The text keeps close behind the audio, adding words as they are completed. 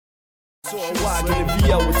Saw a wagon and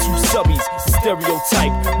VL with two subbies,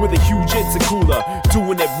 stereotype with a huge intercooler.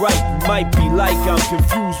 Doing it right might be like I'm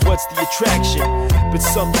confused, what's the attraction? But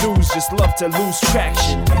some dudes just love to lose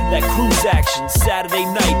traction. That cruise action, Saturday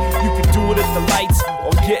night, you can do it at the lights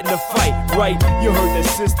or get in a fight, right? You heard the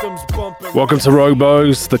systems bumping. Welcome to Rogue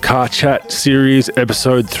Bows, the Car Chat series,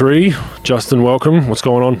 episode 3. Justin, welcome. What's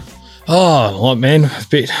going on? Oh, like man,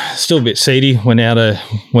 still a bit seedy. Went out a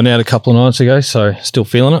couple of nights ago, so still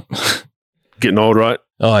feeling it. Getting old, right?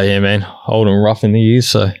 Oh yeah, man, old and rough in the years.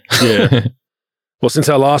 So yeah. Well, since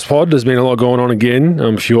our last pod, there's been a lot going on again.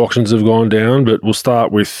 A few auctions have gone down, but we'll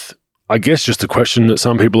start with, I guess, just a question that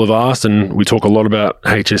some people have asked, and we talk a lot about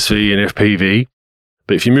HSV and FPV.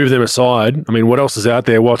 But if you move them aside, I mean, what else is out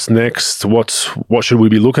there? What's next? What should we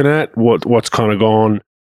be looking at? What's kind of gone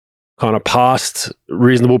past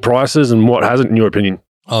reasonable prices, and what hasn't, in your opinion?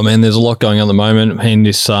 Oh man, there's a lot going on at the moment. I mean,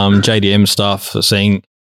 this JDM stuff, seeing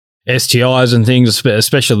STIs and things,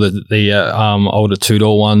 especially the older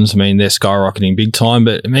two-door ones. I mean, they're skyrocketing big time.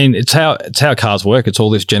 But I mean, it's how cars work. It's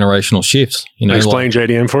all this generational shifts. You know, explain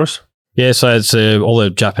JDM for us. Yeah, so it's all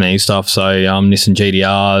the Japanese stuff. So Nissan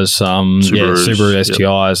GTRs, Subaru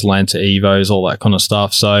STIs, Lancer Evos, all that kind of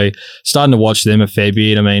stuff. So starting to watch them a fair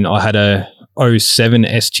bit. I mean, I had a 07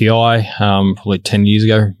 STI probably 10 years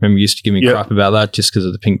ago. Remember, you used to give me crap about that just because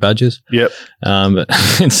of the pink badges. Yep. But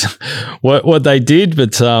it's what they did.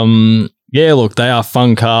 But yeah, look, they are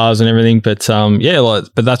fun cars and everything. But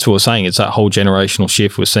but that's what we're saying. It's that whole generational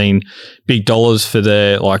shift. We're seeing big dollars for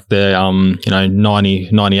the 90,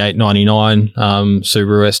 98, 99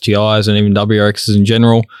 Subaru STIs and even WRXs in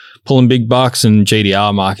general, pulling big bucks, and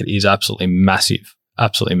GTR market is absolutely massive.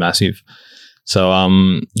 Absolutely massive. So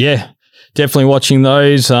definitely watching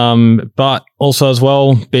those, but also as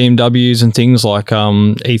well, BMWs and things like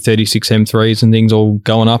E36 M3s and things all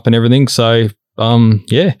going up and everything. So,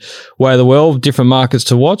 way of the world, different markets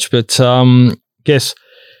to watch. But guess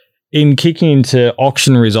in kicking into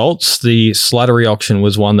auction results, the Slattery auction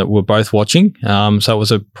was one that we're both watching. So it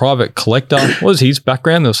was a private collector. What was his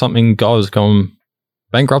background? There was something, guy was going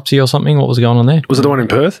bankruptcy or something. What was going on there? Was it the one in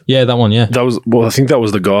Perth? Yeah, that one. Yeah, I think that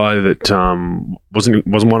was the guy that wasn't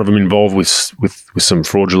one of them involved with some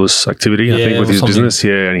fraudulent activity. I think with his business.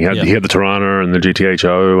 Yeah, and he had the Tirana and the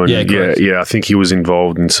GTHO, and I think he was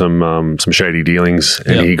involved in some shady dealings,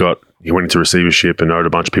 and he went into receivership and owed a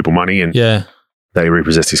bunch of people money, and they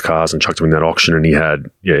repossessed his cars and chucked them in that auction, and he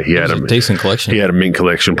had a decent collection. He had a mint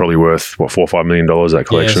collection, probably worth $4 or $5 million. That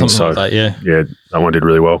collection, like that, that one did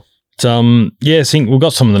really well. I think we've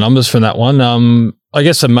got some of the numbers from that one. I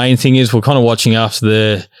guess the main thing is we're kind of watching after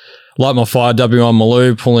the Light My Fire W1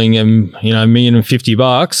 Maloo pulling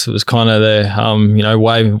 $1,050,000. It was kind of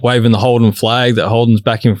the waving the Holden flag, that Holden's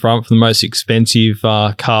back in front for the most expensive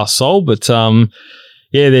car sold. But the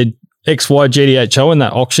XY GTHO in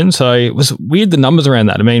that auction. So it was weird, the numbers around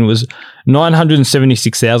that. I mean, it was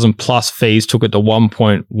 976,000 plus fees, took it to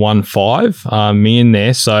 1.15 million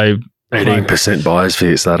there. So 18% buyers for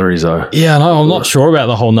its Slatteries though. Yeah, no, I'm not sure about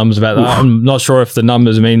the whole numbers about that. I'm not sure if the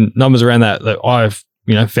numbers around that I've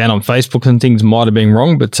found on Facebook and things might have been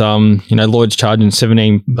wrong, but Lloyd's charging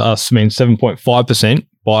 7.5%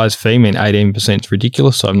 buyers fee, 18% is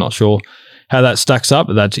ridiculous. So I'm not sure how that stacks up,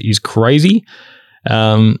 but that is crazy.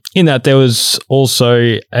 In that there was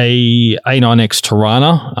also a A9X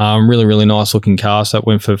Tirana, really, really nice looking car. So that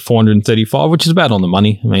went for 435, which is about on the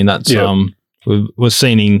money. I mean, that's we're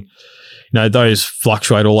seeing those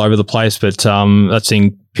fluctuate all over the place, but that's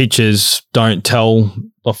in pictures don't tell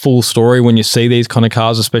a full story when you see these kind of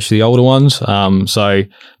cars, especially the older ones. So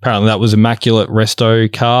apparently that was immaculate resto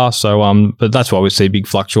car. So, but that's why we see big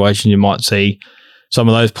fluctuation. You might see some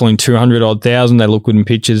of those pulling 200 odd thousand. They look good in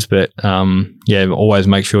pictures, but always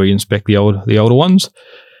make sure you inspect the older ones.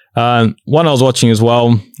 One I was watching as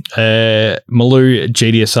well, Maloo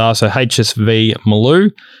GDSR, so HSV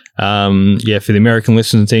Maloo. For the American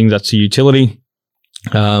listeners and things, that's a utility.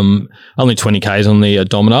 Only 20Ks on the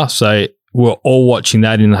Dominar. So we're all watching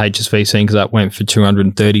that in the HSV scene because that went for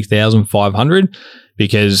 230,500.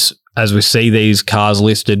 Because as we see these cars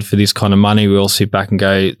listed for this kind of money, we all sit back and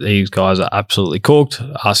go, these guys are absolutely cooked,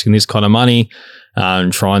 asking this kind of money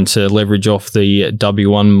and trying to leverage off the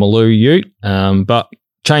W1 Maloo ute. But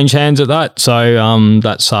change hands at that. So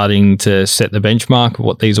that's starting to set the benchmark of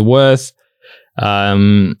what these are worth.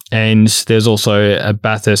 And there's also a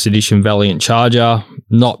Bathurst Edition Valiant Charger.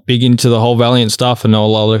 Not big into the whole Valiant stuff. I know a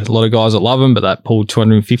lot of guys that love them, but that pulled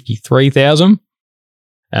 253,000.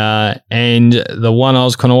 And the one I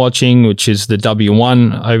was kind of watching, which is the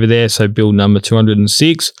W1 over there, so build number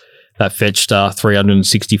 206, that fetched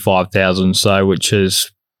 365,000. So which is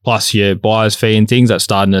plus your buyer's fee and things, that's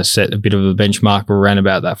starting to set a bit of a benchmark around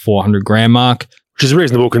about that 400 grand mark. Which is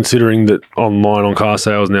reasonable considering that online on car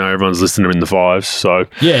sales now everyone's listing them in the 5s. So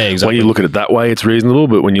yeah, exactly. When you look at it that way, it's reasonable.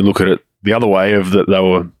 But when you look at it the other way of that they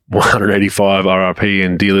were 185 RRP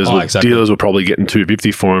and dealers were probably getting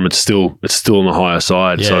 250 for them, it's still on the higher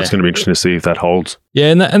side. So it's going to be interesting to see if that holds.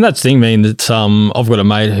 Yeah, and that's the thing, man, that I've got a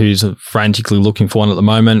mate who's frantically looking for one at the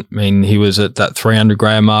moment. I mean, he was at that 300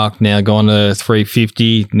 grand mark, now gone to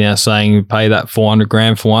 350, now saying pay that 400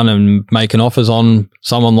 grand for one and making offers on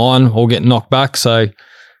some online, all getting knocked back. So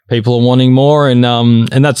people are wanting more, and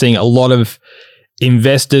that's the thing, a lot of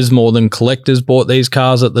investors more than collectors bought these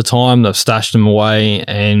cars at the time. They've stashed them away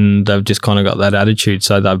and they've just kind of got that attitude.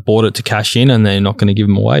 So they've bought it to cash in and they're not going to give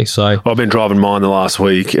them away. So I've been driving mine the last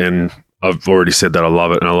week and I've already said that I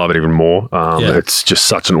love it and I love it even more. It's just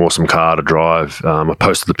such an awesome car to drive. I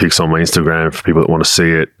posted the pics on my Instagram for people that want to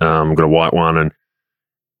see it. I've got a white one and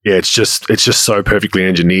yeah, it's just so perfectly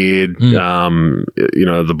engineered. You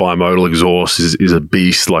know, the bimodal exhaust is a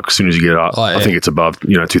beast. Like as soon as you get up, I think it's above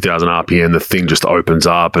 2,000 RPM. The thing just opens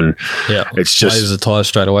up, and it's just blazes the tires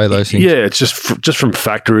straight away. Those things. Yeah, it's just from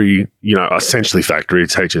factory. Essentially factory.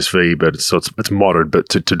 It's HSV, but it's modded. But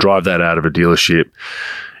to drive that out of a dealership.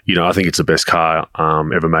 I think it's the best car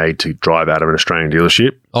ever made to drive out of an Australian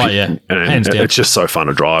dealership. Oh, yeah. And it's just so fun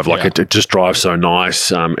to drive. Like it just drives so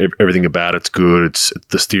nice. Everything about it's good.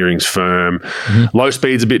 The steering's firm. Mm-hmm. Low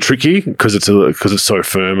speed's a bit tricky because it's so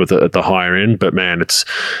firm at the higher end. But man, it's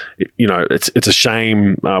a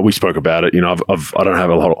shame. We spoke about it. I don't have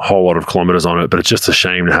a whole lot of kilometers on it, but it's just a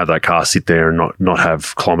shame to have that car sit there and not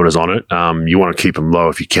have kilometers on it. You want to keep them low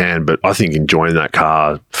if you can, but I think enjoying that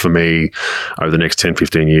car for me over the next 10,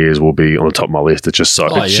 15 years will be on the top of my list. It's just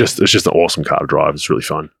it's just an awesome car to drive. It's really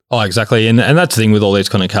fun. Oh, exactly. And that's the thing with all these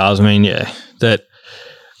kind of cars. I mean,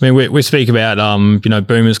 we speak about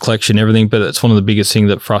Boomer's collection, everything, but it's one of the biggest things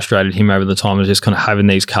that frustrated him over the time is just kind of having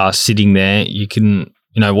these cars sitting there. You can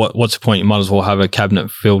what's the point? You might as well have a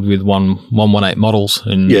cabinet filled with 118 models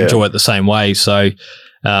and enjoy it the same way. So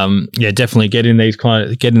definitely get in these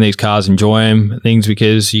cars, enjoy them, things,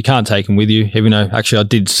 because you can't take them with you. Even though, actually, I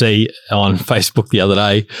did see on Facebook the other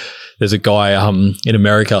day, there's a guy in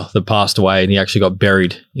America that passed away and he actually got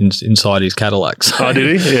buried inside his Cadillac. So, oh,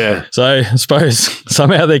 did he? Yeah. So I suppose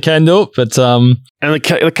somehow they can do it, but and the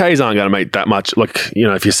Ks aren't going to make that much. Like,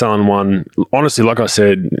 if you're selling one, honestly, like I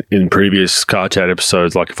said in previous car chat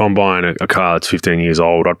episodes, like if I'm buying a car that's 15 years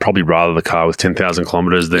old, I'd probably rather the car with 10,000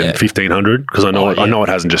 kilometers than 1,500 because I know it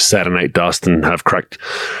hasn't just sat and ate dust and have cracked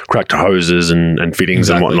hoses and fittings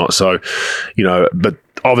and whatnot. So, but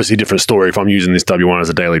obviously different story if I'm using this W1 as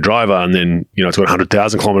a daily driver and then, it's got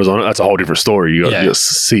 100,000 kilometers on it. That's a whole different story. You got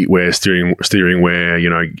seat wear, steering wear,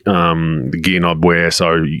 the gear knob wear.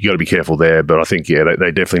 So you got to be careful there. But I think,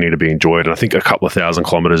 they definitely need to be enjoyed. And I think a couple of thousand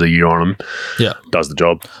kilometers a year on them does the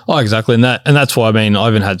job. Oh, exactly. And that's why, I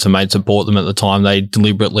even had some mates that bought them at the time. They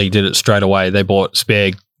deliberately did it straight away. They bought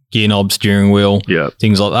spare gear knob, steering wheel,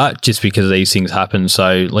 things like that, just because these things happen.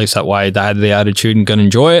 So at least that way they had the attitude and going to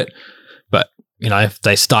enjoy it. If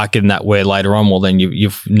they start getting that wear later on, well, then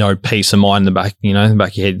you've no peace of mind in the back, in the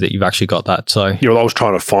back of your head that you've actually got that. So I was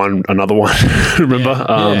trying to find another one.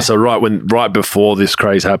 Remember? So right before this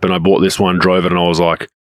craze happened, I bought this one, drove it, and I was like,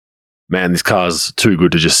 man, this car's too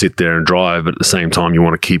good to just sit there and drive. But at the same time, you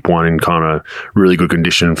want to keep one in kind of really good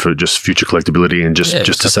condition for just future collectability and just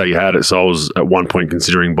to say you had it. So I was at one point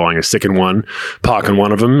considering buying a second one, parking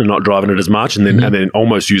one of them and not driving it as much, and then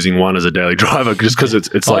almost using one as a daily driver just because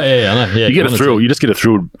it's like you get a thrill. You just get a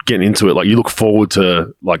thrill getting into it. Like you look forward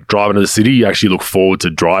to like driving to the city. You actually look forward to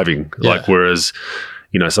driving. Like whereas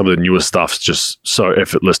some of the newer stuff's just so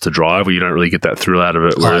effortless to drive where you don't really get that thrill out of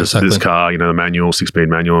it. Whereas this car, the manual, 6-speed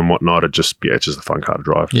manual and whatnot, it's just a fun car to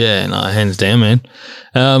drive. Yeah, no, hands down, man.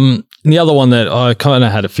 The other one that I kind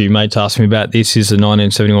of had a few mates ask me about this is the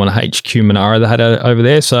 1971 HQ Monaro they had over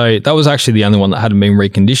there. So that was actually the only one that hadn't been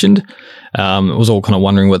reconditioned. It was all kind of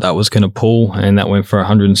wondering what that was going to pull, and that went for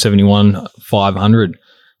 171,500.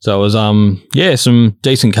 So it was, some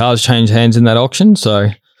decent cars changed hands in that auction. So,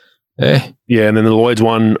 yeah, and then the Lloyd's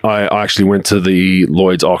one, I actually went to the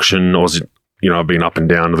Lloyd's auction. I've been up and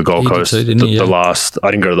down to the Gold Coast. I didn't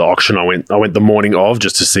go to the auction. I went the morning of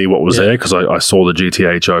just to see what was there because I saw the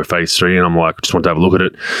GTHO Phase 3 and I'm like, just want to have a look at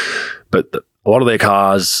it. But a lot of their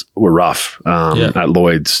cars were rough at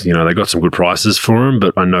Lloyd's. They got some good prices for them,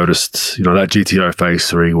 but I noticed, that GTO Phase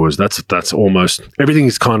 3 that's almost, everything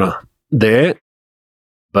is kind of there,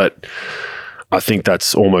 but I think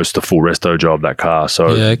that's almost a full resto job, that car. So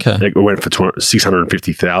it went for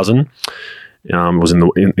 650,000. was in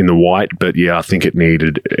the white, but yeah, I think it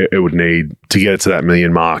would need to get it to that $1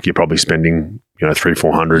 million mark. You're probably spending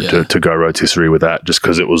 $300-400 to go rotisserie with that, just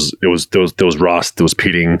because there was rust, there was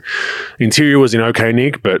pitting. Interior was in okay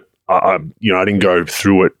nick, but I didn't go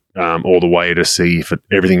through it all the way to see if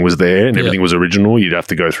everything was there and everything was original. You'd have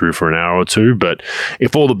to go through for an hour or two, but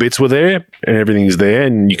if all the bits were there and everything's there,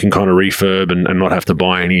 and you can kind of refurb and not have to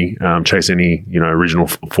buy any, chase any original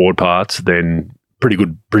Ford parts, then pretty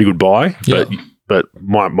good buy. But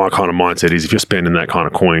my kind of mindset is, if you're spending that kind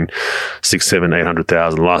of coin, 600,000, 700,000,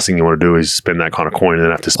 800,000, the last thing you want to do is spend that kind of coin and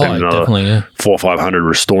then have to spend another 400 or 500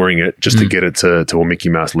 restoring it just to get it to a Mickey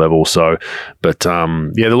Mouse level. So, but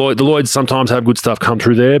the Lloyds sometimes have good stuff come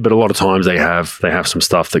through there, but a lot of times they have some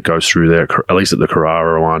stuff that goes through there. At least at the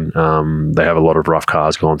Carrara one, they have a lot of rough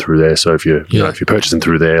cars going through there. So if you're purchasing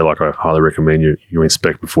through there, like, I highly recommend you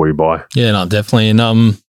inspect before you buy. Yeah, no, definitely.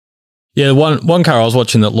 And yeah, one car I was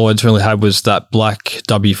watching that Lloyd's really had was that black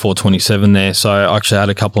W427 there. So I actually had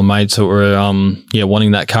a couple of mates that were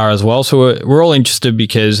wanting that car as well. So we're all interested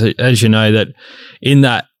because, as you know, that in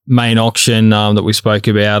that main auction that we spoke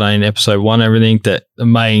about in episode 1, everything, that the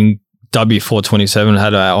main W427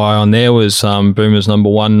 had our eye on there was Boomer's number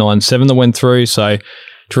 197 that went through. So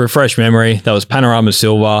to refresh memory, that was Panorama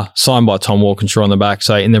Silver, signed by Tom Walkinshaw on the back.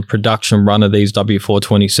 So in the production run of these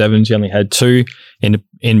W427s, you only had 2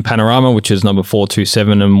 in Panorama, which is number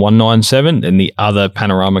 427 and 197. And the other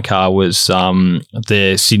Panorama car was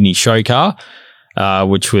the Sydney show car,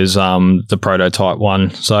 which was the prototype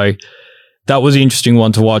one. So that was an interesting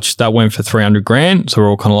one to watch. That went for 300 grand. So we're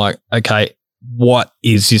all kind of like, okay, what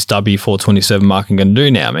is this W427 market going to do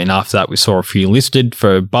now? I mean, after that, we saw a few listed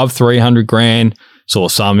for above 300 grand. Saw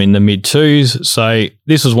some in the mid 2s. So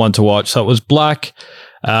this was one to watch. So it was black,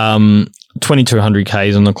 2,200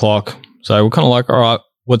 Ks on the clock. So we're kind of like, all right,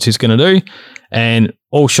 what's this going to do? And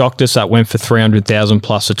all shocked us, that went for 300,000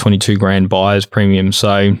 plus a 22 grand buyer's premium.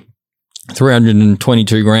 So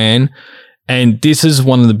 322 grand. And this is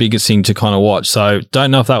one of the biggest things to kind of watch. So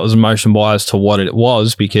don't know if that was emotion bias to what it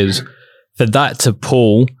was, because for that to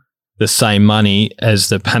pull the same money as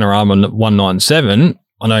the Panorama 197,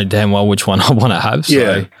 I know damn well which one I want to have. So,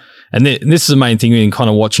 yeah. And this is the main thing in kind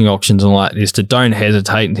of watching auctions and like this, to don't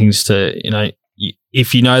hesitate and things to,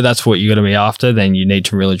 if you know that's what you're going to be after, then you need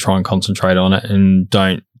to really try and concentrate on it, and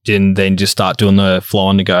don't then just start doing the flow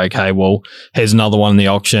on to go, okay, well, here's another one in the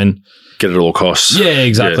auction. Get it at all costs. Yeah,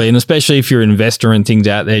 exactly. Yeah. And especially if you're an investor and things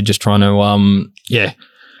out there just trying to,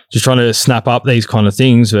 just trying to snap up these kind of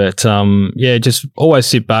things. But just always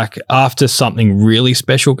sit back after something really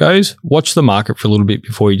special goes, watch the market for a little bit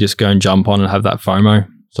before you just go and jump on and have that FOMO.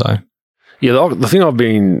 So, yeah, the thing I've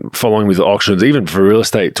been following with the auctions, even for real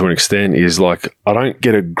estate to an extent, is like, I don't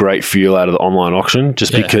get a great feel out of the online auction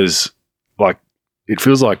just because like it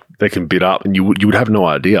feels like they can bid up and you would have no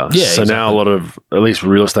idea. Yeah, so exactly. Now a lot of, at least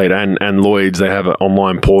real estate and Lloyd's, they have an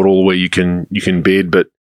online portal where you can bid, but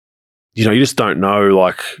you just don't know,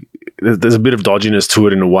 like there's a bit of dodginess to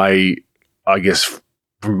it in a way, I guess.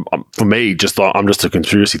 For me, I'm just a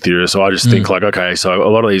conspiracy theorist, so I just think like, okay, so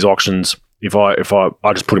a lot of these auctions, if I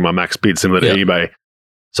just put in my max bid similar to eBay,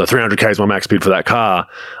 so 300K is my max bid for that car,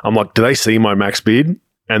 I'm like, do they see my max bid?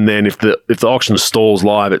 And then if the auction stalls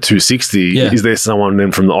live at 260, is there someone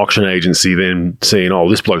then from the auction agency then seeing, oh,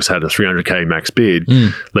 this bloke's had a 300K max bid,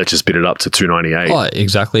 let's just bid it up to 298. Oh,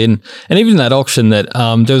 exactly. And even that auction that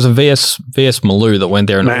there was a VS Maloo that went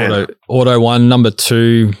there and auto one, number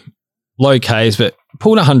 2, low Ks, but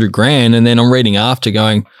pulled 100 grand. And then I'm reading after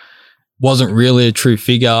going, wasn't really a true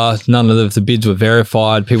figure. None of the bids were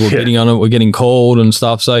verified. People were bidding on it, were getting called and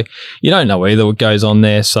stuff. So you don't know either what goes on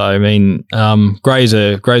there. So I mean, Greys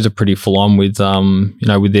are pretty full on with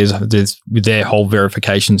with their whole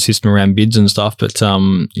verification system around bids and stuff. But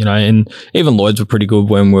and even Lloyd's were pretty good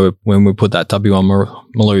when we put that W1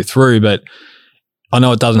 Maloo through. But I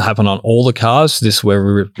know it doesn't happen on all the cars. This is where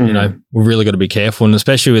we've really got to be careful, and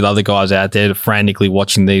especially with other guys out there frantically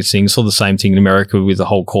watching these things. Saw the same thing in America with the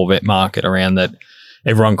whole Corvette market around that.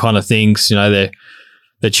 Everyone kind of thinks, they're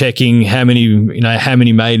checking how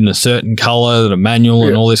many made in a certain color, that are manual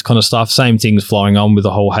and all this kind of stuff. Same things flowing on with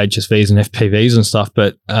the whole HSVs and FPVs and stuff.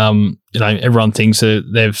 But everyone thinks that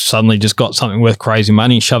they've suddenly just got something worth crazy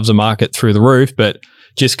money, shoves the market through the roof. But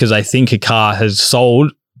just because they think a car has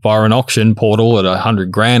sold via an auction portal at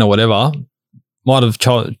 100 grand or whatever, might have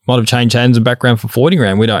changed hands in background for 40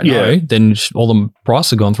 grand. We don't know. Then all the prices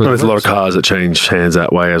have gone through. There's a lot of cars that change hands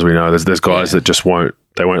that way, as we know. There's guys that just won't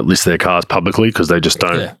list their cars publicly because they just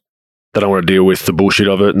don't. They don't want to deal with the bullshit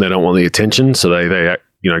of it, and they don't want the attention. So they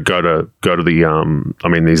go to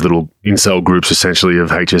the these little incel groups essentially of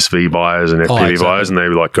HSV buyers and FPV buyers, and they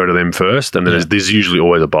like go to them first, and then there's usually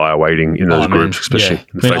always a buyer waiting in those groups, especially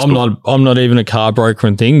in Facebook. I'm not even a car broker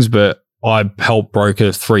and things, but I helped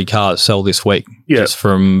broker 3 cars sell this week. Just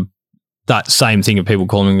from that same thing of people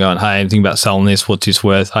calling and going, hey, anything about selling this? What's this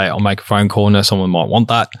worth? Hey, I'll make a phone call. Know someone might want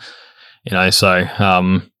that.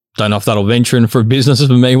 So don't know if that'll venture in for a business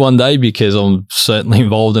for me one day, because I'm certainly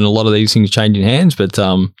involved in a lot of these things changing hands. But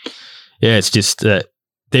it's just that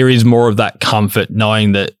there is more of that comfort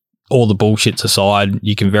knowing that all the bullshits aside,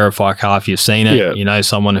 you can verify a car if you've seen it. Yeah.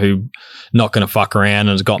 Someone who not going to fuck around and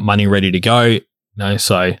has got money ready to go.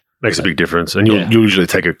 So makes a big difference. And you'll usually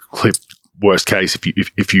take a clip. Worst case,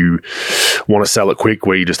 if you want to sell it quick,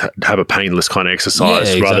 where you just have a painless kind of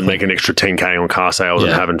exercise rather than make an extra 10K on car sales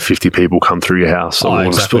and having 50 people come through your house. So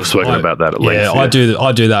we've spoken about that at length. I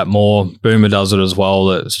do that more. Boomer does it as well.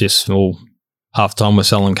 It's just half the time we're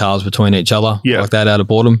selling cars between each other like that out of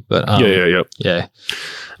boredom. But yeah.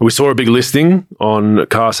 We saw a big listing on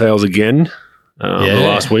car sales again the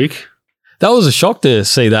last week. That was a shock to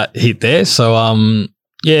see that hit there. So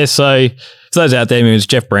so for those out there, it's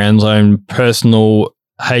Jeff Brown's own personal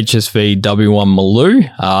HSV W1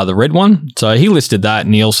 Maloo, the red one. So he listed that,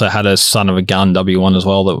 and he also had a son of a gun W1 as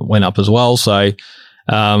well that went up as well. So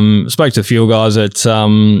spoke to a few guys at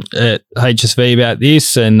HSV about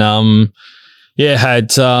this, and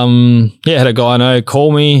had a guy I know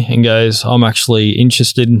call me and goes, I'm actually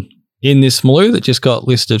interested in this Maloo that just got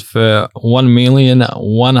listed for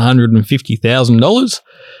 $1,150,000.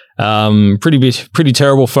 Pretty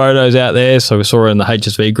terrible photos out there. So we saw it in the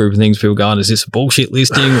HSV group and things. People going, is this a bullshit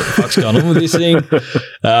listing? What the fuck's going on with this thing?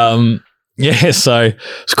 So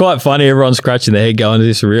it's quite funny. Everyone's scratching their head going, is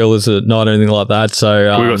this real? Is it not? Anything like that.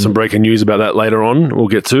 So we got some breaking news about that later on. We'll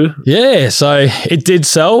get to. Yeah. So it did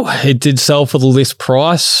sell. It did sell for the list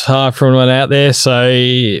price for everyone out there.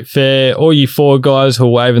 So for all you Ford guys who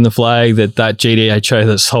are waving the flag that GTHO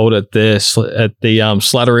that sold at the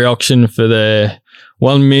Slattery auction for the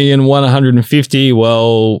 $1,150,000.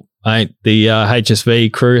 Well, the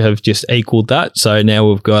HSV crew have just equaled that. So now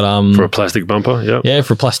we've got for a plastic bumper,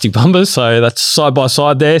 for plastic bumpers. So that's side by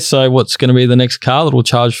side there. So what's going to be the next car that will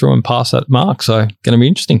charge through and pass that mark? So going to be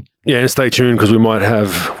interesting. Yeah, and stay tuned because we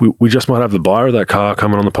just might have the buyer of that car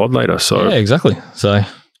coming on the pod later. So yeah, exactly. So.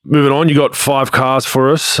 Moving on, you got 5 cars for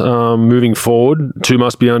us moving forward. 2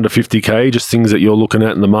 must be under 50K, just things that you're looking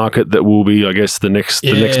at in the market that will be, I guess, the next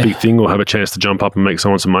big thing or have a chance to jump up and make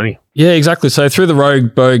someone some money. Yeah, exactly. So through the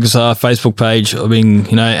Rogue Bogues Facebook page,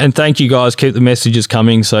 and thank you guys, keep the messages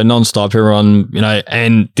coming. So nonstop, everyone,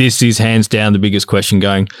 and this is hands down the biggest question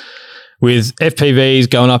going. With FPVs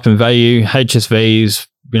going up in value, HSVs,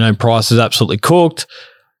 price is absolutely cooked.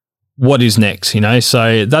 What is next,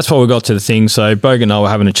 So that's why we got to the thing. So Bogue and I were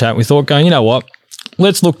having a chat. We thought, going, you know what?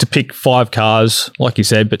 Let's look to pick 5 cars, like you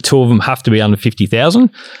said, but 2 of them have to be under 50,000.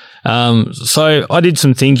 So I did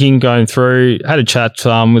some thinking going through, had a chat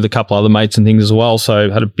with a couple other mates and things as well. So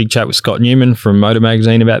had a big chat with Scott Newman from Motor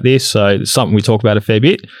Magazine about this. So it's something we talk about a fair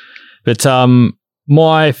bit. But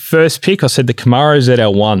my first pick, I said the Camaro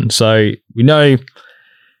ZL1. So we know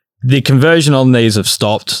the conversion on these have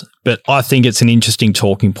stopped, but I think it's an interesting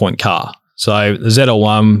talking point car. So the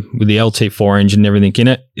ZL1 with the LT4 engine and everything in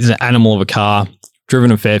it is an animal of a car,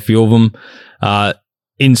 driven a fair few of them.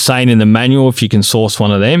 Insane in the manual if you can source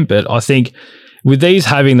one of them. But I think with these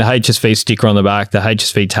having the HSV sticker on the back, the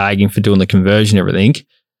HSV tagging for doing the conversion and everything,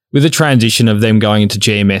 with the transition of them going into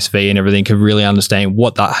GMSV and everything, could really understand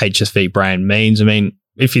what that HSV brand means. I mean,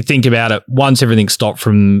 if you think about it, once everything stopped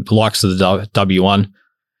from the likes of the W1,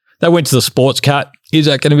 they went to the Sports Cat. Is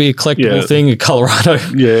that going to be a collectible thing, a Colorado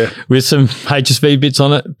with some HSV bits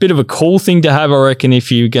on it? Bit of a cool thing to have, I reckon,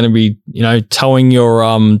 if you're going to be, towing your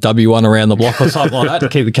W1 around the block or something like that to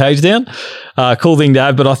keep the cage down. Cool thing to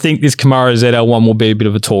have, but I think this Camaro ZL1 will be a bit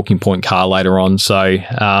of a talking point car later on. So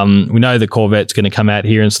we know the Corvette's going to come out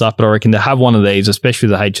here and stuff, but I reckon to have one of these, especially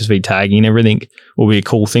the HSV tagging and everything, will be a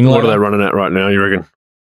cool thing. What are they running at right now, you reckon?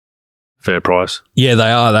 Fair price. Yeah,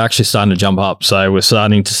 they are. They're actually starting to jump up. So we're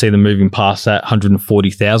starting to see them moving past that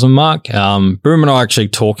 140,000 mark. Boom and I were actually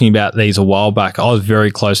talking about these a while back. I was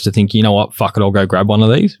very close to thinking, you know what, fuck it, I'll go grab one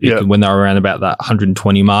of these. When they were around about that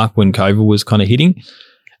 120 mark when COVID was kind of hitting.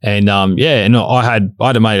 And and I had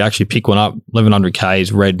a mate actually pick one up,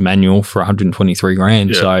 1100Ks red manual for 123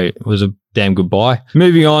 grand. So it was a damn good buy.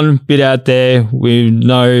 Moving on, bit out there. We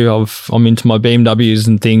know I'm into my BMWs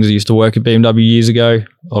and things. I used to work at BMW years ago.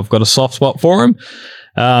 I've got a soft spot for them.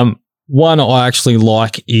 One I actually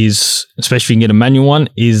like is, especially if you can get a manual one,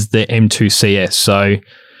 is the M2 CS. So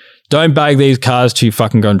don't bag these cars to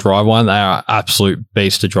fucking go and drive one. They are absolute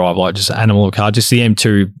beasts to drive, like just an animal of a car. Just the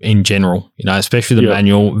M2 in general, especially the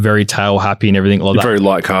manual, very tail happy and everything like that. Very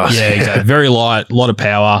light cars. Yeah, exactly. Very light, a lot of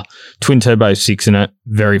power, twin turbo 6 in it,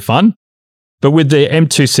 very fun. But with the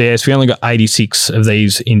M2 CS, we only got 86 of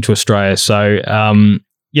these into Australia. So,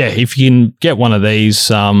 if you can get one of these,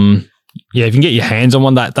 if you can get your hands on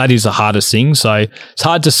one, that is the hardest thing. So it's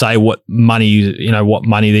hard to say what money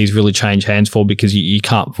these really change hands for because you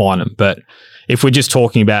can't find them. But if we're just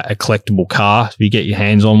talking about a collectible car, if you get your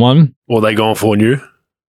hands on one. What are they going for new?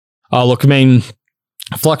 Oh, look, I mean,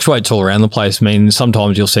 fluctuates all around the place. I mean,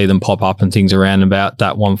 sometimes you'll see them pop up and things around about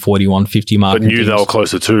that 140, 150 mark. But new, they were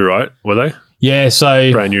closer to, right? Were they? Yeah,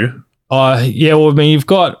 so. Brand new? You've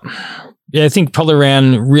got. Yeah, I think probably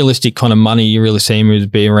around realistic kind of money, you really see them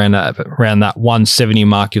would be around that 170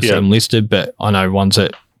 mark. You'll see them listed, but I know ones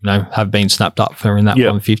that have been snapped up for in that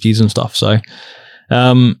 150s and stuff. So,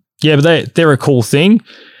 but they're a cool thing.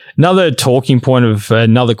 Another talking point of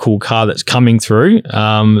another cool car that's coming through.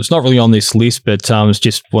 It's not really on this list, but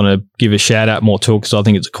just want to give a shout out more to it because I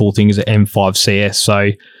think it's a cool thing. Is the M5 CS.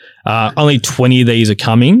 So. Only 20 of these are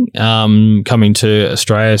coming to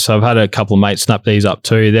Australia. So I've had a couple of mates snap these up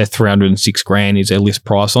too. They're $306,000 is their list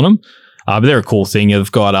price on them. But they're a cool thing.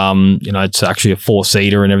 They've got, it's actually a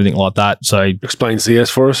 4-seater and everything like that. So explain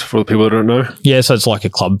CS for us, for the people that don't know. Yeah, so it's like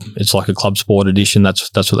a club sport edition.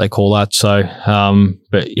 That's what they call that. So,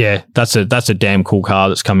 but yeah, that's a damn cool car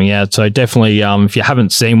that's coming out. So definitely, if you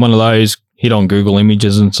haven't seen one of those, hit on Google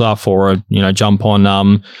Images and stuff, or jump on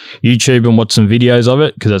YouTube and watch some videos of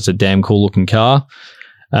it because that's a damn cool looking car.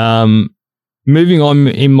 Moving on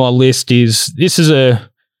in my list this is a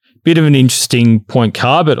bit of an interesting point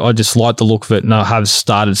car, but I just like the look of it, and I have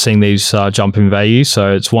started seeing these jump in value.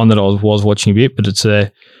 So it's one that I was watching a bit, but it's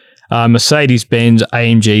a Mercedes-Benz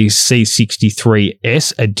AMG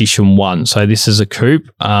C63S Edition 1. So this is a coupe.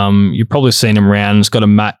 You've probably seen them around. It's got a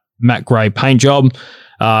matte grey paint job.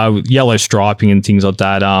 With yellow striping and things like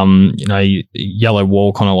that, yellow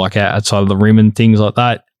wall kind of like outside of the rim and things like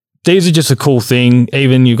that. These are just a cool thing.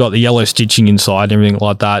 Even you've got the yellow stitching inside and everything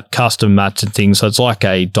like that, custom mats and things. So it's like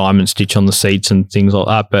a diamond stitch on the seats and things like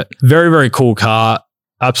that. But very, very cool car.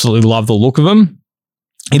 Absolutely love the look of them.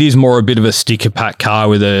 It is more a bit of a sticker pack car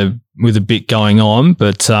with a bit going on.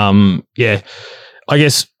 But I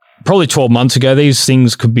guess probably 12 months ago, these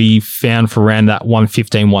things could be found for around that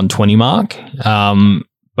 115, 120 mark.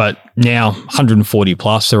 But now 140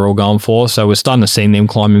 plus they're all going for. So we're starting to see them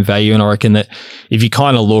climb in value. And I reckon that if you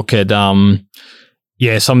kind of look at, some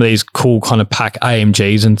of these cool kind of pack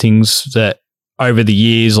AMGs and things that over the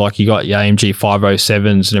years, like you got your AMG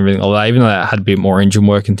 507s and everything like that, even though that had a bit more engine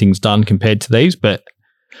work and things done compared to these. But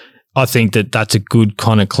I think that that's a good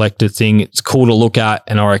kind of collector thing. It's cool to look at.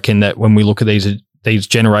 And I reckon that when we look at these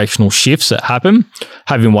generational shifts that happen,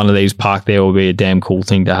 having one of these parked there will be a damn cool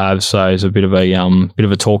thing to have. So it's a bit of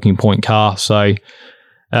a talking point car. So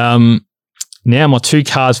now my two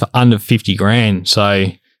cars for under $50,000.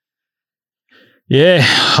 So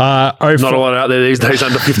not a lot out there these days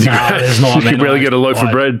under $50,000. There's not. You can barely get a loaf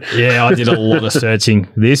of bread. Yeah, I did a lot of searching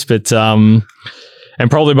for this, but and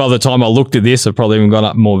probably by the time I looked at this, I've probably even gone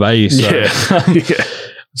up more value. So. Yeah.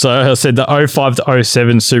 So I said the 05 to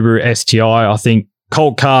 07 Subaru STI, I think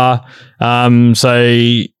cult car.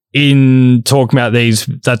 So in talking about these,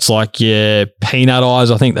 that's like your peanut eyes,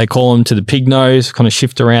 I think they call them, to the pig nose, kind of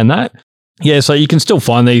shift around that. Yeah, so you can still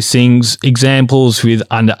find these things, examples with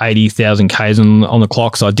under 80,000 Ks on the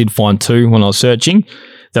clock. So I did find two when I was searching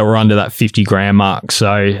that were under that $50,000 mark.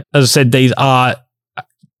 So as I said, these aren't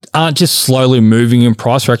just slowly moving in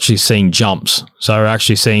price. We're actually seeing jumps. So we're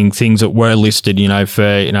actually seeing things that were listed,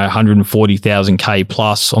 for 140,000 K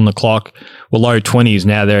plus on the clock. Well, low 20s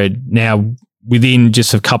now. They're now within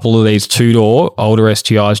just a couple of these two-door older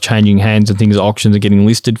STIs changing hands and things at auctions are getting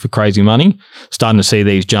listed for crazy money. Starting to see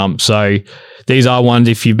these jumps. So these are ones,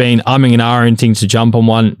 if you've been umming and ahhing things to jump on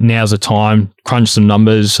one, now's the time. Crunch some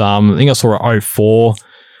numbers. I think I saw a 04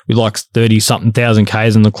 with like 30-something thousand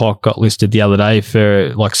Ks on the clock got listed the other day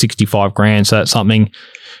for like $65,000. So that's something.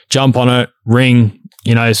 Jump on it, ring,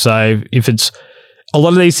 so if it's, a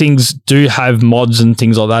lot of these things do have mods and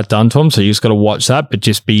things like that done to them. So you just got to watch that, but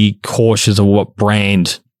just be cautious of what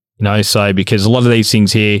brand, so because a lot of these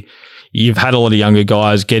things here, you've had a lot of younger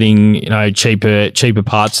guys getting, cheaper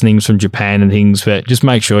parts and things from Japan and things, but just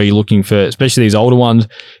make sure you're looking for, especially these older ones,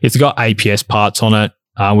 if they've got APS parts on it,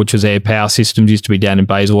 which was Air Power Systems, used to be down in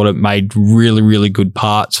Bayswater, made really, really good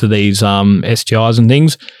parts for these STIs and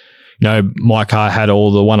things. My car had the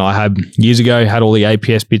one I had years ago, had all the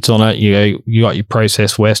APS bits on it. You got your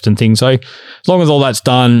Process West and things. So as long as all that's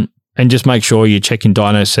done And just make sure you're checking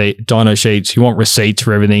dyno sheets. You want receipts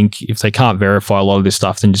for everything. If they can't verify a lot of this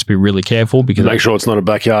stuff, then just be really careful, because make sure it's not a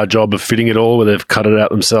backyard job of fitting it all where they've cut it out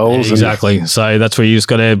themselves. Exactly. So that's where you just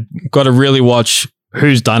got to really watch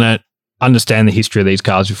who's done it, understand the history of these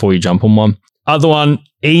cars before you jump on one. Other one,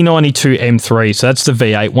 E92 M3. So that's the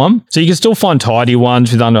V8 one. So you can still find tidy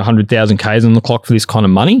ones with under 100,000 Ks on the clock for this kind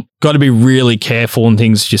of money. Got to be really careful on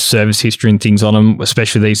things, just service history and things on them,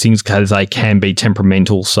 especially these things, because they can be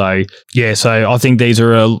temperamental. So yeah, so I think these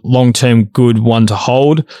are a long-term good one to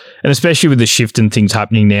hold, and especially with the shift and things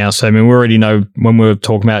happening now. So I mean, we already know when we were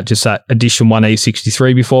talking about just that Edition 1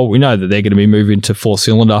 E63 before, we know that they're going to be moving to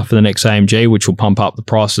 4-cylinder for the next AMG, which will pump up the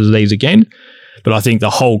prices of these again. But I think the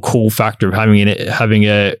whole cool factor of having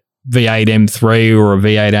a V8 M3 or a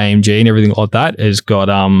V8 AMG and everything like that has got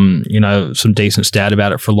some decent stat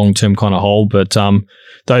about it for a long term kind of hold. But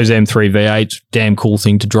those M3 V8s, damn cool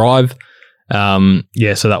thing to drive. So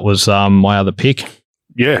that was my other pick.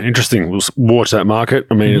 Yeah, interesting. We'll watch that market.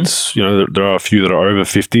 I mean, it's there are a few that are over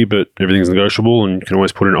 50, but everything's negotiable and you can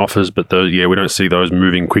always put in offers. But we don't see those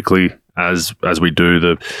moving quickly as we do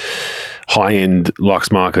the high-end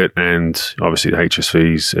Lux market and obviously the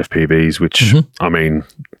HSVs, FPVs, which, I mean,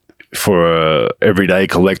 for a everyday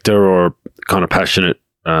collector or kind of passionate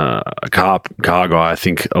car guy, I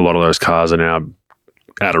think a lot of those cars are now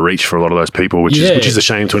out of reach for a lot of those people, which is a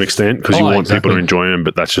shame to an extent, because you want people to enjoy them,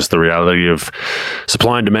 but that's just the reality of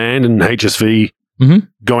supply and demand, and HSV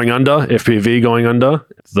going under, FPV going under.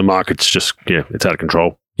 The market's just, it's out of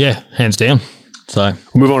control. Yeah, hands down. So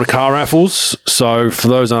we'll move on to car raffles. So for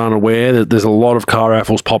those that aren't aware, there's a lot of car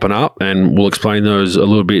raffles popping up, and we'll explain those a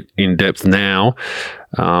little bit in depth now.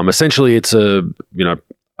 Essentially, it's a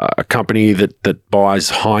company that buys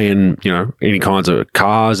high-end, any kinds of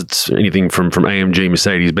cars. It's anything from AMG,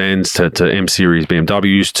 Mercedes-Benz to M Series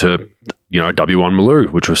BMWs to W1 Maloo,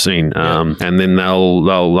 which we've seen. And then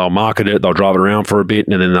they'll market it, they'll drive it around for a bit,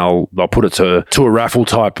 and then they'll put it to a raffle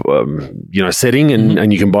type setting,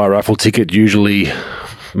 and you can buy a raffle ticket, usually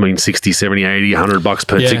 60, 70, 80, $100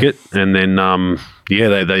 per ticket, and then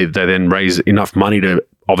they then raise enough money to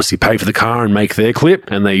obviously pay for the car and make their clip,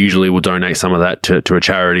 and they usually will donate some of that to a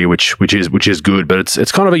charity, which is good. But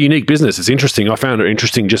it's kind of a unique business. It's interesting. I found it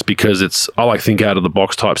interesting just because I like think out of the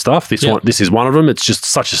box type stuff. This is one of them. It's just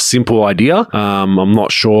such a simple idea. I'm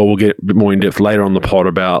not sure, we'll get a bit more in depth later on the pod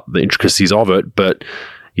about the intricacies of it, but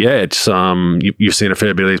it's you've seen a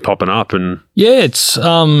fair bit of these popping up, and it's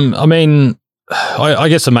I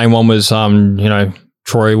guess the main one was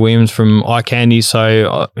Troy Williams from iCandy.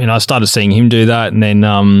 So, I started seeing him do that, and then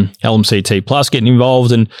LMCT Plus getting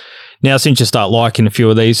involved. And now, since you start liking a few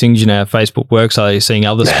of these things, how Facebook works, so you're seeing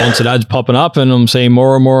other sponsored ads popping up, and I'm seeing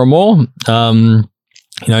more and more and more.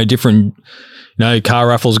 Different, car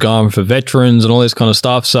raffles going for veterans and all this kind of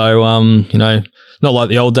stuff. So, not like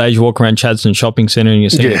the old days, you walk around Chadstone Shopping Centre and you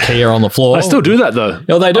see a Kia on the floor. I still do that though.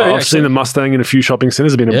 Oh, they do. I've seen a Mustang in a few shopping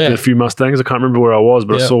centres. There's been a few Mustangs. I can't remember where I was,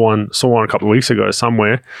 but I saw one a couple of weeks ago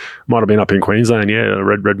somewhere. Might have been up in Queensland. Yeah, a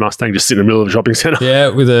red Mustang just sitting in the middle of a shopping centre.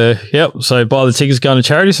 Yeah, so buy the tickets going to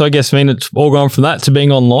charity. So I guess it's all gone from that to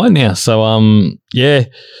being online now. So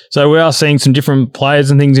so we are seeing some different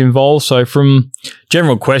players and things involved. So from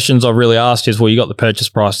general questions I've really asked is, well, you got the purchase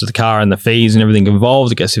price of the car and the fees and everything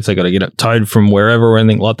involved. I guess if they got to get it towed from wherever or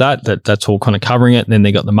anything like that's all kind of covering it. And then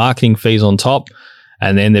they got the marketing fees on top,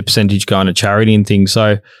 and then their percentage going to charity and things.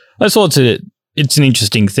 So I thought it's an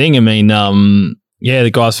interesting thing. I mean,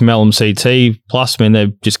 the guys from LMCT Plus, they're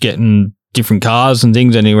just getting different cars and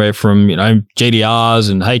things anywhere from,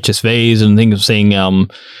 GTRs and HSVs and things. I'm seeing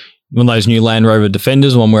one of those new Land Rover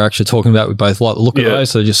Defenders, one we're actually talking about, we both like the look of those,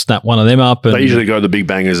 so just snap one of them up. And they usually go the big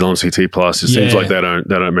bangers on CT Plus. It seems like they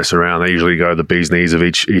don't mess around. They usually go the bee's knees of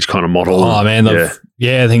each kind of model. Oh man, I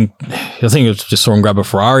think it was just saw them grab a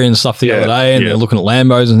Ferrari and stuff the other day, and they're looking at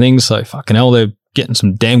Lambos and things. So fucking hell, they're getting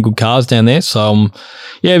some damn good cars down there. So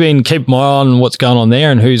keep my eye on what's going on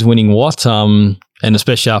there and who's winning what. And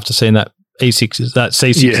especially after seeing that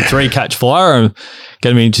C63 catch fire, and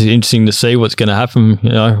going to be interesting to see what's going to happen.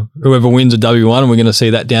 Whoever wins a W1, and we're going to see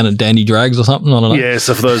that down at Dandy Drags or something. I don't know. Yeah,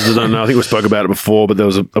 so for those that don't know, I think we spoke about it before, but there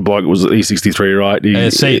was a bloke that was E63, right?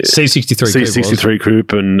 C63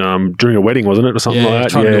 coupe, and during a wedding, wasn't it, or something like that?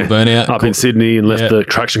 Trying to do a burnout up in Sydney, and left the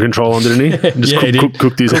traction control on, didn't he? And just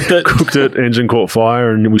cooked it. Engine caught fire,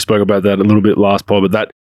 and we spoke about that a little bit last pod. But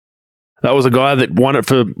that was a guy that won it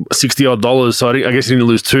for $60-odd, so I guess he didn't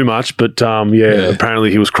lose too much. But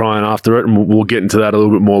apparently he was crying after it, and we'll get into that a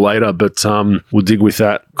little bit more later. But we'll dig with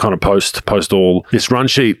that kind of post all this run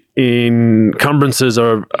sheet. Encumbrances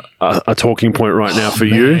are a talking point right now for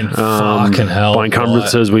you. Fucking hell! By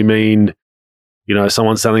encumbrances, we mean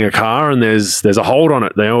someone's selling a car and there's a hold on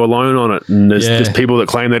it. They owe a loan on it. And there's people that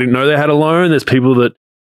claim they didn't know they had a loan. There's people that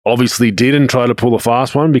obviously did and try to pull a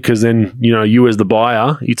fast one, because then, you as the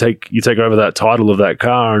buyer, you take over that title of that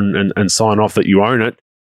car and sign off that you own it.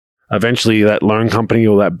 Eventually that loan company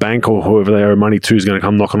or that bank or whoever they owe money to is going to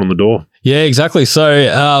come knocking on the door. Yeah, exactly.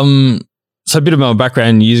 So, so a bit of my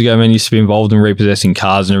background, years ago, man, used to be involved in repossessing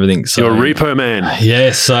cars and everything. So you're a repo man.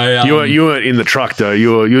 Yeah. So you weren't in the truck though.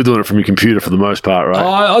 You were doing it from your computer for the most part, right?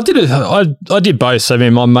 I did it. I did both. So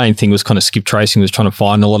my main thing was kind of skip tracing, was trying to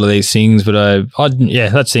find a lot of these things. But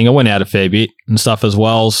that's the thing. I went out a fair bit and stuff as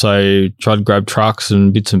well. So tried to grab trucks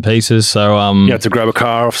and bits and pieces. So you had to grab a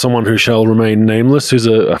car off someone who shall remain nameless, who's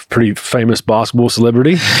a pretty famous basketball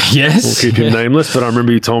celebrity. Yes. We'll keep him nameless. But I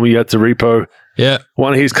remember you told me you had to repo. Yeah.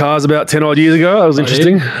 One of his cars about 10 odd years ago. That was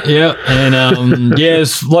interesting. Yeah. And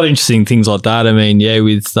there's a lot of interesting things like that. I mean,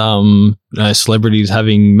 with celebrities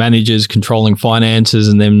having managers controlling finances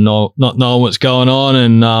and them not knowing what's going on,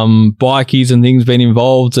 and bikies and things being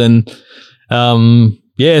involved. And so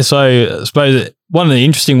I suppose one of the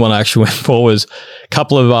interesting one I actually went for was a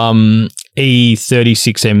couple of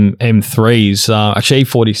E36 M3s, actually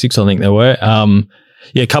E46 I think they were.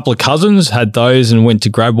 A couple of cousins had those and went to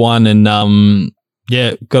grab one, and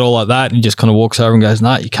got all like that, and he just kind of walks over and goes,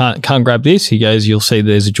 "No, you can't grab this." He goes, "You'll see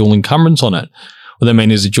there's a dual encumbrance on it." Well, that means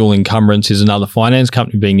there's a dual encumbrance is another finance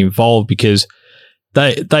company being involved, because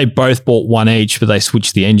they both bought one each, but they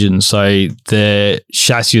switched the engine. So the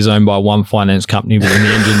chassis is owned by one finance company, but then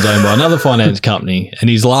the engine's owned by another finance company. And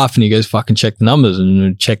he's laughing. He goes, "Fucking check the numbers,"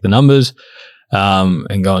 and check the numbers,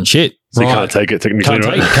 and going, "Shit." So you can't take it technically,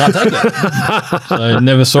 Can't take it. So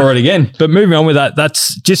never saw it again. But moving on with that,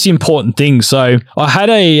 that's just the important thing. So I had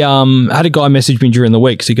a guy message me during the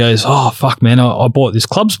week, because he goes, "Oh fuck, man, I bought this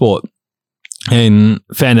Club Sport," and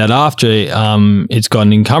found out after it's got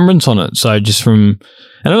an encumbrance on it. So just from,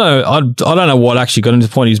 I don't know what actually got him to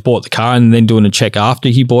the point he's bought the car and then doing a check after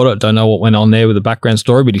he bought it. Don't know what went on there with the background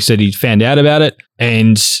story, but he said he found out about it,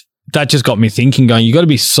 and that just got me thinking, going, you got to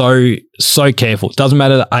be so careful. It doesn't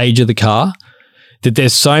matter the age of the car, that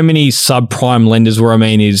there's so many subprime lenders, where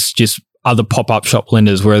is just other pop-up shop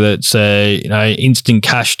lenders, whether it's a instant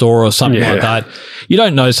cash store or something like that. You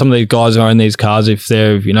don't know some of these guys who own these cars if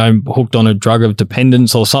they're hooked on a drug of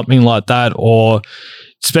dependence or something like that, or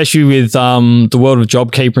especially with the world of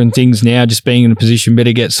JobKeeper and things now, just being in a position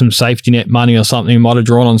better get some safety net money or something, might have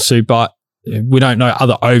drawn on super. We don't know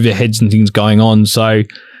other overheads and things going on. So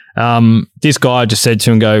this guy just said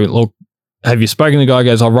to him, "Go, look, have you spoken to the guy?" He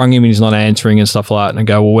goes, "I rung him and he's not answering," and stuff like that. And I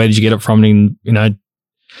go, "Well, where did you get it from?" And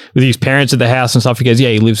with his parents at the house and stuff. He goes, "Yeah,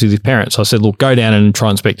 he lives with his parents." So I said, "Look, go down and try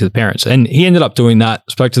and speak to the parents." And he ended up doing that.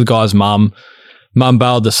 Spoke to the guy's mum. Mum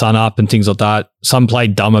bailed the son up and things like that. Son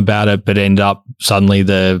played dumb about it, but ended up suddenly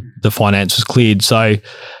the finance was cleared. So,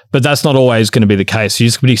 but that's not always going to be the case. You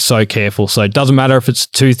just got to be so careful. So it doesn't matter if it's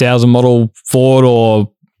 2000 model Ford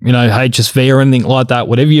or HSV or anything like that.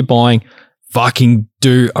 Whatever you're buying, fucking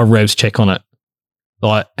do a revs check on it.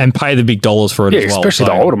 And pay the big dollars for it as well. Especially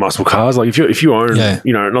the older muscle cars. Like if you own,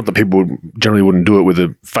 not that people generally wouldn't do it with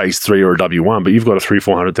a Phase 3 or a W1, but you've got a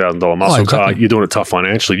 $300,000-$400,000 muscle car, you're doing it tough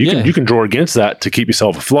financially. You can draw against that to keep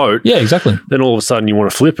yourself afloat. Yeah, exactly. Then all of a sudden you want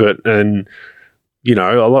to flip it, and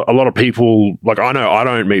a lot of people, like I know I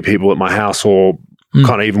don't meet people at my house or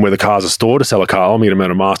kind of even where the car's a store to sell a car. I'll meet them at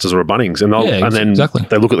a Masters or a Bunnings, and then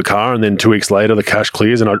they look at the car, and then 2 weeks later the cash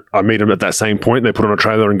clears, and I meet them at that same point, and they put on a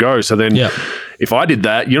trailer and go. So then if I did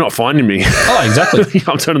that, you're not finding me. Oh, exactly.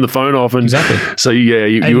 I'm turning the phone off. And so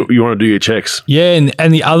you want to do your checks. Yeah,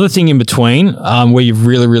 and the other thing in between, where you've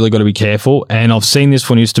really, really got to be careful, and I've seen this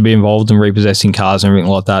when I used to be involved in repossessing cars and everything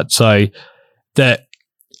like that, so that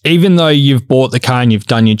even though you've bought the car and you've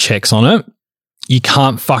done your checks on it, you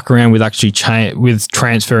can't fuck around with actually with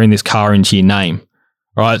transferring this car into your name,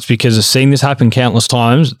 right? It's because I've seen this happen countless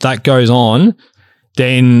times. That goes on,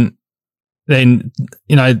 then that's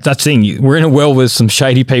the thing. We're in a world with some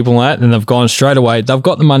shady people and that, and they've gone straight away. They've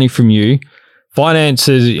got the money from you.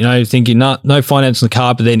 Finances, thinking no finance in the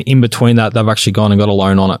car, but then in between that, they've actually gone and got a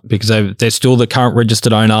loan on it because they're still the current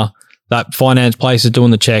registered owner. That finance place is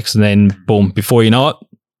doing the checks, and then boom, before you know it,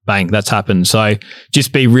 bang, that's happened. So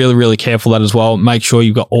just be really, really careful of that as well. Make sure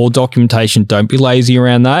you've got all documentation. Don't be lazy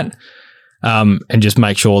around that. And just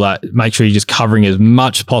make sure you're just covering as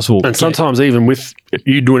much as possible. And sometimes even with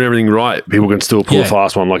you doing everything right, people can still pull a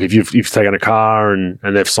fast one. Like if you've taken a car and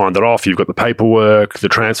they've signed it off, you've got the paperwork, the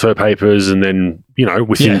transfer papers, and then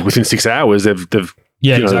within 6 hours they've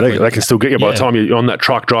Yeah, exactly. They can still get you by the time you're on that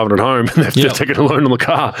truck driving it home and they're taking a loan on the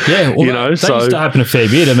car. Yeah, well, that used to happen a fair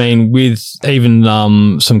bit. I mean, with even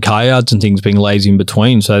some car yards and things being lazy in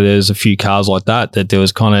between. So there's a few cars like that there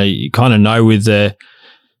was you kind of know with the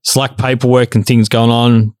slack paperwork and things going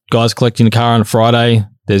on, guys collecting the car on a Friday,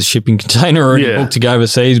 there's a shipping container already booked to go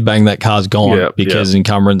overseas, bang, that car's gone because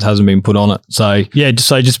encumbrance hasn't been put on it. So,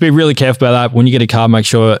 just be really careful about that. When you get a car, make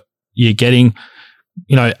sure you're getting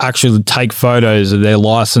actually take photos of their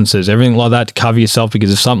licenses, everything like that to cover yourself,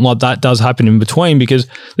 because if something like that does happen in between, because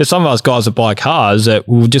there's some of us guys that buy cars that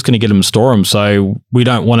we're just going to get them and store them. So we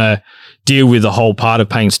don't want to deal with the whole part of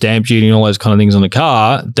paying stamp duty and all those kind of things on the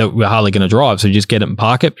car that we're hardly going to drive. So just get it and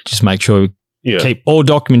park it, but just make sure we keep all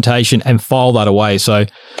documentation and file that away. So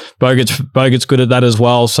Bogut's good at that as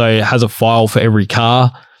well. So it has a file for every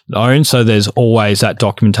car own, so there's always that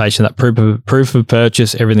documentation, that proof of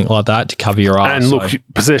purchase, everything like that to cover your ass. And look,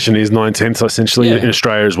 possession is 9/10 essentially in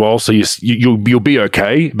Australia as well, so you'll be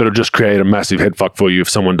okay, but it'll just create a massive head fuck for you if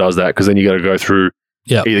someone does that, because then you got to go through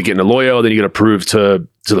either getting a lawyer, or then you got to prove to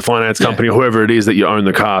the finance company or whoever it is that you own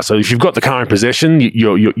the car. So if you've got the car in possession,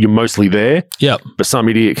 you're mostly there. Yep. But some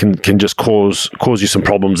idiot can just cause you some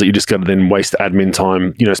problems that you just got to then waste admin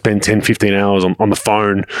time. Spend 10-15 hours on the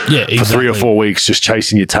phone for 3 or 4 weeks just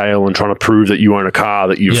chasing your tail and trying to prove that you own a car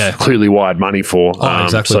that you've clearly wired money for.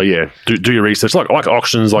 Exactly. So do your research, like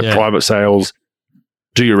auctions, like private sales.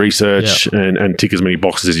 Do your research and tick as many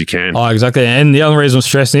boxes as you can. Oh, exactly. And the other reason I'm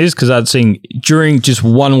stressing is because I'd seen during just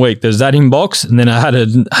 1 week, there's that inbox. And then I had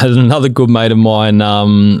another good mate of mine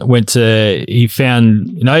he found,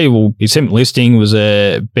 he sent me listing, was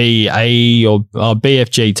a BA or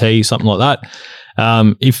BFGT, something like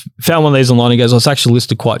that. He found one of these online. He goes, it's actually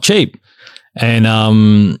listed quite cheap.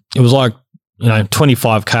 And it was like,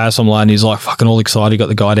 25K or something like that. And he's like fucking all excited. He got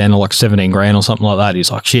the guy down to like 17 grand or something like that.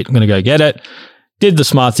 He's like, shit, I'm going to go get it. Did the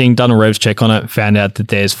smart thing, done a revs check on it, found out that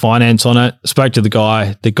there's finance on it, spoke to the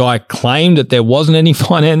guy. The guy claimed that there wasn't any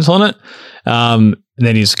finance on it. And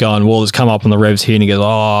then he's going, well, it's come up on the revs here. And he goes,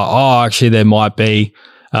 actually there might be.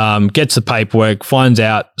 Gets the paperwork, finds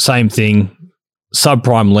out, same thing,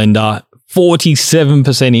 subprime lender,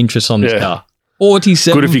 47% interest on this car.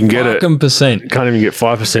 47%. Good if you can get it. Can't even get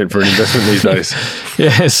 5% for an investment these days.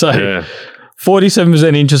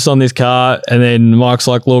 47% interest on this car. And then Mike's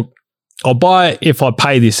like, look, I'll buy it if I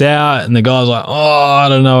pay this out. And the guy's like, I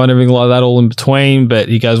don't know, and everything like that all in between. But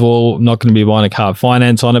he goes, well, I'm not going to be buying a car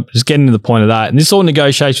finance on it. But just getting to the point of that. And this is all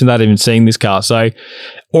negotiation without even seeing this car. So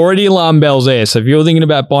already alarm bells there. So if you're thinking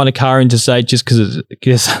about buying a car interstate just because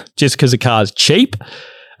the car's cheap,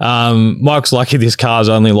 Mike's lucky this car's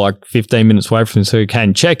only like 15 minutes away from him, so he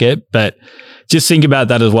can check it. But just think about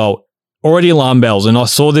that as well. Already alarm bells. And I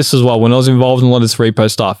saw this as well when I was involved in a lot of this repo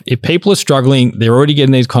stuff. If people are struggling, they're already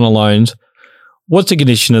getting these kind of loans, what's the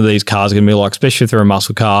condition of these cars going to be like, especially if they're a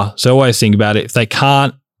muscle car? So always think about it. If they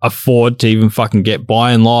can't afford to even fucking get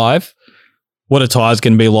by in life, what a tire's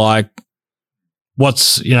going to be like?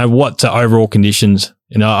 What's the overall conditions?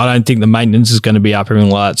 I don't think the maintenance is going to be up,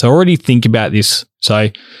 everything like that. So already think about this. So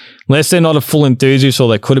unless they're not a full enthusiast, or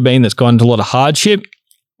they could have been, that's gone into a lot of hardship,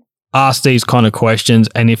 ask these kind of questions.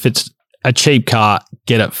 And if it's a cheap car,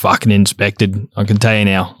 get it fucking inspected. I can tell you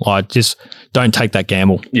now. Like, just don't take that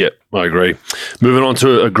gamble. Yeah, I agree. Moving on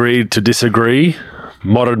to agreed to disagree.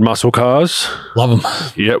 Modded muscle cars. Love them.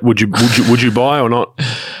 Yeah. Would you buy or not?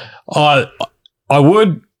 I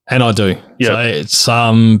would, and I do. Yeah. So it's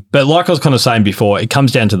but like I was kind of saying before, it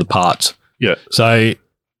comes down to the parts. Yeah. So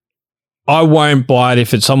I won't buy it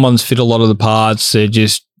if someone's fit a lot of the parts. They're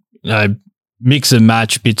just mix and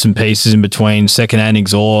match bits and pieces in between, secondhand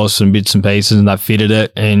exhaust and bits and pieces, and they've fitted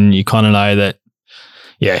it, and you kind of know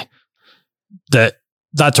that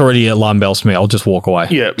that's already alarm bells to me. I'll just walk away.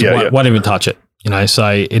 Won't even touch it. So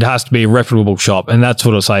it has to be a reputable shop, and that's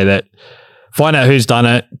what I say. That find out who's done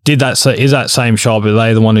it. Is that same shop? Are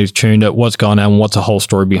they the one who's tuned it? What's going on? What's the whole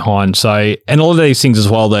story behind? So, and all of these things as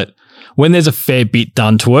well, that when there's a fair bit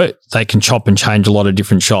done to it, they can chop and change a lot of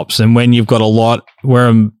different shops. And when you've got a lot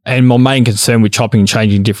and my main concern with chopping and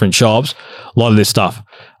changing different shops, a lot of this stuff,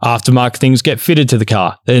 aftermarket things get fitted to the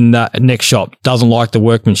car. Then that next shop doesn't like the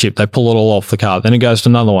workmanship. They pull it all off the car. Then it goes to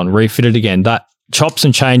another one, refit it again. That chops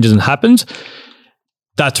and changes and happens.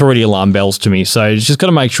 That's already alarm bells to me. So you just got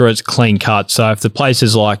to make sure it's clean cut. So if the place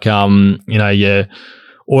is like, your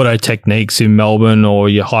Auto Techniques in Melbourne, or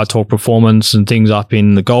your High Torque Performance and things up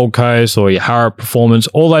in the Gold Coast, or your Harrop Performance,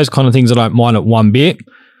 all those kind of things I don't mind it one bit,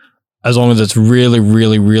 as long as it's really,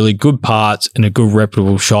 really, really good parts in a good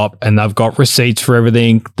reputable shop, and they've got receipts for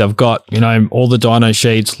everything. They've got, all the dyno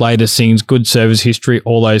sheets, latest things, good service history,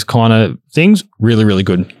 all those kind of things. Really, really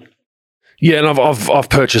good. Yeah, and I've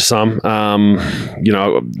purchased some.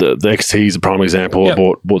 The XT is a prime example. Yep.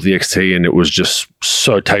 I bought the XT, and it was just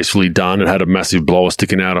so tastefully done. It had a massive blower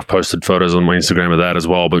sticking out. I've posted photos on my Instagram of that as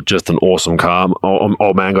well. But just an awesome car.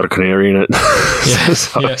 Old man got a canary in it,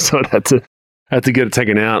 so I had to get it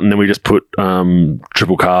taken out, and then we just put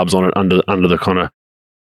triple carbs on it under the kind of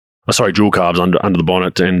dual carbs under the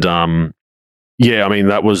bonnet, and yeah, I mean,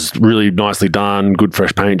 that was really nicely done, good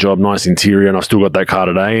fresh paint job, nice interior, and I've still got that car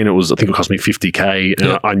today, and I think it cost me $50,000,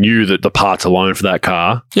 and I knew that the parts alone for that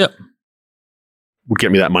car would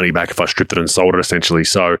get me that money back if I stripped it and sold it, essentially.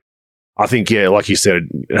 So I think, yeah, like you said,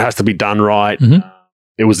 it has to be done right. Mm-hmm.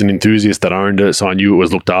 It was an enthusiast that owned it, so I knew it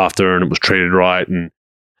was looked after and it was treated right, and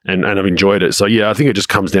I've enjoyed it. So yeah, I think it just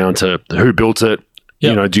comes down to who built it.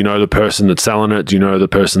 Yep. Do you know the person that's selling it? Do you know the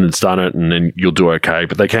person that's done it? And then you'll do okay.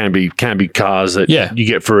 But they can be cars that you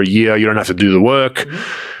get for a year. You don't have to do the work.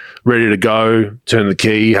 Ready to go, turn the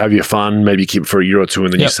key, have your fun, maybe keep it for a year or two,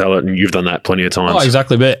 and then you sell it. And you've done that plenty of times. Oh,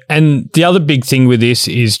 exactly. And the other big thing with this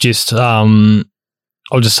is just, I'll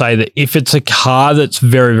just say that if it's a car that's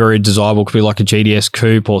very, very desirable, could be like a GTS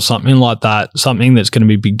coupe or something like that, something that's going to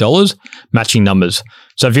be big dollars, matching numbers.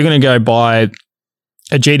 So if you're going to go buy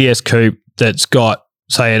a GTS coupe that's got,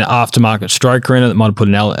 say, an aftermarket stroker in it that might have put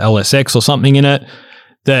an LSX or something in it,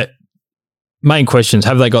 that main questions,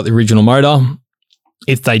 have they got the original motor?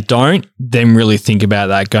 If they don't, then really think about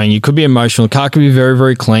that going, you could be emotional. The car could be very,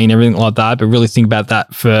 very clean, everything like that, but really think about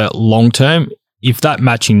that for long term. If that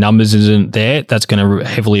matching numbers isn't there, that's going to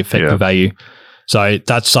heavily affect the value. So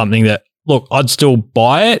that's something that, look, I'd still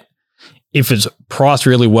buy it if it's priced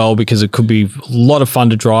really well, because it could be a lot of fun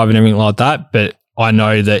to drive and everything like that, but I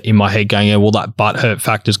know that in my head going, that butt hurt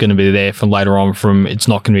factor is going to be there from later on, from it's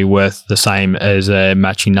not going to be worth the same as a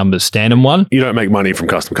matching numbers standard one. You don't make money from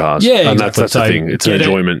custom cars. Yeah, and exactly. That's the thing. It's an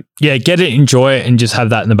enjoyment. Get it, enjoy it, and just have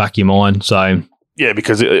that in the back of your mind. So yeah,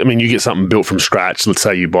 because I mean, you get something built from scratch. Let's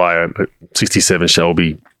say you buy a 67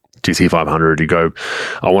 Shelby GT500. You go,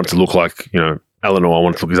 I want it to look like, Eleanor, I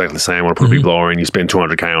want it to look exactly the same. I want to put a big blower in. You spend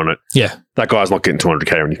 $200K on it. Yeah. That guy's not getting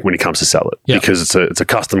 $200K when he comes to sell it because it's a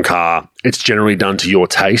custom car. It's generally done to your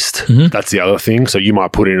taste. Mm-hmm. That's the other thing. So you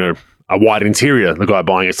might put in a white interior. The guy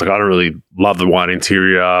buying it's like, I don't really love the white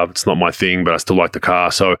interior. It's not my thing, but I still like the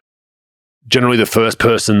car. So generally the first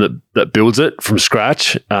person that builds it from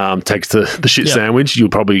scratch takes the shit sandwich. You'll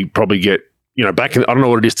probably get, back in, I don't know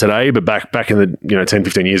what it is today, but back in the 10,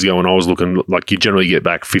 15 years ago when I was looking, like you generally get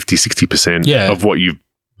back 50, 60% of what you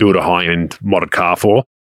build a high-end modded car for.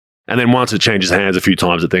 And then once it changes hands a few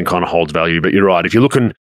times, it then kind of holds value. But you're right, if you're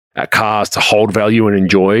looking at cars to hold value and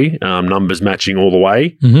enjoy, numbers matching all the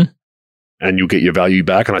way, and you'll get your value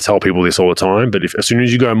back. And I tell people this all the time, but as soon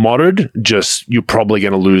as you go modded, you're probably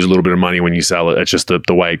going to lose a little bit of money when you sell it. It's just the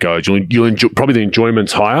way it goes. You'll enjoy, probably the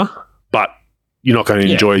enjoyment's higher, but you're not going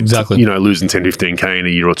to enjoy, losing 10, 15K in a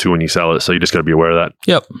year or two when you sell it. So you just got to be aware of that.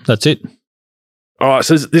 Yep, that's it. All right,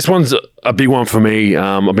 so this one's a big one for me.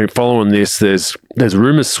 I've been following this. There's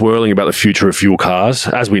rumors swirling about the future of fuel cars,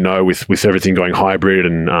 as we know, with everything going hybrid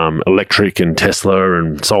and electric and Tesla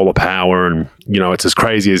and solar power. And, it's as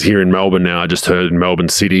crazy as here in Melbourne now. I just heard in Melbourne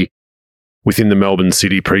City, within the Melbourne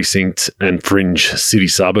City precinct and fringe city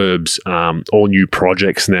suburbs, all new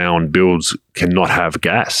projects now and builds cannot have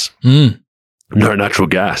gas. No natural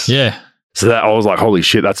gas. Yeah. So that I was like, holy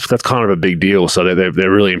shit, that's kind of a big deal. So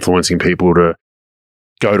they're really influencing people to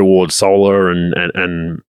go towards solar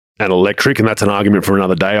and electric, and that's an argument for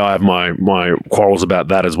another day. I have my quarrels about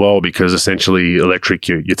that as well, because essentially electric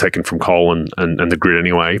you're taking from coal and the grid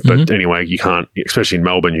anyway. But anyway, you can't, especially in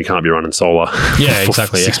Melbourne, you can't be running solar for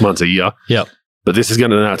 6 months a year. Yep. But this is going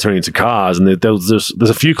to now turn into cars, and there's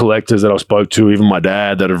a few collectors that I've spoke to, even my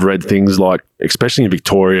dad, that have read things like, especially in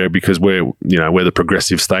Victoria, because we're the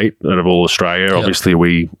progressive state out of all Australia. Yep. Obviously,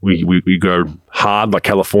 we go hard like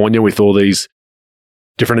California with all these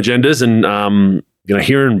different agendas, and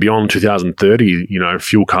here and beyond 2030,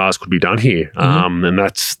 fuel cars could be done here, and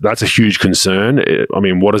that's a huge concern. I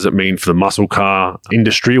mean, what does it mean for the muscle car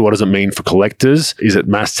industry? What does it mean for collectors? Is it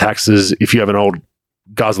mass taxes? If you have an old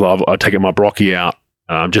guzzler, I'd take my Brocky out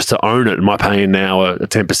just to own it. Am I paying now a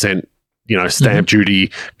 10%, stamp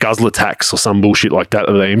duty guzzler tax or some bullshit like that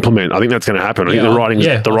they implement? I think that's going to happen. I think the writing's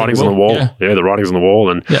on the wall. Yeah, the writing's on the wall,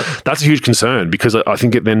 and that's a huge concern, because I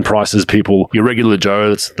think it then prices people. Your regular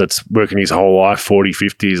Joe that's working his whole life, 40,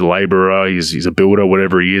 50, he's a labourer, he's a builder,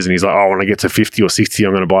 whatever he is, and he's like, oh, when I get to 50 or 60,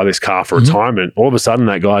 I'm going to buy this car for retirement. All of a sudden,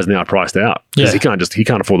 that guy's now priced out because he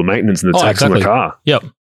can't afford the maintenance and the tax on the car. Yep.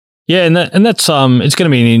 Yeah, and that's it's going to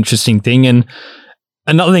be an interesting thing, and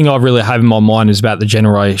another thing I really have in my mind is about the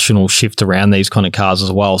generational shift around these kind of cars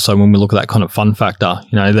as well. So when we look at that kind of fun factor,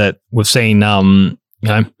 that we've seen,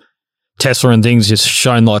 Tesla and things just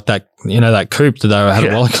shown like that, that coupe that they had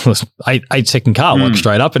a while ago, 8-second car, like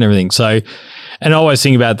straight up and everything. So, and I always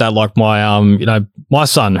think about that, like my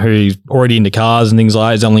son who's already into cars and things like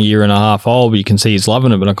that, he's only a year and a half old, but you can see he's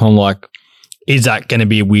loving it. But I'm kind of like, is that going to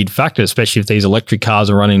be a weird factor, especially if these electric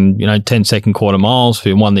cars are running, 10-second quarter miles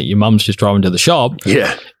for one that your mum's just driving to the shop?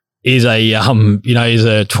 Yeah. Is a, is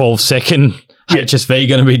a 12-second HSV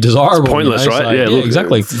going to be desirable? It's pointless, right? So, look,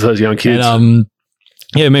 exactly. Those young kids. And,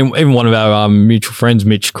 I mean, even one of our mutual friends,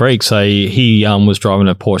 Mitch Creek, he was driving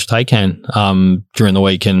a Porsche Taycan during the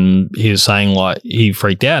week, and he was saying like he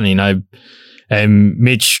freaked out, and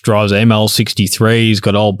Mitch drives an ML63, he's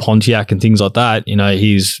got old Pontiac and things like that,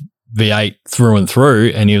 he's V8 through and through,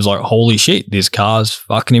 and he was like, holy shit, this car's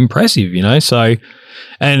fucking impressive, So,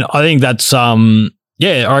 and I think that's, I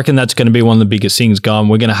reckon that's going to be one of the biggest things going.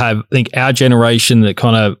 We're going to have, I think, our generation that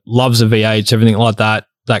kind of loves the V8s, everything like that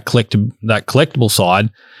collectible side,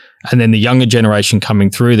 and then the younger generation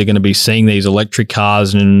coming through, they're going to be seeing these electric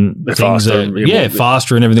cars and things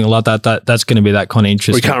faster and everything like that. That's going to be that kind of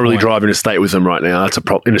interesting. We can't really drive interstate with them right now. That's a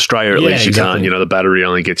problem. In Australia, at least you can't. The battery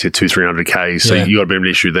only gets you 200-300 k's, so you got a bit of an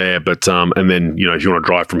issue there. But and then if you want to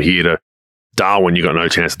drive from here to Darwin, you got no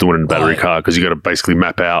chance of doing it in a battery car because you got to basically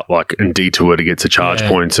map out and detour to get to charge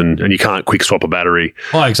points, and you can't quick swap a battery.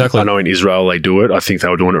 Oh, exactly. I know in Israel they do it. I think they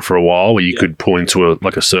were doing it for a while where you could pull into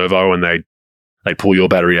a servo and they pull your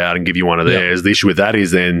battery out and give you one of theirs. The issue with that is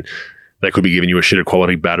then they could be giving you a shitter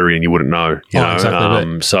quality battery and you wouldn't know.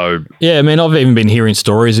 Exactly. So yeah, I mean, I've even been hearing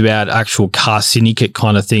stories about actual car syndicate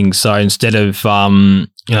kind of things. So instead of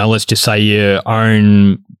let's just say you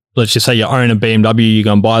own a BMW, you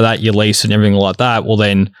go and buy that, you lease and everything like that. Well,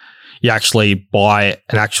 then you actually buy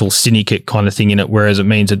an actual syndicate kind of thing in it, whereas it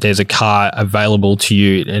means that there's a car available to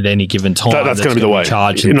you at any given time. That's going to be the way.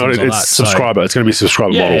 It's subscriber. It's going to be a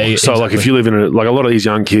subscriber model. So like if you live in a lot of these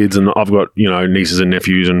young kids, and I've got, nieces and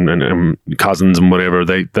nephews and cousins and whatever,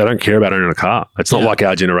 they don't care about owning a car. It's not like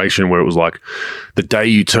our generation where it was like the day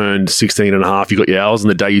you turned 16 and a half, you got your hours, and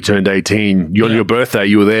the day you turned 18, on your birthday,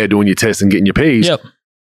 you were there doing your test and getting your Ps. Yep.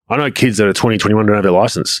 I know kids that are 20, 21 don't have their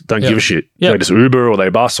license, don't give a shit. They just Uber or they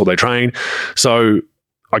bus or they train. So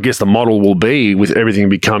I guess the model will be with everything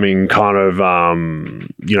becoming kind of,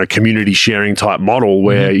 community sharing type model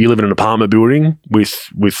where you live in an apartment building with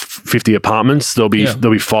 50 apartments. There'll be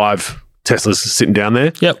 5 Teslas sitting down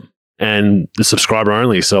there. Yep. And the subscriber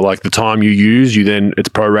only. So like the time you use, it's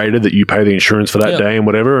prorated that you pay the insurance for that day and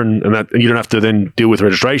whatever. And you don't have to then deal with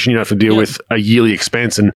registration. You don't have to deal with a yearly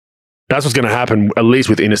expense. And that's what's going to happen, at least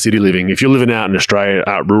with inner city living. If you're living out in Australia,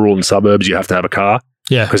 out rural and suburbs, you have to have a car.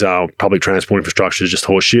 Yeah. Because our public transport infrastructure is just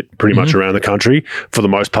horseshit pretty much around the country for the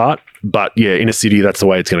most part. But yeah, inner city, that's the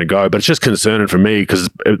way it's going to go. But it's just concerning for me because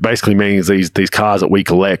it basically means these cars that we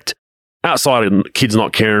collect, outside of kids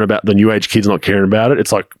not caring about, the new age kids not caring about it,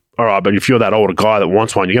 it's like, all right, but if you're that older guy that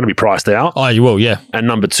wants one, you're going to be priced out. Oh, you will, yeah. And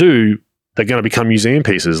number 2, they're going to become museum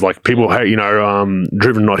pieces. Like people,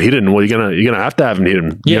 driven not hidden. Well, you're going to have to have them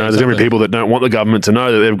hidden. Yeah, there's going to be people that don't want the government to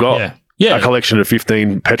know that they've got a collection of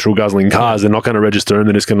 15 petrol guzzling cars. They're not going to register and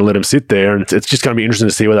they're just going to let them sit there. And it's just going to be interesting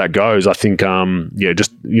to see where that goes. I think,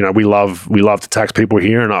 we love to tax people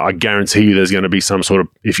here, and I guarantee you there's going to be some sort of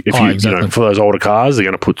for those older cars, they're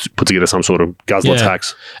going to put together some sort of guzzler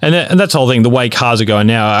tax. And that's the whole thing. The way cars are going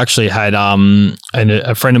now, I actually had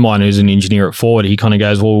a friend of mine who's an engineer at Ford. He kind of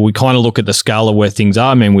goes, well, we kind of look at the scale of where things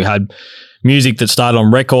are. I mean, we had music that started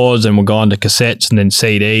on records and we're going to cassettes and then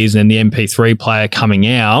CDs and then the MP3 player coming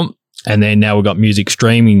out. And then now we've got music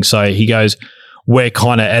streaming. So he goes, we're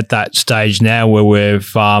kind of at that stage now where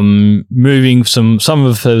we've moving some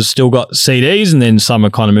of us still got CDs and then some are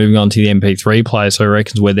kind of moving on to the MP3 player. So he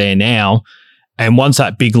reckons we're there now. And once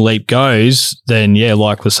that big leap goes, then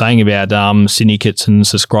like we're saying about syndicates and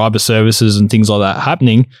subscriber services and things like that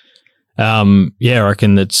happening, I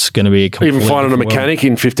reckon that's going to be a even finding a mechanic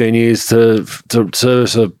in 15 years to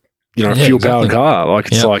service a fuel-powered car. Like,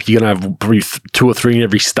 it's like you're going to have probably 2 or 3 in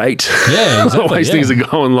every state. Yeah, exactly. The way things are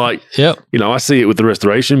going, like, I see it with the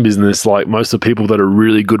restoration business. Like, most of the people that are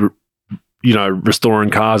really good, restoring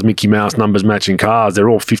cars, Mickey Mouse numbers matching cars, they're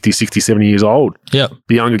all 50, 60, 70 years old. Yeah.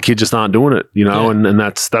 The younger kids just aren't doing it, and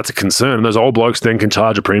that's a concern. And those old blokes then can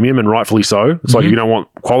charge a premium, and rightfully so. It's like, if you don't want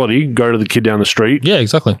quality, go to the kid down the street. Yeah,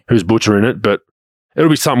 exactly. Who's butchering it. But it'll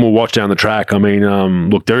be something we'll watch down the track. I mean,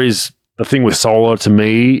 look, there is... The thing with solar to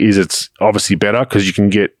me is it's obviously better because you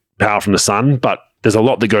can get power from the sun, but there's a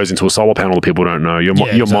lot that goes into a solar panel that people don't know.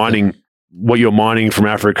 You're mining what you're mining from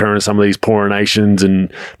Africa and some of these poorer nations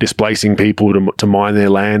and displacing people to mine their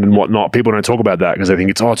land and whatnot. People don't talk about that because they think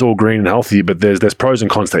it's all green and healthy, but there's pros and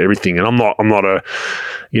cons to everything. And I'm not a,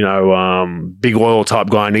 big oil type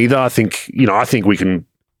guy neither. I think we can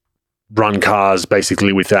run cars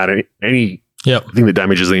basically without any thing that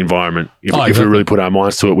damages the environment. If we really put our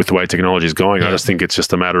minds to it with the way technology is going, I just think it's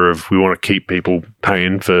just a matter of we want to keep people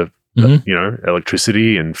paying for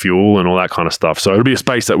electricity and fuel and all that kind of stuff. So it'll be a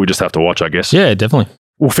space that we just have to watch, I guess. Yeah, definitely.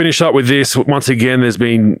 We'll finish up with this. Once again, there's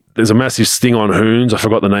a massive sting on Hoons. I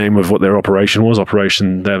forgot the name of what their operation was.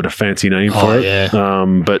 They have a fancy name for it.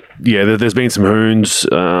 Yeah. But yeah, there's been some Hoons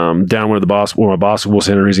down where my basketball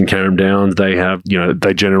center is in Carrum Downs. They have,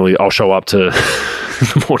 they generally, I'll show up to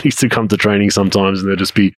the mornings to come to training sometimes and there'll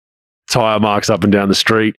just be tire marks up and down the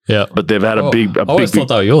street. Yeah. But they've had a big. I always thought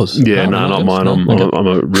they were yours. Yeah, not mine. I'm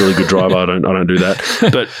a really good driver. I don't do that.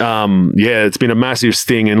 But it's been a massive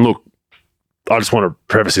sting. And look, I just want to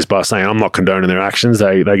preface this by saying I'm not condoning their actions.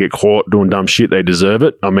 They get caught doing dumb shit. They deserve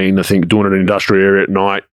it. I mean, I think doing it in an industrial area at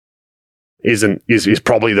night is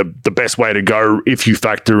probably the best way to go if you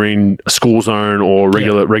factor in a school zone or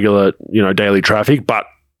regular daily traffic. But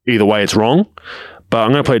either way, it's wrong. But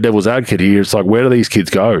I'm going to play devil's advocate here. It's like, where do these kids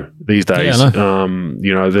go these days?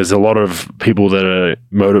 Yeah, there's a lot of people that are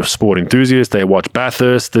motorsport enthusiasts. They watch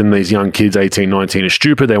Bathurst, and these young kids, 18, 19, are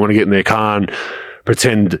stupid. They want to get in their car and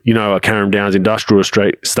pretend, a Carrum Downs industrial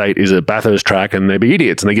state is a Bathurst track, and they be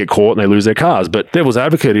idiots and they get caught and they lose their cars. But devil's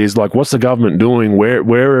advocate is like, what's the government doing?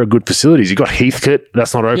 Where are good facilities? You got Heathcote,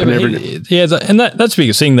 that's not open every day. And that's the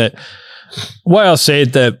biggest thing that way I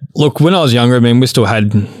said that, look, when I was younger, I mean, we still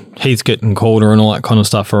had Heathcote and Calder and all that kind of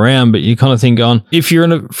stuff around, but you kind of think if you're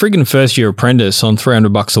in a friggin' first year apprentice on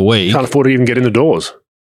 $300 a week, can't afford to even get in the doors.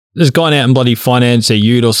 Just going out and bloody finance a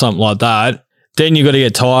ute or something like that. Then you got to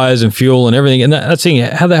get tyres and fuel and everything, and that's the thing.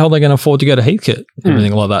 How the hell are they going to afford to go to Heathcote?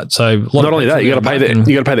 Everything like that. So not only that, you got to pay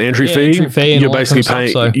the entry fee. You're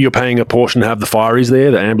basically you're paying a portion to have the fireys there,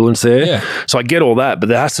 the ambulance there. Yeah. So I get all that, but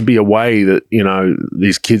there has to be a way that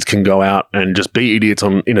these kids can go out and just be idiots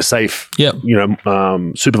in a safe,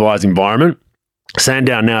 supervised environment.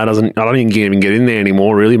 Sandown now I don't even get in there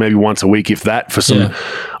anymore, really. Maybe once a week, if that, for some.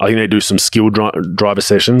 I think they do some skilled driver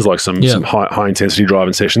sessions, like some high intensity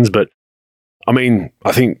driving sessions, but. I mean,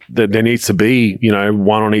 I think that there needs to be,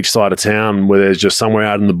 one on each side of town where there's just somewhere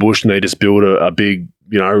out in the bush and they just build a big,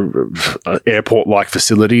 airport-like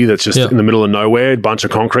facility that's just in the middle of nowhere, a bunch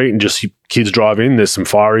of concrete, and just kids drive in. There's some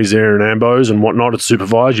fireys there and ambos and whatnot. It's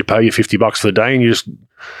supervised. You pay your $50 for the day and you just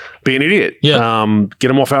be an idiot. Yeah. Get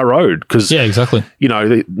them off our road. Because, exactly.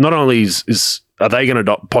 Not only are they going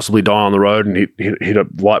to possibly die on the road and hit a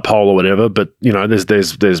light pole or whatever, but,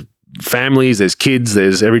 there's families, there's kids,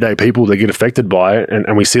 there's everyday people that get affected by it,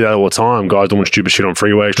 and we see that all the time. Guys doing stupid shit on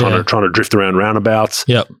freeways, trying to drift around roundabouts.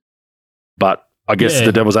 Yep. But I guess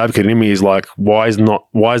the devil's advocate in me is like, why is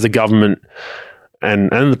the government and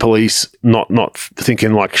the police not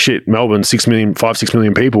thinking like, shit, Melbourne, 5-6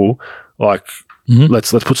 million people, like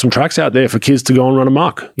let's put some tracks out there for kids to go and run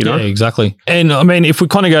amok, Yeah, exactly. And I mean, if we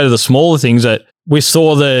kind of go to the smaller things, that we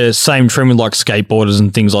saw the same trend with like skateboarders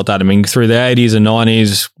and things like that. I mean, through the 80s and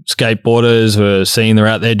 90s, skateboarders were seen they're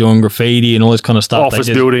out there doing graffiti and all this kind of stuff. Office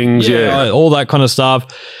buildings, all that kind of stuff.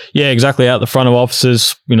 Yeah, exactly. Out the front of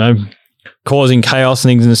offices, causing chaos and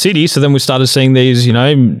things in the city. So then we started seeing these,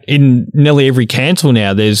 in nearly every council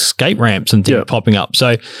now, there's skate ramps and things popping up.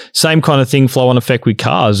 So same kind of thing, flow on effect with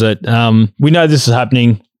cars that we know this is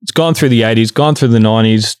happening. It's gone through the 80s, gone through the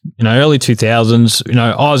 90s, early 2000s.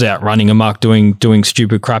 I was out running amok, doing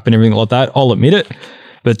stupid crap and everything like that. I'll admit it.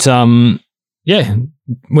 But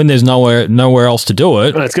when there's nowhere else to do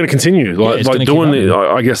it, it's going to continue.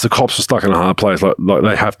 I guess the cops are stuck in a hard place. Like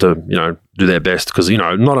they have to, do their best because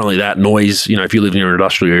not only that noise. If you live near an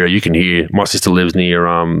industrial area, you can hear. My sister lives near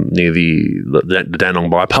the Dandenong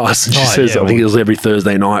bypass. And she says I think it was every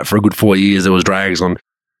Thursday night for a good 4 years there was drags on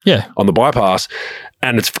the bypass,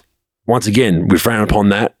 and it's once again we frown upon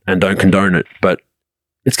that and don't condone it, but.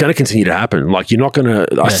 It's going to continue to happen. Like you're not going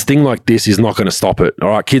to, a thing like this is not going to stop it. All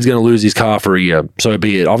right, kid's going to lose his car for a year. So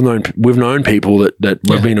be it. We've known people that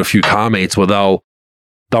we've been to a few car meets where they'll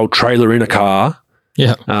trailer in a car,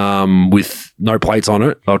 with no plates on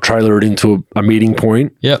it. They'll trailer it into a meeting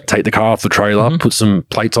point. Take the car off the trailer, put some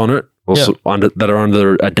plates on it, that are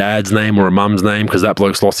under a dad's name or a mum's name because that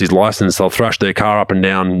bloke's lost his license. They'll thrash their car up and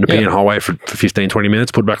down Nepean Highway for 15, 20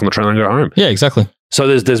 minutes, put it back on the trailer and go home. Yeah, exactly. So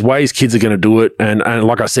there's ways kids are going to do it, and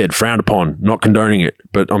like I said, frowned upon, not condoning it.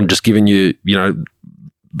 But I'm just giving you,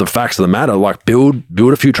 the facts of the matter. Like build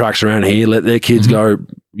a few tracks around here, let their kids go,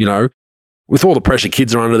 with all the pressure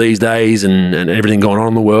kids are under these days and everything going on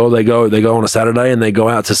in the world, they go on a Saturday and they go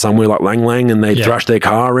out to somewhere like Lang Lang and they thrash their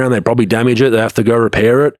car around. They probably damage it. They have to go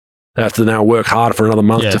repair it. They have to now work hard for another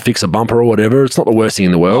month to fix a bumper or whatever. It's not the worst thing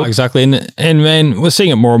in the world. Oh, exactly. And man, we're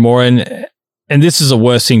seeing it more and more. And this is the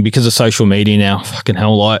worst thing because of social media now. Fucking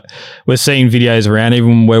hell, like we're seeing videos around,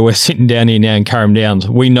 even where we're sitting down here now in Carrum Downs.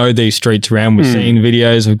 We know these streets around. We're seeing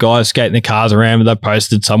videos of guys skating their cars around, but they're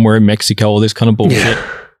posted somewhere in Mexico, all this kind of bullshit.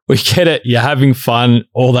 Yeah. We get it. You're having fun,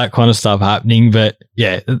 all that kind of stuff happening. But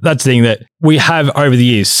yeah, that's the thing that we have over the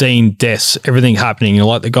years seen deaths, everything happening. You know,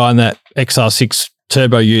 like the guy in that XR6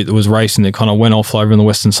 turbo ute that was racing that kind of went off over in the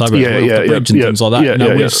western suburbs, the bridge and things like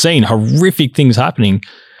that. We've seen horrific things happening.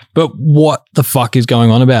 But what the fuck is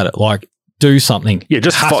going on about it? Like, do something. Yeah,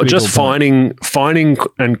 just finding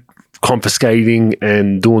and confiscating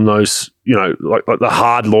and doing those, you know, like the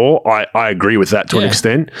hard law. I agree with that to an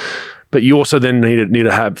extent. But you also then need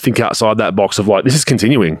to think outside that box of like, this is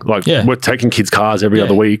continuing. Like we're taking kids' cars every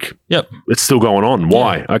other week. Yep. It's still going on.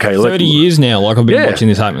 Why? Okay. 30 years now, like I've been watching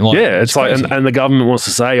this happen. Like, it's like, and the government wants to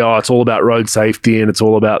say, oh, it's all about road safety and it's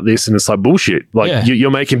all about this. And it's like bullshit. Like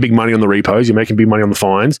you're making big money on the repos. You're making big money on the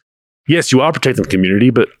fines. Yes, you are protecting the community,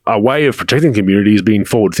 but a way of protecting the community is being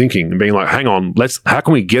forward thinking and being like, hang on, how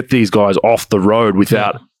can we get these guys off the road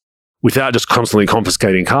without just constantly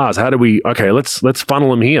confiscating cars? How do we, let's funnel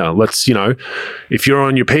them here. Let's, you know, if you're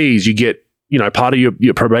on your P's, you get, you know, part of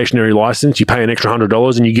your probationary license, you pay an extra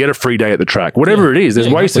 $100 and you get a free day at the track. Whatever it is, there's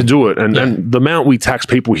ways to do it. And the amount we tax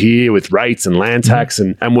people here with rates and land tax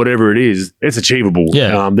and whatever it is, it's achievable.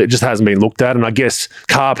 It just hasn't been looked at. And I guess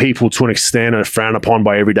car people to an extent are frowned upon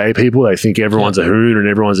by everyday people. They think everyone's a hoon and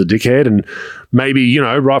everyone's a dickhead. And maybe, you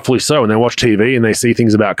know, rightfully so. When they watch TV and they see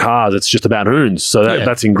things about cars, it's just about hoons. So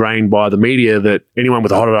that's ingrained by the media that anyone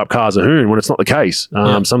with a hotted up car is a hoon, when it's not the case.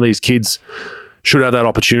 Some of these kids should have that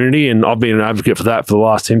opportunity, and I've been an advocate for that for the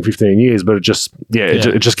last 10, 15 years, but it just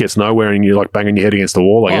gets nowhere and you're like banging your head against the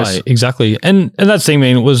wall, I guess. Exactly. And that's the thing,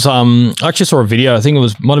 man, it was, I actually saw a video, I think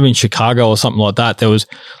it might have been Chicago or something like that. There was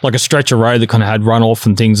like a stretch of road that kind of had runoff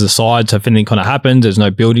and things aside, so if anything kind of happened, there's no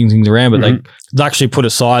buildings, things around, but they actually put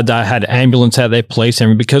aside, they had ambulance out there, police,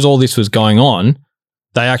 and because all this was going on,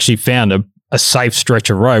 they actually found a safe stretch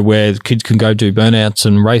of road where kids can go do burnouts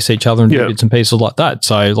and race each other and do bits and pieces like that.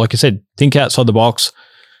 So, like I said, think outside the box,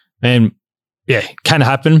 and can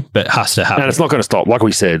happen, but has to happen. And it's not going to stop. Like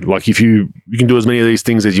we said, like if you can do as many of these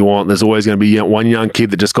things as you want, there's always going to be one young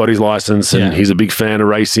kid that just got his license and he's a big fan of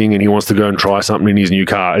racing and he wants to go and try something in his new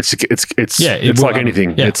car. It's like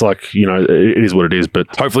anything. Yeah. It's like, you know, it is what it is. But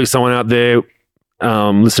hopefully someone out there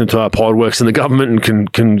listening to our pod works in the government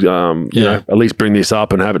and can you know, at least bring this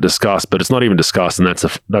up and have it discussed, but it's not even discussed, and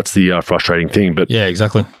that's the frustrating thing. But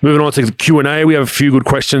exactly. Moving on to the Q&A, we have a few good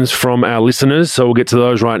questions from our listeners, so we'll get to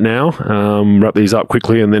those right now. Wrap these up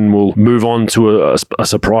quickly, and then we'll move on to a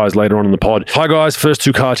surprise later on in the pod. Hi guys, first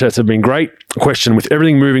 2 car chats have been great. Question: with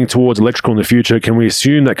everything moving towards electrical in the future, can we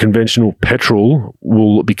assume that conventional petrol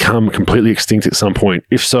will become completely extinct at some point?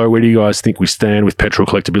 If so, where do you guys think we stand with petrol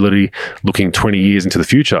collectability looking 20 years into the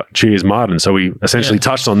future? Cheers, Martin. So we essentially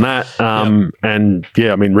touched on that. And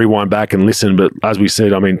I mean, rewind back and listen. But as we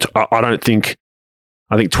said, I mean, I think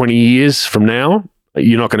 20 years from now,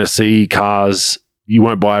 you're not going to see cars. You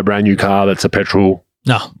won't buy a brand new car that's a petrol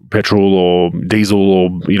or diesel or,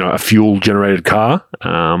 you know, a fuel generated car.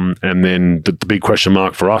 And then the big question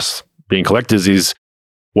mark for us being collectors is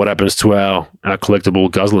what happens to our collectible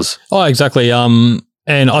guzzlers? Oh, exactly.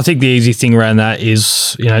 And I think the easy thing around that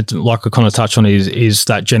is, you know, like I kind of touched on is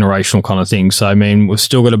that generational kind of thing. So, I mean, we've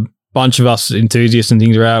still got a bunch of us enthusiasts and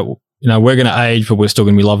things are out, you know, we're going to age, but we're still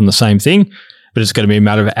going to be loving the same thing. But it's going to be a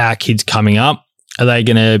matter of our kids coming up. Are they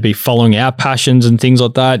going to be following our passions and things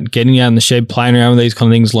like that, getting out in the shed, playing around with these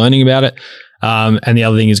kind of things, learning about it? And the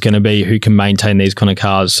other thing is going to be who can maintain these kind of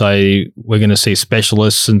cars. So we're going to see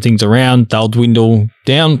specialists and things around. They'll dwindle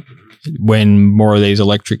down when more of these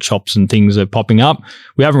electric shops and things are popping up.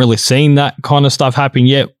 We haven't really seen that kind of stuff happen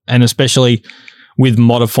yet, and especially with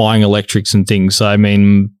modifying electrics and things. So, I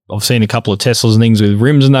mean, I've seen a couple of Teslas and things with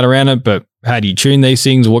rims and that around it, but how do you tune these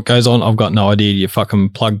things? What goes on? I've got no idea. Do you fucking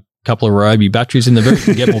plug couple of Ryobi batteries in the boot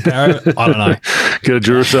and get more power out of it? I don't know. Get a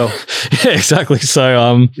Duracell. Yeah, exactly.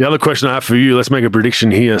 So the other question I have for you, let's make a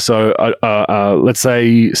prediction here. So let's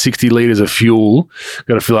say 60 litres of fuel,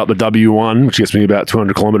 got to fill up the W1, which gets me about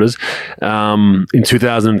 200 kilometres. In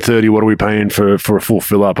 2030, what are we paying for a full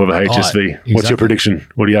fill up of a HSV? Exactly. What's your prediction?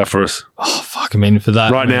 What do you have for us? Oh, fuck, I mean, for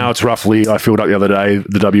that. Right now, it's roughly, I filled up the other day,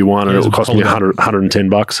 the W1, and it will cost me $110,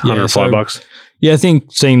 $105. Yeah, I think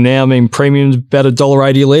seeing now, I mean, premium's about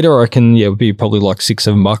 $1.80 a litre. I reckon, it would be probably like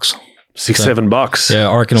 $6-7. $6-7. Yeah,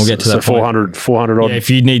 I reckon we'll get to that. 400 odd. Yeah, if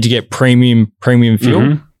you need to get premium fuel.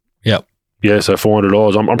 Mm-hmm. Yep. Yeah, so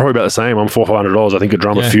 $400. I'm probably about the same. I'm $400. I think a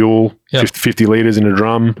drum of fuel, 50 litres in a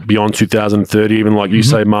drum, beyond 2030, even like you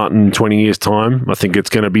say, Martin, 20 years' time. I think it's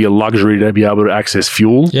going to be a luxury to be able to access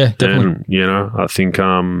fuel. Yeah, definitely. And, I think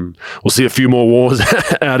we'll see a few more wars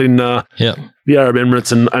out in the Arab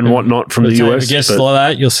Emirates and whatnot from the US. I guess like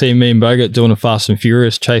that, you'll see me and Bogut doing a Fast and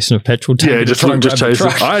Furious, chasing a petrol tank. Yeah, just chasing.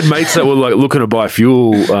 I had mates that were like looking to buy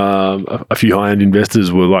fuel. A few high-end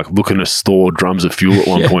investors were like looking to store drums of fuel at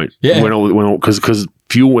one point. Yeah. Because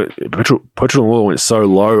fuel went, petrol and oil went so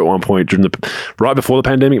low at one point right before the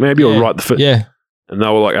pandemic, maybe, or right yeah. And they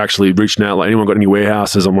were like actually reaching out, like, anyone got any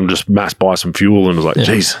warehouses? I'm going to just mass buy some fuel. And I was like,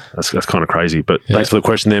 geez, that's kind of crazy. But thanks for the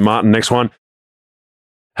question there, Martin. Next one.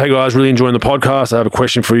 Hey guys, really enjoying the podcast. I have a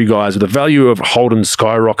question for you guys. With the value of Holden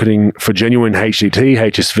skyrocketing for genuine HCT,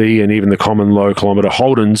 HSV, and even the common low kilometer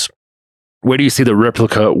Holdens, where do you see the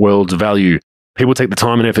replica world's value? People take the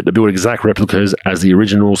time and effort to build exact replicas as the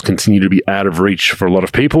originals continue to be out of reach for a lot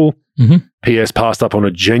of people. Mm-hmm. PS passed up on a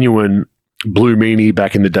genuine Blue Meanie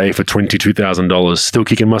back in the day for $22,000. Still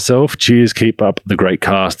kicking myself. Cheers. Keep up the great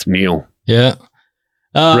cast, Neil. Yeah.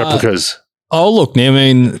 Replicas. Oh, look, I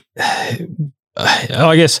mean,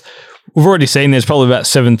 I guess we've already seen there's probably about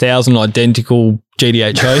 7,000 identical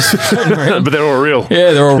GDHOs. But they're all real.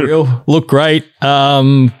 Yeah, they're all real. Look great.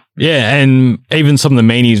 Yeah, and even some of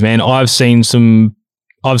the meanies, man. I've seen some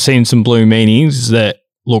blue meanies that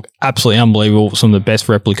look absolutely unbelievable. Some of the best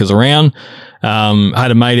replicas around. I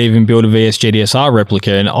had a mate even build a VS GDSR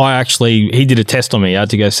replica, and he did a test on me. I had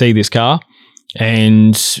to go see this car,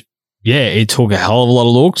 and yeah, it took a hell of a lot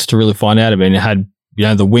of looks to really find out. I mean, it had,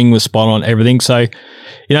 the wing was spot on, everything. So,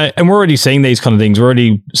 and we're already seeing these kind of things. We're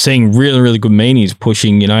already seeing really, really good meanies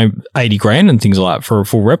pushing, $80,000 and things like that for a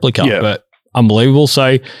full replica. Yeah. But unbelievable.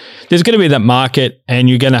 So there's going to be that market, and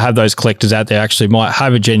you're going to have those collectors out there actually might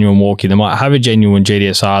have a genuine walkie. They might have a genuine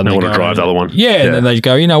GDSR. And they want to drive the other one. Yeah. And then they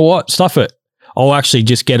go, you know what? Stuff it. I'll actually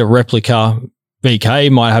just get a replica VK,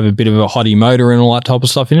 might have a bit of a hottie motor and all that type of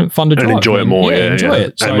stuff in it. Fun to drive. And enjoy it more. Yeah, enjoy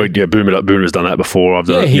it. So, and Boomer's done that before.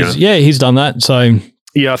 He's done that. So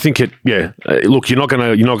yeah, I think look, you're not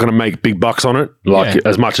gonna make big bucks on it.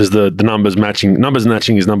 As much as the numbers matching. Numbers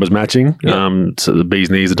matching is numbers matching. Yeah. So the bee's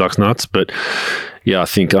knees, the duck's nuts. But yeah, I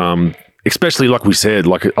think especially like we said,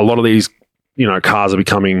 like a lot of these cars are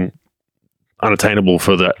becoming unattainable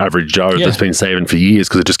for the average Joe that's been saving for years,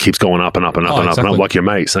 because it just keeps going up and up and up and up and up. Like your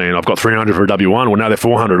mate saying, I've got 300 for a W1. Well, now they're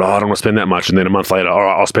 400. Oh, I don't want to spend that much. And then a month later, all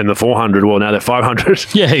right, I'll spend the 400. Well, now they're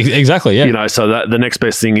 500. Yeah, exactly. Yeah. So that the next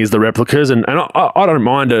best thing is the replicas. And I don't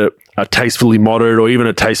mind a tastefully modded or even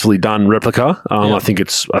a tastefully done replica. I think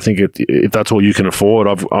if that's all you can afford,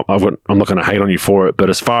 I'm not going to hate on you for it.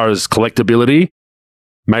 But as far as collectability,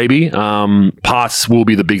 maybe parts will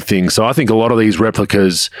be the big thing. So I think a lot of these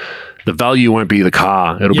replicas, the value won't be the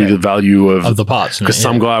car. It'll be the value of the parts. Because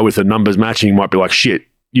some guy with the numbers matching might be like, shit,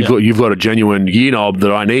 you've got a genuine gear knob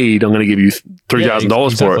that I need. I'm going to give you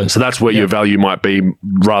 $3,000 for it. So that's where your value might be,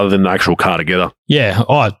 rather than the actual car together. Yeah,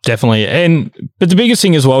 definitely. But the biggest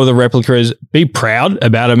thing as well with the replica is be proud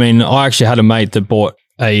about it. I mean, I actually had a mate that bought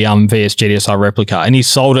a VS GDSR replica, and he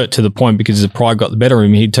sold it to the point because his pride got the better of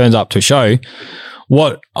him. He turns up to a show.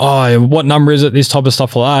 What number is it? This type of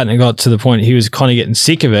stuff like that. And it got to the point he was kind of getting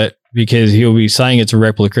sick of it, because he'll be saying it's a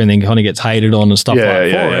replica and then kind of gets hated on and stuff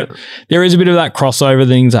it. There is a bit of that crossover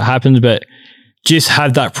things that happens, but just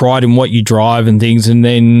have that pride in what you drive and things, and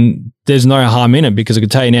then there's no harm in it, because I can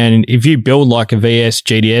tell you now, if you build like a VS,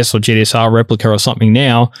 GDS or GDSR replica or something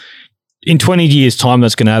now, in 20 years' time,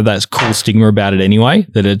 that's going to have that cool stigma about it anyway,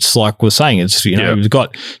 that it's like we're saying, it's, it's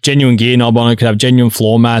got genuine gear knob on it, could have genuine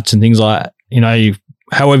floor mats and things like that,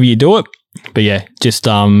 however you do it. But yeah, just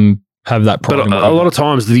have that pride. But a lot of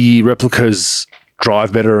times the replicas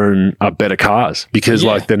drive better and are better cars, because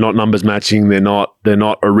like they're not numbers matching, they're not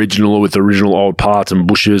original with original old parts and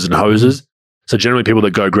bushes and hoses. So generally people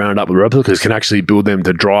that go ground up with replicas can actually build them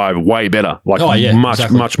to drive way better,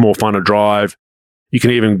 much more fun to drive. You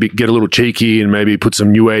can even get a little cheeky and maybe put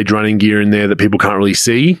some new age running gear in there that people can't really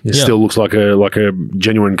see. It still looks like a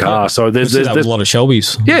genuine car. So there's a lot of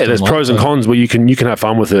Shelbys. Yeah, there's pros and cons where you can have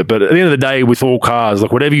fun with it. But at the end of the day, with all cars,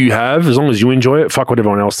 like whatever you have, as long as you enjoy it, fuck what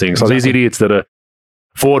everyone else thinks. Like these idiots that are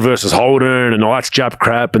Ford versus Holden and all that Jap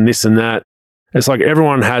crap and this and that. It's like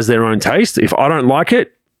everyone has their own taste. If I don't like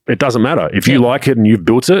it, it doesn't matter. If you like it and you've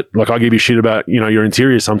built it, like I give you shit about, your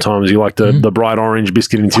interiors sometimes. You like the bright orange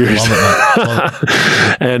biscuit interiors. Love it.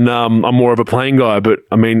 And I'm more of a plain guy. But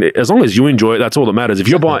I mean, as long as you enjoy it, that's all that matters. If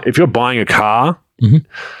you're buying a car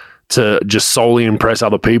to just solely impress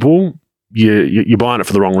other people, you're buying it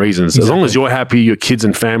for the wrong reasons. Exactly. As long as you're happy, your kids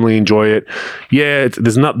and family enjoy it. Yeah,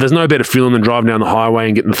 there's no better feeling than driving down the highway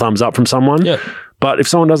and getting the thumbs up from someone. Yep. But if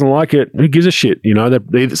someone doesn't like it, who gives a shit? You know,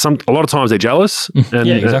 a lot of times they're jealous, and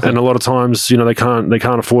and a lot of times, you know, they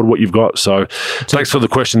can't afford what you've got. So, thanks for the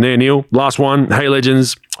question there, Neil. Last one. Hey,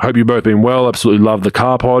 legends. Hope you've both been well. Absolutely love the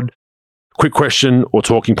car pod. Quick question or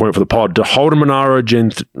talking point for the pod: do Holden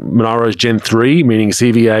Monaros Gen 3, meaning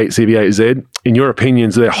CV8, CV8Z, in your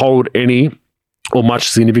opinions, do they hold any or much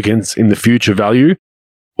significance in the future value?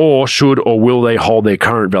 Or should or will they hold their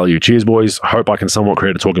current value? Cheers, boys. Hope I can somewhat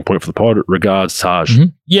create a talking point for the pod. Regards, Taj. Mm-hmm.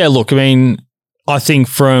 Yeah, look, I mean, I think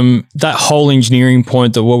from that whole engineering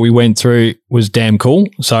point that what we went through was damn cool.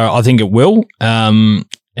 So I think it will. And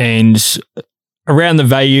around the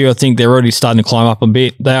value, I think they're already starting to climb up a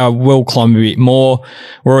bit. They will climb a bit more.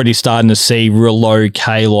 We're already starting to see real low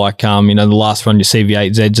K, like, the last run, your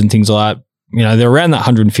CV8Zs and things like that. You know, they're around that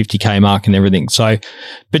 150K mark and everything. So,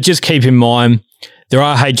 but just keep in mind, there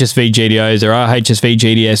are HSV GTOs, there are HSV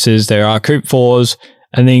GTSs, there are Coupe 4s,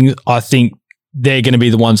 and then I think they're going to be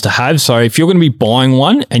the ones to have. So if you're going to be buying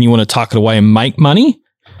one and you want to tuck it away and make money,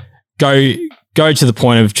 go to the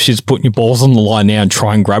point of just putting your balls on the line now and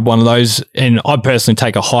try and grab one of those. And I personally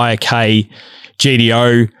take a higher K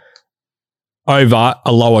GTO over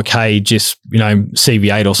a lower K, just,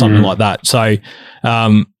 CV8 or something like that. So,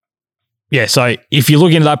 so if you're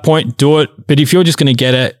looking at that point, do it. But if you're just going to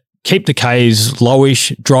get it, keep the Ks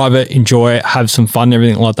lowish, drive it, enjoy it, have some fun,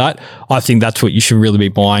 everything like that. I think that's what you should really be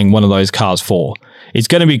buying one of those cars for. It's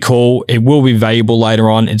going to be cool. It will be valuable later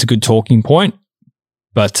on. It's a good talking point.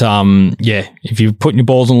 But if you're putting your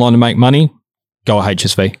balls on the line to make money, go a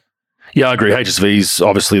HSV. Yeah, I agree. HSV's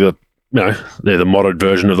obviously they're the modded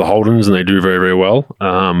version of the Holdens and they do very, very well.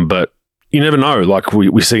 But you never know. Like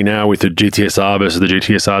we see now with the GTSR versus the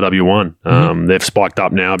GTSR W1, they've spiked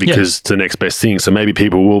up now because it's the next best thing. So maybe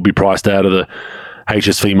people will be priced out of the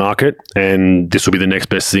HSV market and this will be the next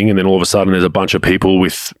best thing. And then all of a sudden there's a bunch of people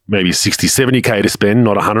with maybe 60, 70K to spend,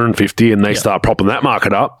 not 150, and they start propping that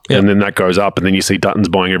market up and then that goes up and then you see Dutton's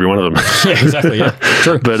buying every one of them. Yeah, exactly. Yeah,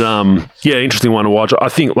 true. But interesting one to watch. I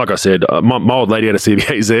think, like I said, my old lady had a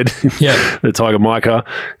CV8Z. Yeah. The Tiger Mica.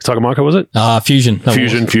 Tiger Mica, was it? Fusion.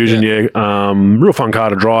 Fusion, yeah. Real fun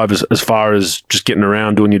car to drive as far as just getting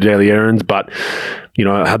around doing your daily errands. But,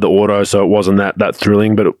 I had the auto, so it wasn't that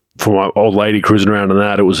thrilling, but for my old lady cruising around in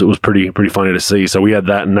that, it was pretty funny to see. So we had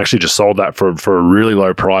that and actually just sold that for a really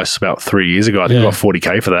low price about 3 years ago. I think we got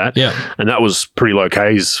 40K for that. Yeah. And that was pretty low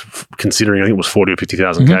Ks considering I think it was 40 or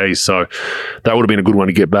 50,000 Ks. So that would have been a good one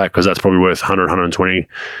to get back because that's probably worth 100, 120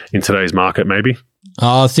 in today's market maybe.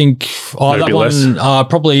 I think that one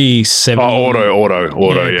probably 70. Auto.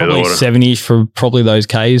 Yeah, probably 70 for probably those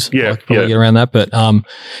Ks. Yeah, probably get around that. But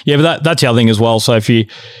but that's the other thing as well. So if you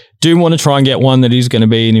do want to try and get one that is going to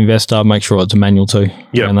be an investor, make sure it's a manual too.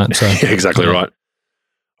 Yeah, exactly right.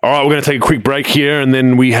 All right, we're going to take a quick break here, and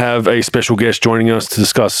then we have a special guest joining us to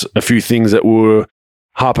discuss a few things that we were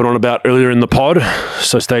harping on about earlier in the pod.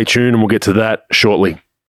 So stay tuned, and we'll get to that shortly.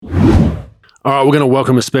 All right, we're going to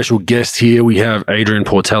welcome a special guest here. We have Adrian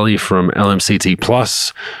Portelli from LMCT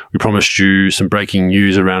Plus. We promised you some breaking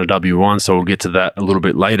news around a W1, so we'll get to that a little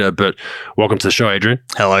bit later. But welcome to the show, Adrian.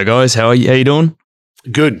 Hello, guys. How you doing?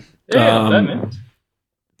 Good. Yeah, man.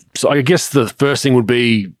 So I guess the first thing would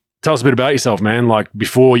be, tell us a bit about yourself, man. Like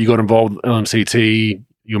before you got involved in LMCT,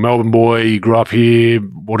 you're a Melbourne boy, you grew up here.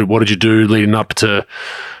 What did you do leading up to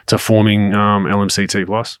forming LMCT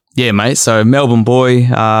Plus? Yeah, mate. So Melbourne boy,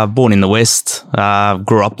 born in the West,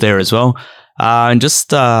 grew up there as well. And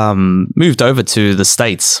just moved over to the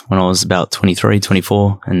States when I was about 23,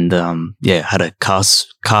 24 and had a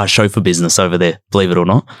car chauffeur business over there, believe it or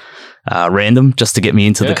not. Random, just to get me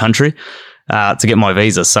into the country, to get my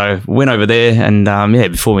visa. So went over there and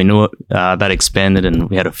before we knew it, that expanded and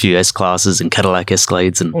we had a few S-classes and Cadillac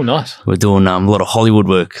Escalades and nice. We're doing a lot of Hollywood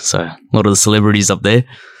work. So a lot of the celebrities up there.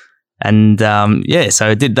 And so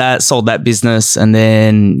I did that, sold that business and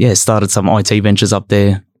then started some IT ventures up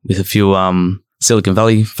there with a few Silicon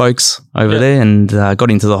Valley folks over there and got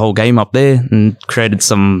into the whole game up there and created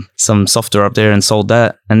some software up there and sold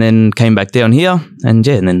that and then came back down here and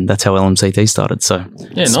then that's how LMCT started. So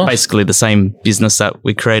it's basically the same business that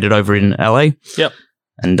we created over in LA. Yep.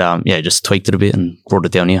 And just tweaked it a bit and brought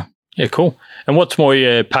it down here. Yeah, cool. And what's more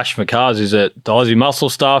your passion for cars? Is it the Aussie muscle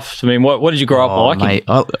stuff? I mean, what did you grow up liking? Mate,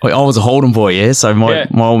 I was a Holden boy, yeah. So my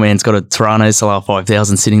old man's got a Toronto SLR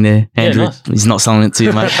 5000 sitting there. Andrew, he's not selling it to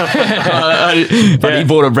you, mate. But he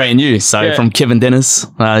bought it brand new. So from Kevin Dennis, it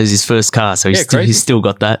was his first car. So he's still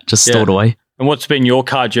got that, just stored away. And what's been your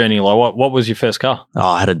car journey like? What was your first car?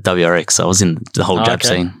 I had a WRX. I was in the whole Jap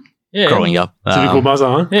scene. growing up. Typical Muzzer,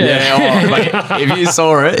 huh? If you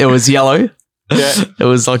saw it, it was yellow. Yeah. It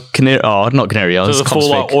was like not canary yellow. So it was a full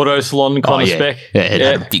like auto salon kind of spec. Yeah, it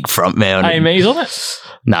had a big front mount. AMEs on it?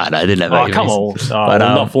 No, it didn't have AMEs. Come on. But,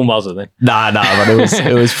 not full muzzle then. But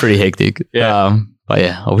it was pretty hectic. Yeah. But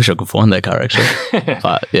yeah, I wish I could find that car actually.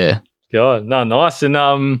 But yeah. God, no, nice. And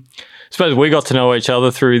I suppose we got to know each other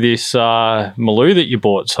through this Maloo that you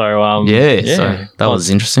bought. So so that was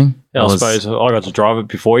interesting. Yeah, I suppose I got to drive it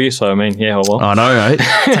before you, so I mean, well. I know, right?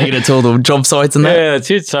 Taking it to all the job sites and that. Yeah, that's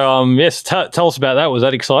it. So, yes, tell us about that. Was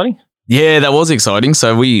that exciting? Yeah, that was exciting.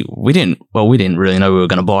 So we didn't really know we were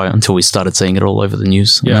going to buy it until we started seeing it all over the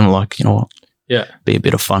news. Yeah. And then we're like, you know what? Yeah. Be a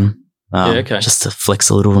bit of fun. Just to flex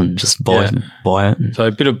a little and just buy it. So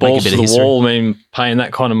a bit of balls to the wall. I mean, paying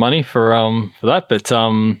that kind of money for that. But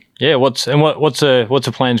what's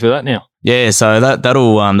the plans for that now? Yeah, so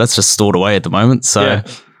that's just stored away at the moment. So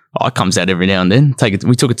it comes out every now and then.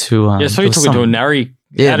 We took it to so you took it to a Narry.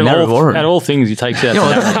 Yeah, out of all things, you take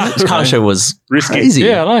that. This car show was risky. Crazy.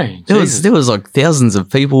 Yeah, I know. There was like thousands of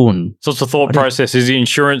people, and so it's the thought process. Is the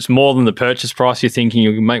insurance more than the purchase price? You're thinking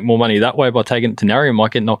you can make more money that way by taking it to Narry and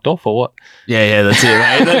might get knocked off, or what? Yeah, that's it,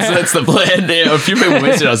 mate. That's the plan. Yeah, a few people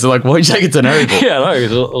messaged us. They're like, "Why you take it to Narry?" Yeah, I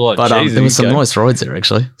know. But there was some nice rides there,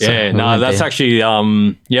 actually. Yeah, that's actually.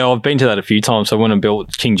 I've been to that a few times. So when I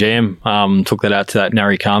built King Jam, took that out to that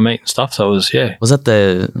Narry car meet and stuff. So it was Was that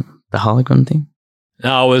the Harlequin thing?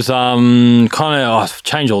 No, it was kind of I've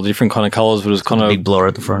changed all the different kind of colours, but it was kind of big blower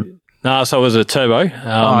at the front. No, so it was a turbo.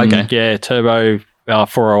 Okay. Yeah, turbo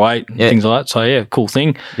 408 things like that. So yeah, cool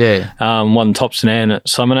thing. Yeah. Won top sedan at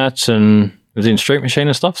Summernats and was in Street Machine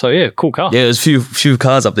and stuff. So yeah, cool car. Yeah, there's a few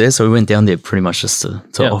cars up there, so we went down there pretty much just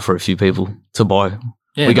to offer a few people to buy.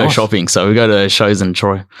 Yeah, we go shopping, so we go to shows and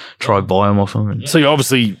try buy them off them. So you're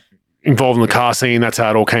obviously involved in the car scene. That's how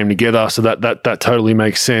it all came together. So that totally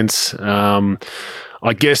makes sense.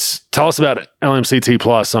 I guess tell us about LMCT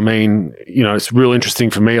Plus. I mean, it's real interesting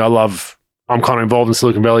for me. I'm kind of involved in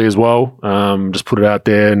Silicon Valley as well. Just put it out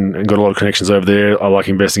there and got a lot of connections over there. I like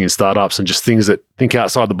investing in startups and just things that think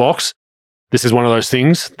outside the box. This is one of those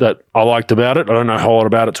things that I liked about it. I don't know a whole lot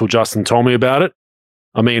about it till Justin told me about it.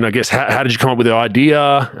 I mean, I guess how did you come up with the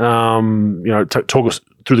idea? Talk us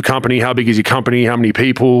through the company. How big is your company? How many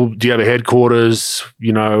people? Do you have a headquarters?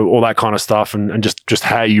 All that kind of stuff and just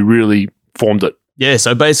how you really formed it. Yeah,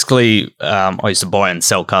 so basically, I used to buy and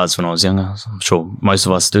sell cars when I was younger. I'm sure most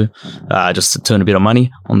of us do, just to turn a bit of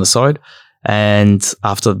money on the side. And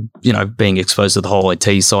after, being exposed to the whole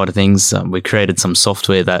IT side of things, we created some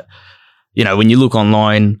software that, when you look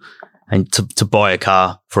online and to buy a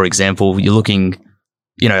car, for example, you're looking,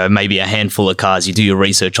 maybe a handful of cars, you do your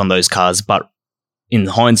research on those cars, but in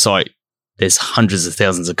hindsight, there's hundreds of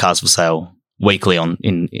thousands of cars for sale weekly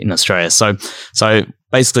in Australia. So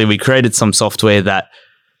basically, we created some software that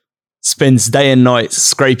spends day and night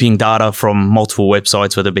scraping data from multiple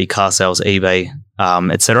websites, whether it be car sales, eBay,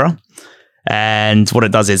 etc. And what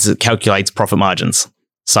it does is it calculates profit margins.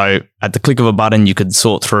 So at the click of a button, you could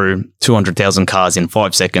sort through 200,000 cars in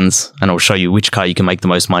 5 seconds, and it'll show you which car you can make the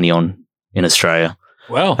most money on in Australia.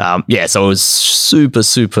 Wow. So it was super,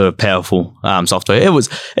 super powerful software.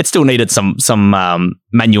 It still needed some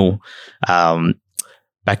manual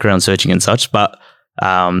background searching and such, but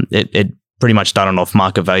it pretty much done it off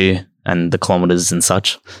market value and the kilometers and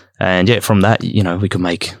such. And yeah, from that, we could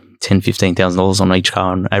make $10,000, $15,000 on each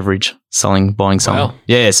car on average, buying selling. Wow.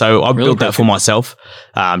 Yeah, so I built that for myself,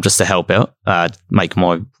 just to help out, make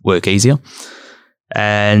my work easier.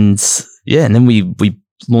 And then we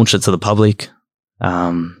launched it to the public.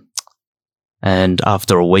 And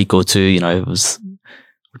after a week or two, it was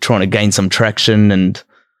trying to gain some traction, and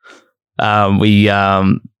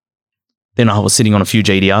then I was sitting on a few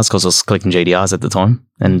GDRs because I was collecting GDRs at the time,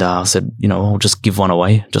 and I said, I'll just give one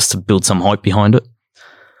away just to build some hype behind it,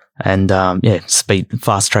 and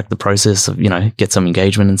fast track the process of get some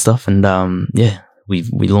engagement and stuff, and we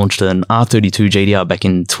launched an R32 GDR back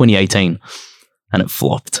in 2018, and it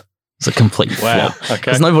flopped. It's a complete flop. Okay.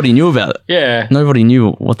 Because nobody knew about it. Yeah. Nobody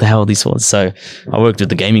knew what the hell this was. So I worked with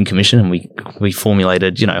the Gaming Commission, and we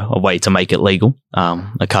formulated, a way to make it legal,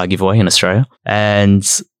 a car giveaway in Australia. And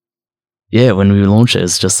yeah, when we launched it,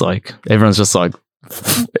 it's just like, everyone's just like,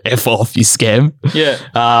 F off, you scam. Yeah.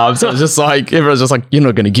 So it's just like, everyone's just like, you're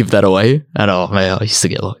not going to give that away. And oh man, I used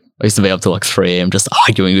to be up till like 3 a.m. just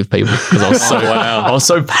arguing with people because I was so I was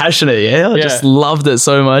so passionate. I just loved it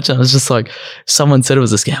so much. I was just like, someone said it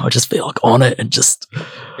was a scam, I'd just be like on it and just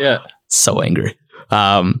so angry.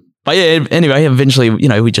 But yeah, anyway, eventually,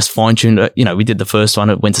 we just fine tuned it. We did the first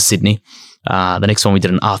one. It went to Sydney. The next one we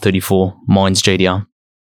did an R34 Mines GDR.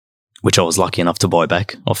 which I was lucky enough to buy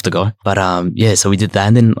back off the guy. But so we did that.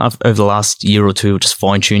 And then over the last year or two, just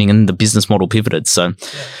fine tuning, and the business model pivoted. So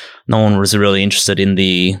no one was really interested in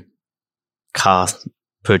the car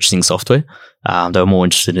purchasing software. They were more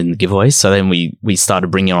interested in the giveaways. So then we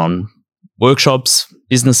started bringing on workshops,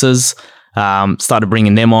 businesses, started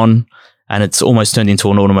bringing them on, and it's almost turned into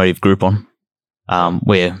an automotive Groupon,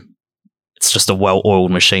 where it's just a well-oiled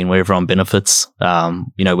machine where everyone benefits.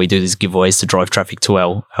 We do these giveaways to drive traffic to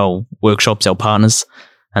our workshops, our partners,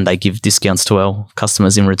 and they give discounts to our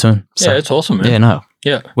customers in return. So, it's awesome, man.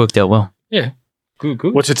 Worked out well. Yeah, good.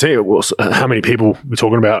 What's your team? How many people we're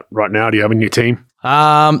talking about right now? Do you have in your team?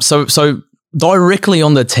 So directly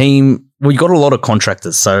on the team, we got a lot of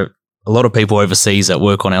contractors. So a lot of people overseas that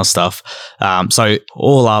work on our stuff. So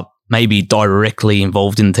all up, maybe directly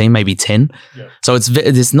involved in the team, maybe 10. Yeah. So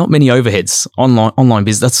there's not many overheads. Online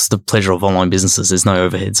business, that's the pleasure of online businesses. There's no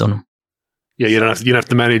overheads on them. Yeah, you don't have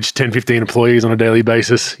to manage 10, 15 employees on a daily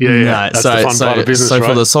basis. Yeah. That's the fun part of business, so right?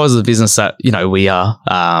 For the size of the business that, we are,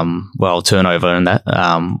 turnover and that,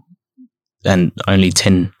 and only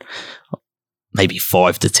 10, maybe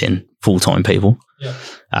 5 to 10 full-time people. Yeah.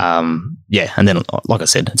 And then, like I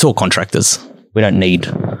said, it's all contractors. We don't need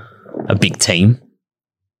a big team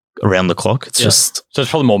around the clock. It's just... So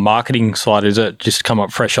it's probably more marketing side, is it? Just come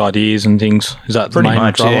up fresh ideas and things? Is that pretty the main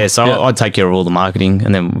much, driver? Yeah. So I take care of all the marketing,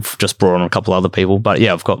 and then we've just brought on a couple other people. But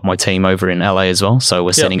yeah, I've got my team over in LA as well. So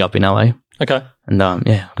we're setting up in LA. Okay. And I'm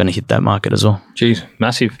going to hit that market as well. Geez,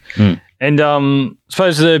 massive. And I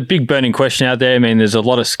suppose the big burning question out there, I mean, there's a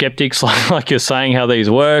lot of skeptics, like you're saying, how these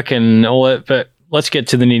work and all that. But let's get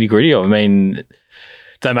to the nitty gritty of it. I mean,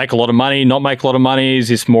 they make a lot of money, not make a lot of money? Is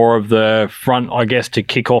this more of the front, I guess, to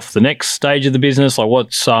kick off the next stage of the business? Like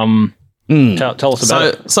what's, tell us about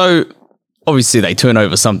it. So obviously they turn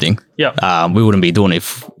over something. Yeah. We wouldn't be doing it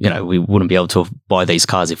if, we wouldn't be able to buy these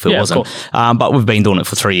cars if it wasn't. But we've been doing it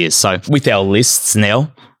for 3 years. So with our lists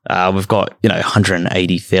now, we've got,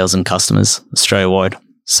 180,000 customers Australia-wide.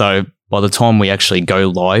 So by the time we actually go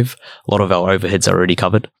live, a lot of our overheads are already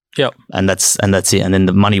covered. Yep. And that's it. And then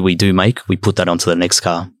the money we do make, we put that onto the next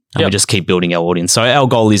car. And we just keep building our audience. So our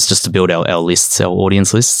goal is just to build our lists, our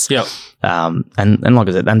audience lists. Yep. And like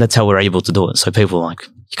I said, and that's how we're able to do it. So people are like,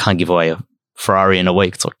 you can't give away a Ferrari in a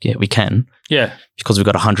week. It's like, yeah, we can. Yeah. Because we've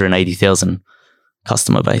got 180,000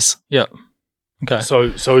 customer base. Yep. Okay. So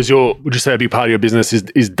would you say a big part of your business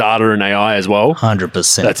is data and AI as well?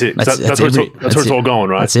 100%. That's it. That's where it's all going,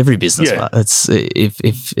 right? That's every business. Yeah. That's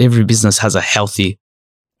if every business has a healthy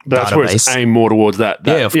But that's where it's aimed more towards that.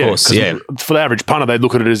 Yeah, of course. Yeah. For the average punter, they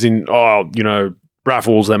look at it as in,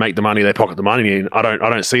 raffles, they make the money, they pocket the money. And I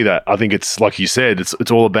don't see that. I think it's like you said,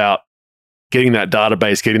 it's all about getting that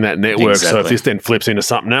database, getting that network. Exactly. So if this then flips into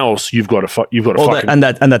something else, you've got to and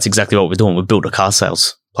that's exactly what we're doing. We've built a car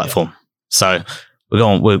sales platform. Yeah. So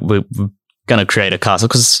we're going to create a car sales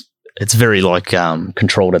because it's very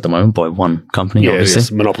controlled at the moment by one company. Yeah, obviously.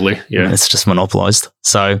 It's monopoly. Yeah, it's just monopolized.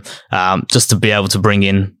 So just to be able to bring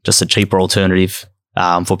in just a cheaper alternative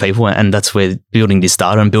for people, and that's where building this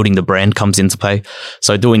data and building the brand comes into play.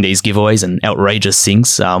 So doing these giveaways and outrageous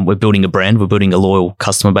things, we're building a brand, we're building a loyal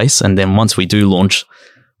customer base, and then once we do launch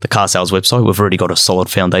the car sales website, we've already got a solid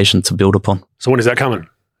foundation to build upon. So when is that coming?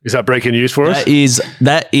 Is that breaking news for us?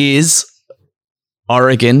 That is, I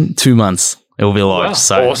reckon, 2 months. It will be live. Wow.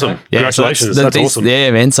 So awesome. Congratulations. That's awesome.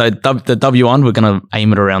 Yeah, man. So the W1, we're going to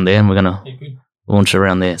aim it around there and we're going to launch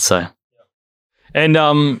around there. So. And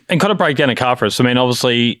kind of break down a car for us. I mean,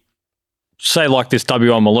 obviously, say like this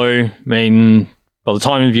W1 Maloo, I mean, by the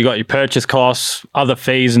time you got your purchase costs, other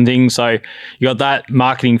fees and things, so you got that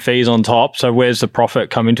marketing fees on top. So where's the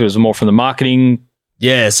profit come into? Is it more from the marketing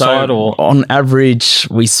side? Or? On average,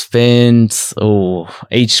 we spend,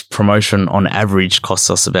 each promotion on average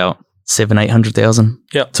costs us about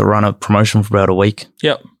 $700,000-800,000 to run a promotion for about a week.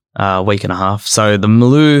 Yep. Week and a half. So the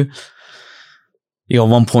Maloo, you got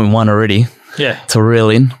 1.1 already. Yeah. To reel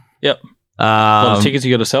in. Yep. A lot of tickets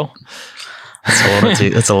you got to sell.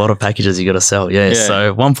 That's a lot of packages you got to sell. Yeah.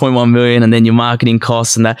 So 1.1 million, and then your marketing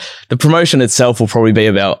costs and that. The promotion itself will probably be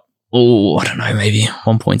about, I don't know, maybe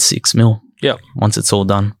 1.6 mil. Yep. Once it's all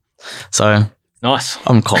done. So nice.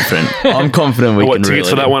 I'm confident. we what, can tickets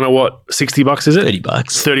for that one are what? $60 is it? $30.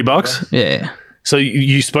 $30? Yeah. So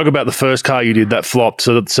you spoke about the first car you did that flopped.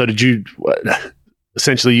 So did you?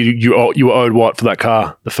 Essentially, you were owed what for that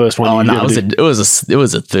car? The first one. Oh no, it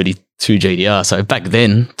was a 32 GDR. So back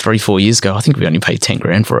then, 3-4 years ago, I think we only paid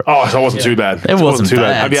 $10,000 for it. Oh, so it wasn't too bad. It wasn't too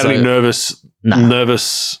bad. Have you had any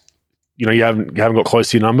nervous, you haven't got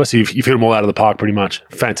close to your number, so you've hit them all out of the park pretty much.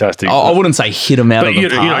 Fantastic. I wouldn't say hit them out of the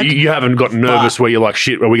park. You haven't gotten nervous where you're like,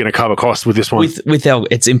 shit, are we going to cover costs with this one?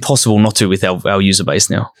 It's impossible not to with our user base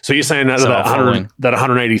now. So you're saying that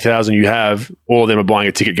 180,000 you have, all of them are buying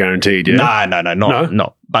a ticket guaranteed, yeah?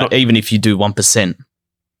 No. But even if you do 1%,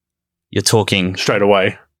 you're talking straight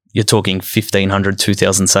away. You're talking 1,500,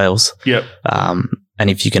 2,000 sales. Yep. And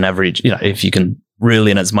if you can average, if you can reel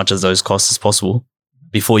in as much of those costs as possible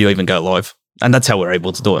before you even go live. And that's how we're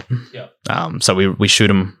able to do it. Yeah. So we shoot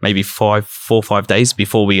them maybe 4 or 5 days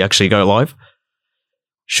before we actually go live,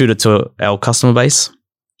 shoot it to our customer base.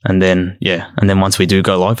 And then once we do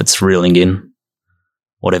go live, it's reeling in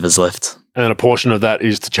whatever's left. And then a portion of that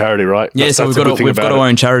is to charity, right? So we've got our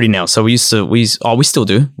own charity now. So we still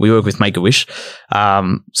do. We work with Make-A-Wish.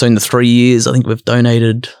 So in the 3 years, I think we've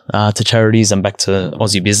donated to charities and back to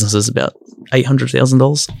Aussie businesses about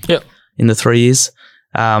 $800,000. Yep. In the 3 years.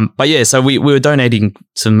 So we were donating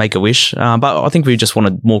to Make-A-Wish, but I think we just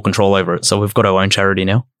wanted more control over it. So we've got our own charity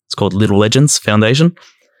now. It's called Little Legends Foundation,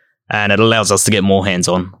 and it allows us to get more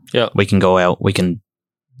hands-on. Yeah. We can go out. We can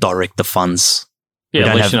direct the funds.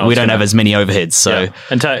 Yeah, we don't have as many overheads. So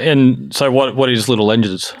and so what is Little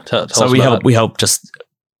Legends? Tell us we help just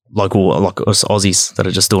local like us Aussies that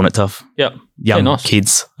are just doing it tough. Yeah, young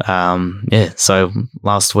kids. So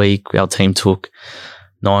last week our team took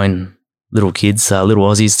 9 little kids, little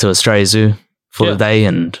Aussies to Australia Zoo for the day,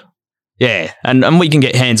 and we can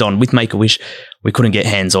get hands on with Make-A-Wish. We couldn't get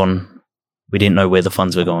hands on. We didn't know where the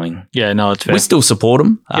funds were going. Yeah, no, it's fair. We still support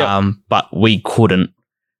them, but we couldn't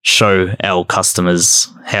show our customers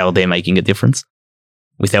how they're making a difference.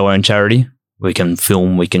 With our own charity, we can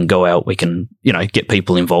film, we can go out, we can, get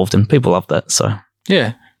people involved, and people love that. So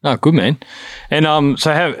yeah, no, good man. And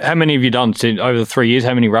so how many have you done over the 3 years?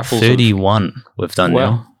 How many raffles? 31 we've done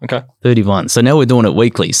now. Okay, 31. So now we're doing it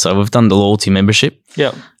weekly. So we've done the loyalty membership.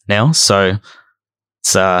 Yeah. Now, so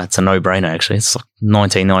it's a no-brainer actually. It's like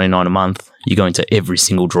 $19.99 a month. You go into every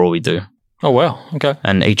single draw we do. Oh, wow. Okay.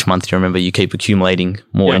 And each month, you keep accumulating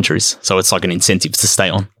more entries. So it's like an incentive to stay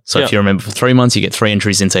on. So if you remember for 3 months, you get 3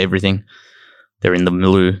 entries into everything. They're in the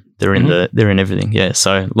Milu. They're in everything. Yeah.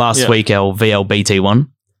 So last week, our VLBT1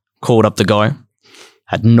 called up the guy,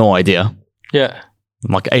 had no idea. Yeah.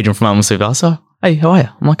 I'm like, Adrian from Alma Super. So, hey, how are you?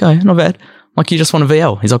 I'm like, oh, not bad. I'm like, you just want a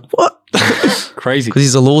VL? He's like, what? Crazy. Because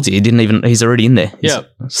he's a loyalty. He's already in there.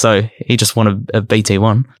 So he just wanted a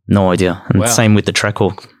BT1. No idea. And same with the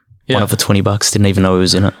Trackhawk. One for $20. Didn't even know he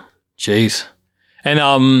was in it. Jeez. And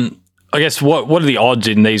I guess what are the odds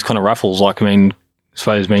in these kind of raffles? Like, I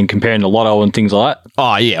suppose comparing to Lotto and things like that.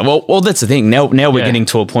 Oh yeah. Well, that's the thing. Now we're getting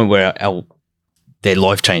to a point where they're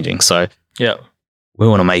life changing. So we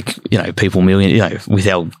want to make people million. With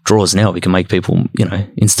our draws now, we can make people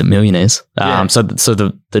instant millionaires. So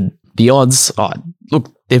the odds, look,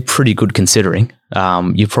 they're pretty good considering.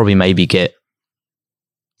 You probably maybe get,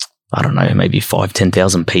 I don't know, maybe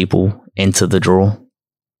 5,000-10,000 people enter the draw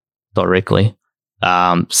directly.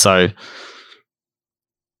 So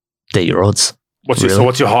they're your odds.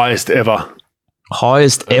 What's your highest ever?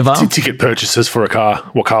 Highest ever? Ticket purchases for a car.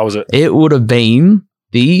 What car was it? It would have been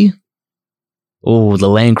the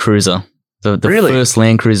Land Cruiser. The first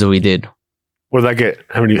Land Cruiser we did. What did that get?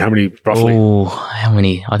 How many roughly? Oh, how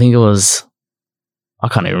many? I think it was, I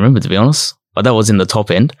can't even remember to be honest, but that was in the top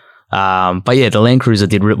end. But yeah, the Land Cruiser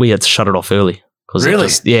we had to shut it off early. Really?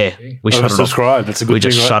 We shut it off. That's a good We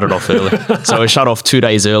just shut it off early. So we shut off 2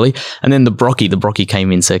 days early. And then the Brocky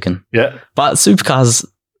came in second. Yeah. But supercars,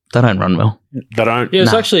 they don't run well. They don't? Yeah,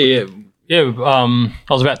 it's actually, I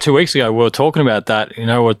was about 2 weeks ago, we were talking about that.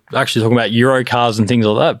 We're actually talking about Euro cars and things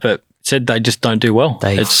like that, but said they just don't do well.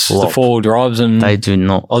 It's flop. The four-wheel drives and they do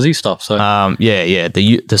not. Aussie stuff. So the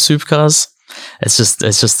supercars, it's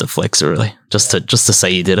just a flex really, just to say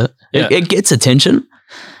you did it. Yeah. It gets attention,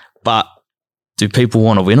 but do people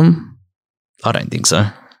want to win them? I don't think so.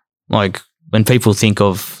 Like when people think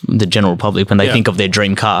of the general public, when they think of their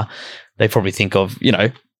dream car, they probably think of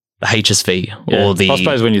the HSV or the. I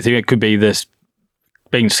suppose when you think it could be this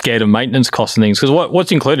being scared of maintenance costs and things, because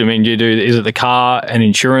what's included? Is it the car and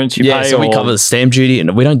insurance you pay? So we cover the stamp duty,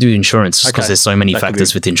 and we don't do insurance because there's so many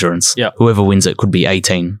factors with insurance. Yeah. Whoever wins it could be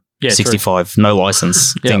 18, 65, no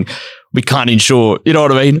license thing. We can't insure. You know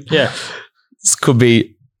what I mean? Yeah. This could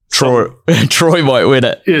be Troy might win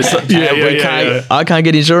it. I can't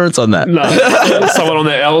get insurance on that. No. Someone on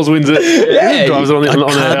their L's wins it. Drives it on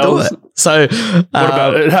their L's. So what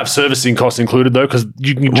about it? Have servicing costs included though, because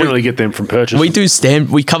you can generally get them from purchase. We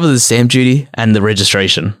cover the stamp duty and the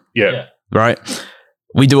registration. Yeah. Right.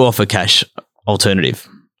 We do offer cash alternative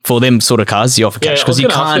for them sort of cars. You offer cash because you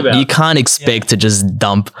can't expect to just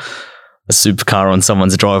dump a supercar on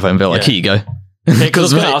someone's driveway and be like, here you go. Because I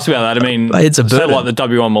was going to ask about that. I mean, it's a burden. Like the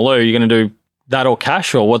W1 Maloo, you're going to do that or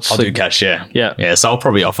cash or what's... I'll do cash, yeah. Yeah. Yeah, so I'll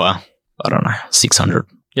probably offer, I don't know, 600.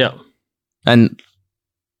 Yeah. And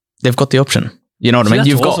they've got the option. You know what I mean?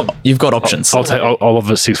 You've got options. I'll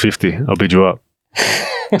offer 650. I'll bid you up.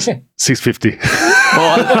 650.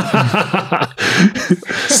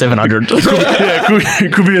 700.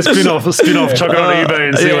 Could be a spin-off. Chuck it on eBay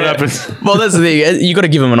and see what happens. Well, that's the thing. You got to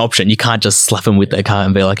give them an option. You can't just slap them with their car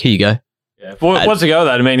and be like, here you go. Yeah. Well, what's the go with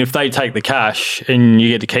that? I mean, if they take the cash and you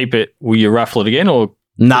get to keep it, will you raffle it again? Or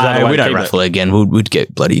no, we don't raffle it again. We'd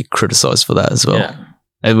get bloody criticised for that as well. Yeah.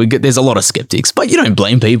 And there's a lot of skeptics, but you don't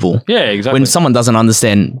blame people. Yeah, exactly. When someone doesn't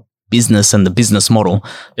understand business and the business model,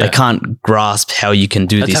 they can't grasp how you can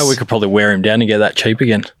do this. That's how we could probably wear him down to get that cheap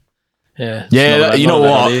again. Yeah. Yeah, you know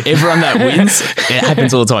what? Everyone that wins, it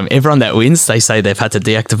happens all the time. Everyone that wins, they say they've had to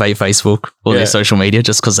deactivate Facebook or their social media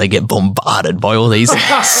just because they get bombarded by all these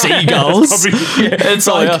seagulls. It's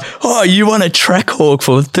like, oh, you want a Trackhawk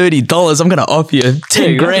for $30? I'm going to offer you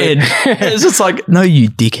 10 grand. It's just like, no, you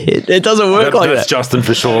dickhead. It doesn't work like that. That's Justin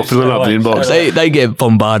for sure, filling up the inbox. They get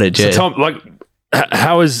bombarded, So Tom,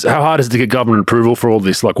 how hard is it to get government approval for all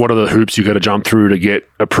this? Like, what are the hoops you got to jump through to get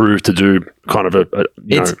approved to do kind of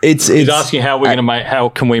It's asking how we're going to make. How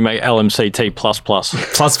can we make LMCT plus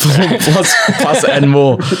and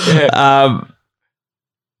more? Yeah.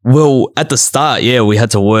 Well, at the start, we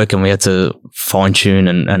had to work and we had to fine tune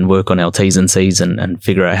and work on our T's and C's and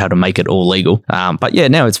figure out how to make it all legal. But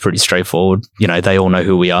now it's pretty straightforward. You know, they all know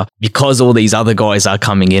who we are because all these other guys are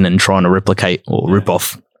coming in and trying to replicate or rip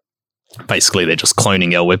off. Basically, they're just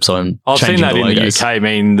cloning our website and I've seen that the in the UK. I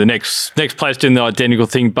mean, the next place doing the identical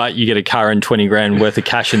thing, but you get a car and 20 grand worth of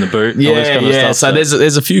cash in the boot. Yeah. So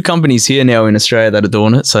there's a few companies here now in Australia that are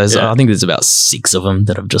doing it. So I think there's about 6 of them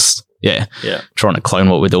that have just trying to clone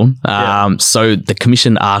what we're doing. So the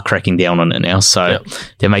commission are cracking down on it now. So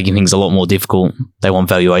they're making things a lot more difficult. They want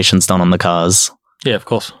valuations done on the cars. Yeah, of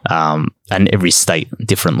course. And every state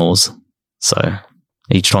different laws. So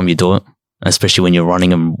each time you do it, especially when you're running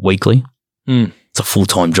them weekly, it's a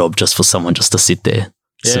full-time job just for someone just to sit there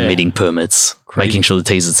submitting permits, making sure the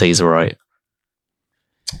T's and C's are right.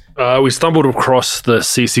 We stumbled across the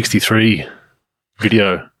C63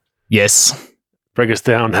 video. Yes. Break us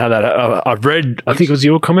down how that. I've read. I think it was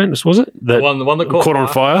your comment. Was it the one that caught on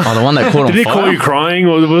fire? Oh, the one that caught on fire. Did he call you crying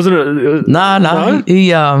or wasn't it? No. He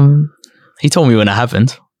told me when it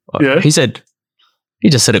happened. Yeah. He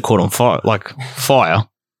just said it caught on fire, like fire.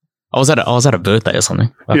 I was at a birthday or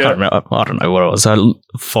something. I can't remember. I don't know what it was. A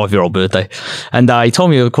 5-year-old birthday. And he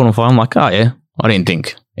told me it caught on fire. I'm like, oh yeah. I didn't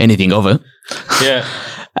think anything of it. Yeah.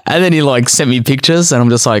 And then he sent me pictures and I'm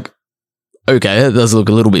just like, okay, that does look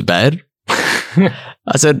a little bit bad.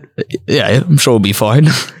 I said, yeah, I'm sure it'll be fine.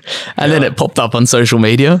 And then it popped up on social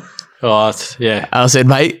media. Oh, yeah. I said,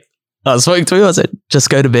 mate, I spoke to him. I said, just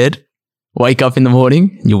go to bed. Wake up in the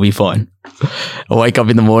morning, you'll be fine. I wake up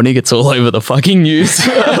in the morning, it's all over the fucking news.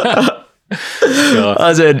 I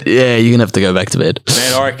said, yeah, you're going to have to go back to bed.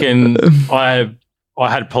 Man, I reckon I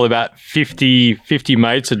had probably about 50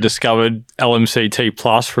 mates that discovered LMCT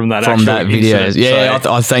Plus from that video. Incident. Yeah,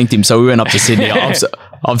 so. I thanked him. So we went up to Sydney.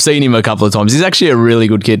 I've seen him a couple of times. He's actually a really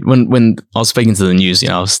good kid. When I was speaking to the news,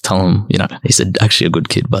 I was telling him, he said, actually a good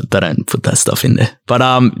kid, but they don't put that stuff in there. But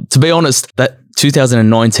to be honest, that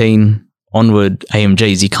 2019 onward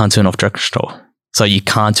AMGs, you can't turn off traction control. So you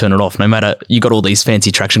can't turn it off. No matter, you got all these fancy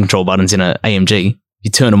traction control buttons in an AMG,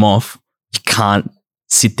 you turn them off, you can't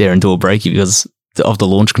sit there and do a braking because of the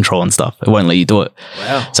launch control and stuff. It won't let you do it.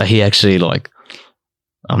 Wow. So he actually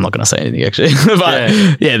I'm not going to say anything actually, but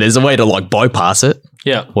there's a way to bypass it.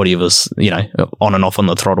 Yeah. Whatever's, on and off on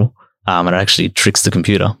the throttle. And it actually tricks the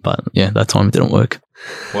computer. But that time it didn't work.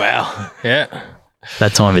 Wow. Yeah.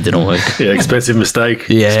 That time it didn't work. Yeah, expensive mistake.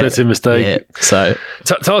 Expensive mistake. Yeah. So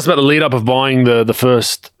tell us about the lead up of buying the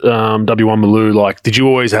first W1 Maloo. Did you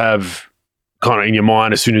always have kind of in your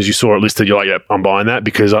mind as soon as you saw it listed, you're like, yep, I'm buying that?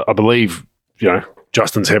 Because I believe,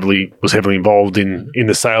 Justin's was heavily involved in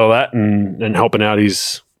the sale of that and helping out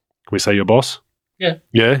his, can we say your boss? Yeah.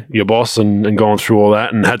 Yeah, your boss and going through all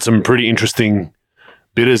that and had some pretty interesting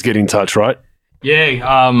bidders get in touch, right?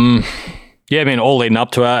 Yeah. Yeah, I mean, all leading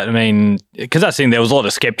up to it. I mean, because I think there was a lot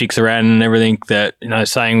of skeptics around and everything that,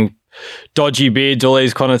 saying dodgy bids, all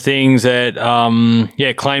these kind of things that,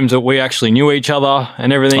 claims that we actually knew each other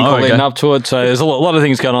and everything leading up to it. So there's a lot of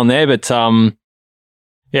things going on there. But, so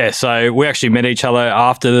we actually met each other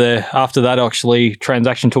after that actually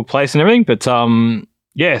transaction took place and everything. But,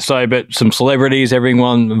 but some celebrities,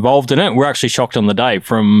 everyone involved in it, we're actually shocked on the day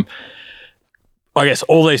from I guess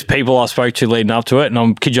all these people I spoke to leading up to it, and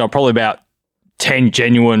I'm kidding you, probably about 10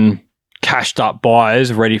 genuine cashed up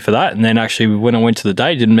buyers ready for that. And then actually when I went to the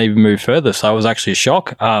day, didn't even move further. So it was actually a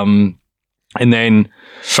shock. And then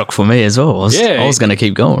shock for me as well. I was going to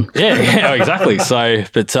keep going. Yeah, exactly. So,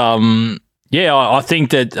 but I think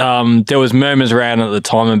that there was murmurs around at the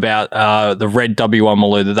time about the red W1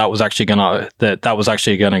 Maloo that was actually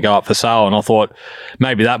going to go up for sale, and I thought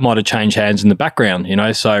maybe that might have changed hands in the background,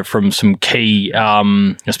 So from some key,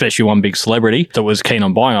 especially one big celebrity that was keen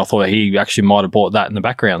on buying, I thought he actually might have bought that in the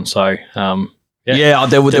background. So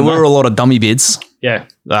there were a lot of dummy bids. Yeah.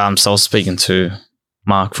 So I was speaking to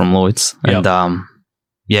Mark from Lloyd's, and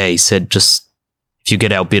he said just if you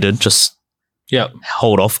get outbidded, just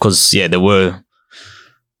hold off because there were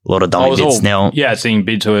a lot of dummy bids now. Yeah, seeing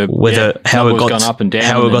bid to how it got gone up and down.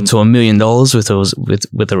 How it got to $1 million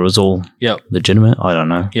whether it was all legitimate, I don't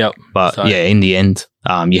know. Yep. But in the end,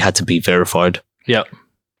 you had to be verified. Yep.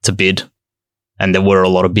 To bid, and there were a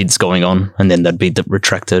lot of bids going on, and then that bid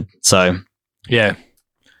retracted. So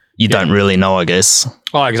you don't really know, I guess.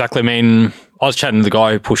 Oh, exactly. I mean, I was chatting to the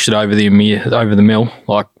guy who pushed it over the mill,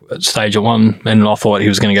 like at stage at one, and I thought he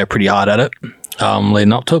was going to go pretty hard at it,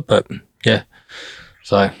 leading up to it. But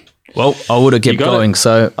so I would have kept going.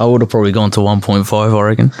 So I would have probably gone to 1.5, I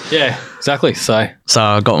reckon. Yeah, exactly. So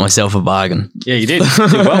I got myself a bargain. Yeah, you did.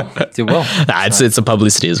 Did well. Nah, it's a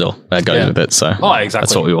publicity as well. That goes with it. So exactly.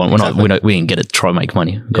 That's what we want. We didn't get it to try and make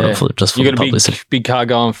money. We got it just for the publicity. Big car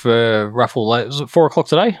going for raffle late. Was it 4 o'clock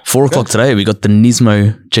today? 4 o'clock today. We got the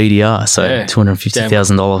Nismo GDR. So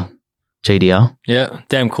 $250,000 GDR. Yeah,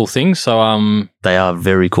 damn cool thing. So they are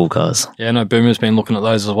very cool cars. Yeah, no, Boomer's been looking at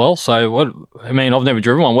those as well. So I've never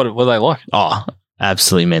driven one. What are they like? Oh,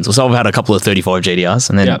 absolutely mental. So I've had a couple of 35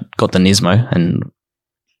 GDRs and then got the Nismo, and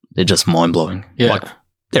they're just mind blowing. Yeah, like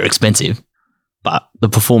they're expensive, but the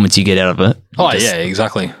performance you get out of it.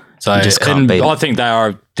 Exactly. So you just can't beat it. I think they are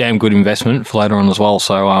a damn good investment for later on as well.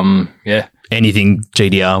 So anything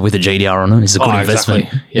GDR with a GDR on it is a good investment.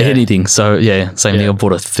 Exactly. Yeah. Anything. So same thing. I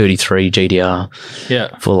bought a 33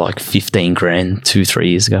 GDR for like 15 grand 2-3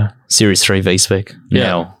 years ago. Series 3 V-Spec.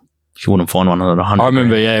 Now, if you wouldn't find one at 100. I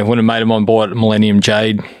remember, when a mate of mine bought Millennium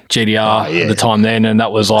Jade GDR at the time then, and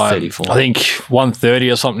that was like 34. I think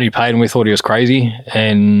 130 or something he paid, and we thought he was crazy.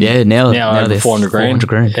 And now over they're 400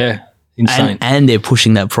 grand. Yeah. Insane. And they're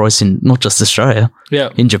pushing that price in not just Australia. Yeah.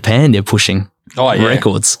 In Japan, they're pushing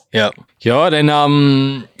records. Yeah. Yeah. And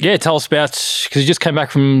tell us about, because you just came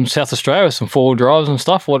back from South Australia with some 4-wheel drives and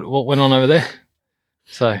stuff. What went on over there?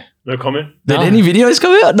 So no comment. Did any videos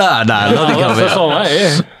come out? No, nothing come out. All,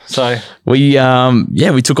 mate, So we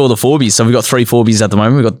took all the 4Bs. So we got 3 4Bs at the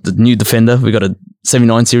moment. We got the new Defender. We got a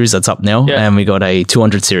 79 series that's up now, and we got a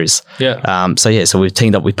 200 series. Yeah. So we've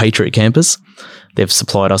teamed up with Patriot Campers. They've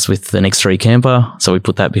supplied us with an X3 camper, so we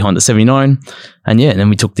put that behind the 79, and then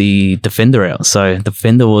we took the Defender out. So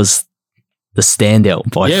Defender was the standout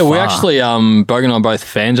by far. Yeah, we actually, Bogan and I are both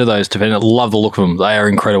fans of those Defender. Love the look of them. They are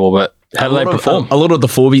incredible, but how do they perform? A lot of the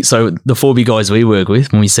 4B, so the 4B guys we work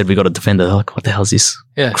with, when we said we got a Defender, they're like, what the hell is this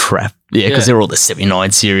crap? Yeah, because they're all the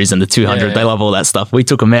 79 series and the 200. Yeah. They love all that stuff. We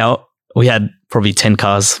took them out. We had probably 10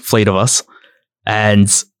 cars, fleet of us,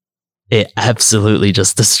 and it absolutely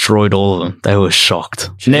just destroyed all of them. They were shocked.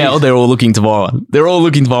 Jeez. Now they're all looking to buy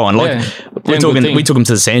one. Like we took them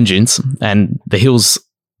to the sand dunes and the hills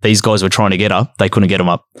these guys were trying to get up. They couldn't get them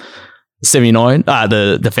up. 79,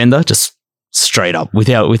 the Defender, just straight up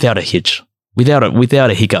without a hitch, without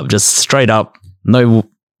a hiccup, just straight up. No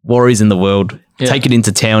worries in the world. Yeah. Take it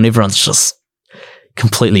into town. Everyone's just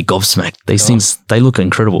completely gobsmacked. These things, they look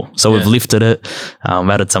incredible. So we've lifted it,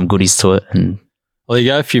 added some goodies to it, and well, there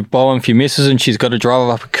you go. If you buy one for your missus and she's got to drive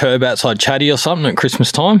up a curb outside Chatty or something at Christmas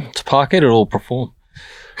time to park it, it'll perform.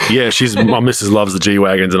 Yeah, my missus loves the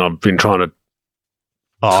G-Wagons, and I've been trying to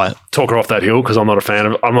talk her off that hill because I'm not a fan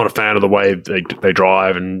of the way they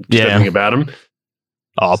drive and everything about them.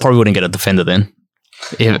 I probably wouldn't get a Defender then.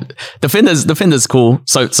 Yeah, Defender's cool.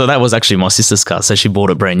 So that was actually my sister's car. So she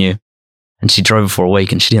bought it brand new. And she drove it for a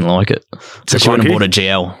week and she didn't like it. So she went and bought a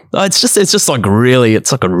GL. It's like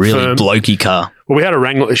a really blokey car. Well, we had a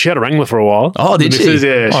Wrangler. She had a Wrangler for a while. Oh, did she?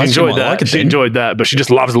 Yeah, she enjoyed that. She enjoyed that, but she just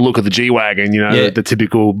loves the look of the G-Wagon, the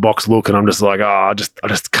typical box look. And I'm just like, I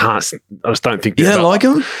just can't. I just don't think. You don't like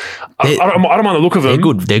them? I don't mind the look of them.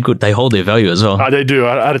 They're good. They hold their value as well. They do.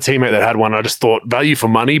 I had a teammate that had one. I just thought value for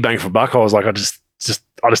money, bang for buck. I was like, I just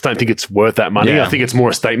don't think it's worth that money. Yeah. I think it's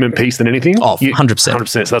more a statement piece than anything. Oh, 100%.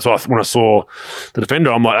 100%. So that's why when I saw the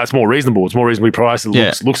Defender, I'm like, that's more reasonable. It's more reasonably priced.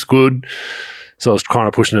 It looks good. So I was kind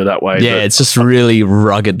of pushing it that way. Yeah, it's just really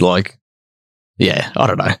rugged. Like, Yeah, I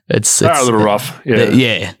don't know. It's a little rough.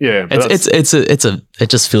 Yeah, yeah. It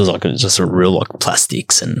just feels like it's just a real like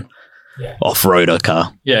plastics and off-roader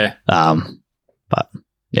car. Yeah. But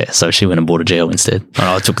yeah, so she went and bought a Geo instead. And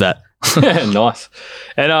I took that. Nice.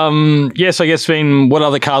 And yes, I guess what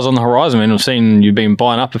other cars on the horizon? I mean, I've seen you've been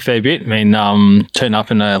buying up a fair bit. I mean, turn up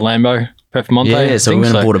in a Lambo Performante. Yeah, so we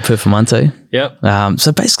went and bought a Performante. Yep.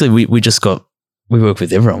 So basically we work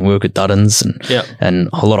with everyone. We work with Duttons and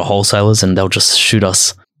a lot of wholesalers, and they'll just shoot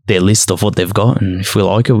us their list of what they've got, and if we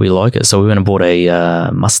like it, we like it. So we went and bought a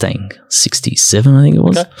Mustang 67, I think it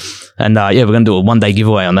was. Okay. And we're going to do a 1-day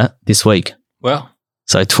giveaway on that this week. Wow.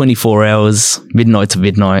 So 24 hours, midnight to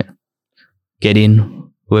midnight. Get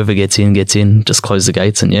in. Whoever gets in, just close the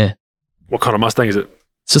gates, and yeah. What kind of Mustang is it?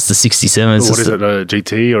 It's just a 67. What is it, a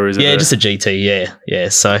GT or is it? Yeah, just a GT, yeah.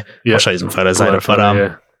 So I'll show you some photos later.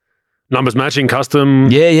 But numbers matching,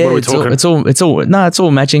 custom. Yeah. What are we talking? It's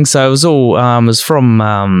all matching. So it was all it was from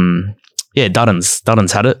Duttons.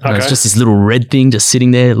 Duttons had it. Okay. It's just this little red thing just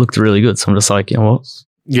sitting there. It looked really good. So I'm just like, you know what?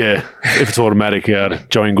 Yeah, if it's automatic,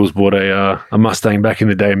 Joe Ingles bought a Mustang back in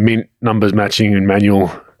the day, mint, numbers matching and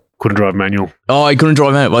manual. Couldn't drive manual. Oh, he couldn't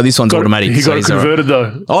drive manual. Well, this one's automatic. He got it converted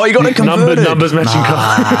though. Oh, he got it converted. Numbers matching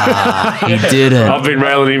car. He didn't. I've been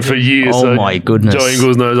railing him for years. Oh my goodness. Joe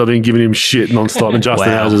Ingles knows I've been giving him shit nonstop, and Justin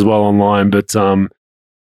has as well online. But so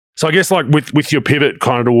I guess like with your pivot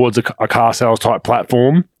kind of towards a car sales type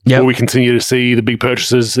platform, will we continue to see the big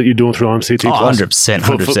purchases that you're doing through LMCT Plus?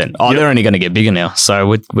 100%. They're only going to get bigger now. So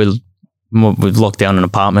we've locked down an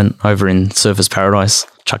apartment over in Surfers Paradise,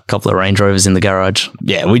 chuck a couple of Range Rovers in the garage.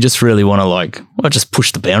 Yeah, we just really want to just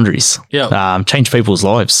push the boundaries. Yeah. Change people's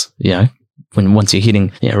lives, once you're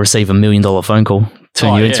hitting, receive $1 million phone call,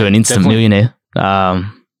 turn you into an instant millionaire.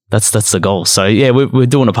 That's the goal. So yeah, we're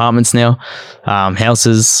doing apartments now,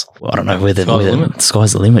 houses. I don't know where the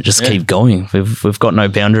sky's the limit. Just keep going. We've got no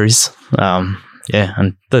boundaries.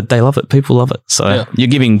 And they love it. People love it. So you're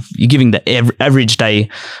giving the average day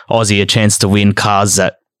Aussie a chance to win cars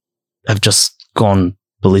that have just gone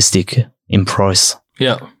ballistic in price.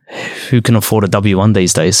 Yeah. Who can afford a W1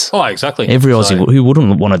 these days? Oh, exactly. Every Aussie, who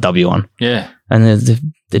wouldn't want a W1? Yeah. And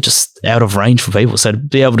they're just out of range for people. So to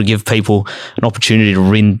be able to give people an opportunity to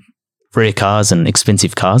win rare cars and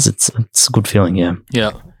expensive cars, it's a good feeling. Yeah.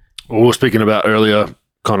 Yeah. Well, we were speaking about earlier,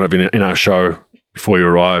 kind of in our show before you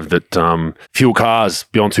arrived, that fuel cars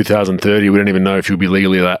beyond 2030, we don't even know if you'll be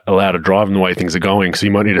legally allowed to drive them the way things are going. So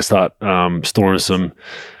you might need to start storing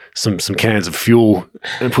some cans of fuel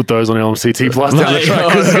and put those on LMCT Plus down the track,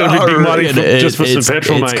 because it's going to be big money just for some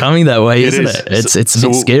petrol, mate. It's coming that way, isn't it? It's a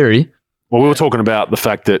bit scary. Well, we were talking about the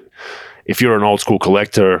fact that if you're an old school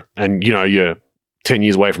collector and you're 10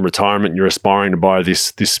 years away from retirement and you're aspiring to buy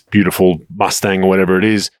this beautiful Mustang or whatever it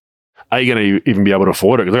is, are you going to even be able to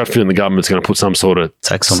afford it? Because I've got a feeling the government's going to put some sort of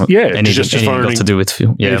tax on it. Yeah, anything got to do with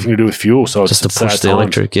fuel. Yeah. Anything to do with fuel. So just to push the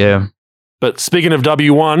electric. Yeah. But speaking of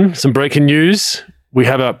W1, some breaking news. We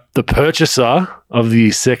have the purchaser of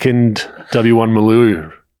the second W1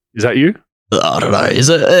 Maloo. Is that you? I don't know. Is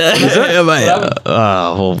it?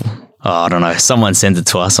 I don't know. Someone sent it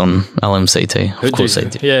to us on LMCT. Of course they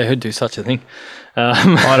did. Yeah, who'd do such a thing?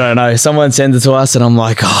 I don't know. Someone sent it to us and I'm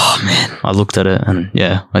like, oh man. I looked at it and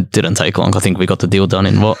it didn't take long. I think we got the deal done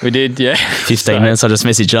in what? We did, 15 minutes. I just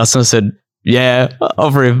messaged Justin and said,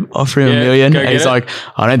 offer him $1 million. And he's like,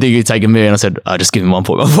 I don't think he'd take $1 million. I said, I just give him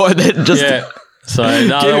 1.15 then. So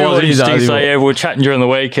that was interesting. So we were chatting during the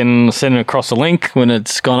week and sending across a link when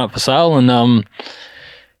it's gone up for sale, and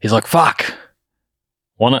he's like, fuck,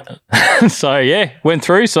 want it. So went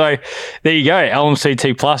through. So there you go.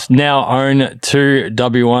 LMCT Plus now own 2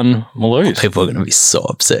 W1 Maloos. People are going to be so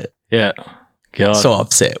upset. Yeah. God. So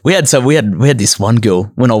upset. We had this one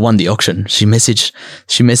girl when I won the auction. She messaged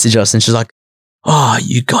us and she's like, oh,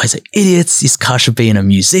 you guys are idiots. This car should be in a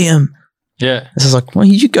museum. Yeah. So I was like, well,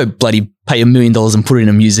 you go bloody pay $1 million and put it in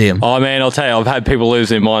a museum. Oh, man, I'll tell you, I've had people lose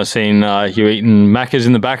their mind seeing you eating Macca's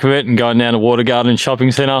in the back of it and going down to Water Garden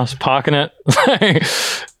Shopping Centre, parking it.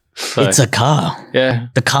 So, it's a car. Yeah.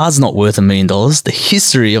 The car's not worth $1 million. The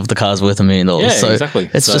history of the car's worth $1 million. Yeah, exactly.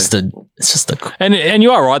 It's just a. And you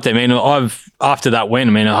are right there, man. After that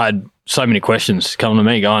win, I had so many questions coming to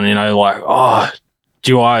me going,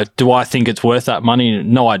 do I think it's worth that money?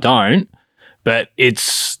 No, I don't. But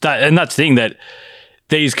it's that, and that's the thing, that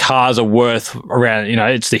these cars are worth around,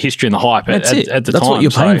 it's the history and the hype at the time. That's what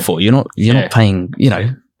you're paying for. You're not paying,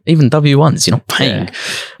 even W1s, you're not paying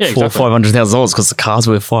 $400,000 because the car's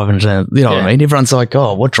worth $500,000. You know what I mean? Everyone's like,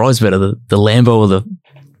 oh, what drives better, the Lambo or the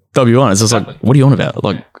W1? It's just like, what are you on about?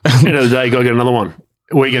 Like, end of the day, you got to get another one.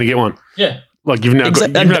 Where are you going to get one? Yeah. Like you've now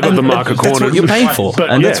got the marker corner. That's what you're paying for.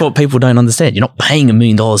 That's what people don't understand. You're not paying $1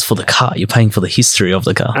 million for the car. You're paying for the history of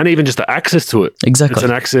the car. And even just the access to it. Exactly. It's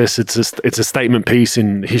an access. It's a statement piece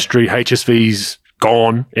in history. HSV's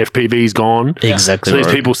gone. FPV's gone. Exactly. So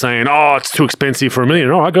these people saying, "Oh, it's too expensive for $1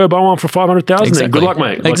 million." Oh, I go buy one for 500,000. Exactly. Good luck,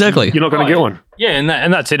 mate. Like, exactly. You're not going to get one. Yeah, and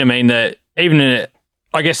that's it. I mean, that even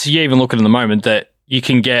I guess you even look at it in the moment that you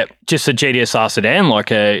can get just a GTSR sedan,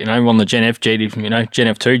 like one of the Gen F2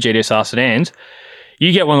 GTSR sedans.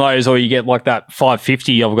 You get one of those, or you get like that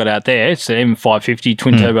 550 I've got out there. It's an M550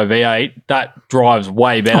 twin turbo V8 that drives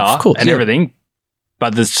way better everything.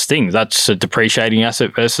 But there's things that's a depreciating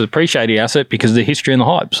asset versus appreciating asset because of the history and the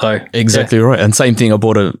hype. So exactly right. And same thing. I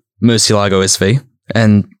bought a Murcielago SV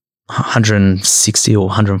and 160 or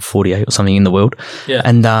 148 or something in the world. Yeah.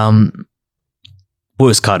 And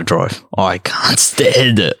worst car to drive. I can't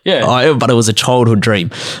stand it. Yeah. But it was a childhood dream.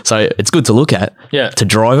 So it's good to look at. Yeah. To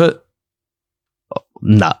drive it,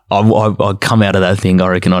 nah. I come out of that thing. I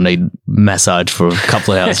reckon I need massage for a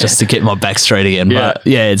couple of hours just to get my back straight again. Yeah. But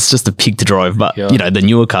yeah, it's just a pig to drive. But the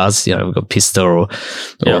newer cars, we've got Pista or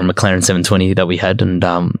McLaren 720 that we had, and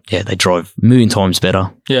they drive a million times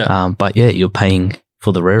better. Yeah. But yeah, you're paying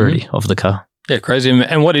for the rarity of the car. Yeah, crazy.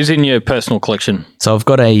 And what is in your personal collection? So I've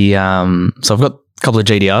got a couple of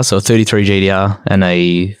GDRs, so a 33 GDR and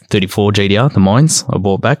a 34 GDR, the mines I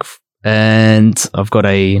bought back. And I've got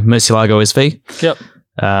a Murcielago SV. Yep.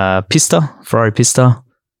 Pista, Ferrari Pista.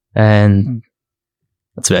 And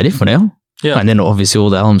that's about it for now. Yeah. And then obviously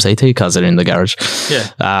all the LMCT cars that are in the garage. Yeah.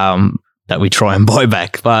 That we try and buy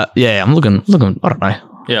back. But yeah, I'm looking, I don't know.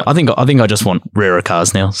 Yeah. I think I just want rarer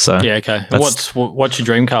cars now. So yeah, okay. What's your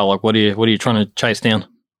dream car? Like what are you trying to chase down?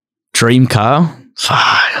 Dream car?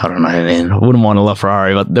 I don't know, man. I wouldn't mind a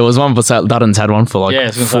LaFerrari, but there was one for sale. Dutton's had one for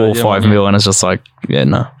like 4 or 5 mil, and it's just like,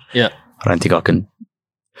 no. Yeah. I don't think I can.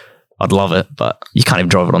 I'd love it, but you can't even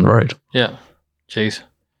drive it on the road. Yeah. Jeez.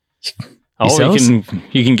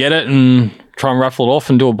 You can get it and try and raffle it off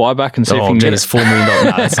and do a buyback and see if you can get it. $4 million.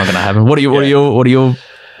 No, that's not going to happen. What are your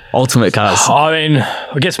ultimate cars? I mean,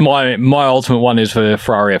 I guess my ultimate one is for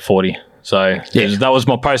Ferrari F40. So that was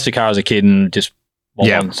my poster car as a kid and just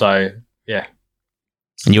one. So yeah.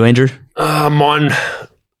 And you, Andrew? Mine,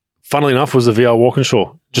 funnily enough, was the VR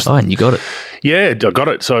Walkinshaw. And you got it. Yeah, I got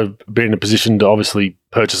it. So being in a position to obviously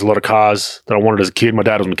purchase a lot of cars that I wanted as a kid. My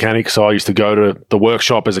dad was a mechanic, so I used to go to the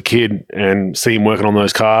workshop as a kid and see him working on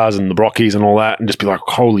those cars and the Brockies and all that and just be like,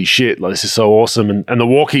 holy shit, like, this is so awesome. And the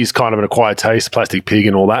Walkie's kind of an acquired taste, plastic pig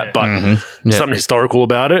and all that, but something historical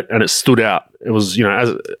about it, and it stood out. It was,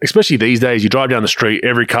 especially these days, you drive down the street,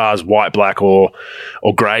 every car's white, black, or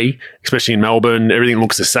grey, especially in Melbourne, everything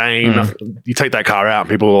looks the same. You take that car out and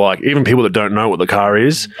people are like, even people that don't know what the car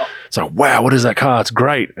is, it's like, wow, what is that car? It's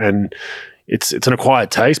great. And it's an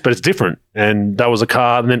acquired taste, but it's different. And that was a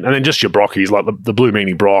car. And then just your Brockies, like the Blue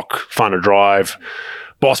Meanie Brock, fun to drive.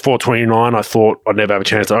 Boss 429, I thought I'd never have a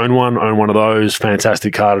chance to own one. Own one of those.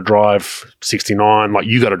 Fantastic car to drive. 69. Like,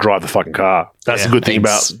 you got to drive the fucking car. That's the good thing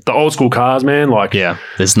about the old school cars, man. Like,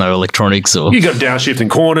 there's no electronics or you got to downshift in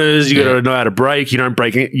corners. You got to know how to brake. You don't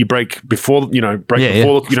brake. You brake before. You don't brake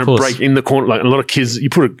in the corner. Like a lot of kids, you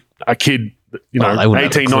put a kid.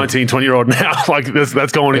 18, 19, 20-year-old now, like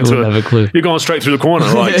that's going into it. You're going straight through the corner,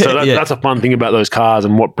 right? So that's a fun thing about those cars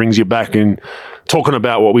and what brings you back in talking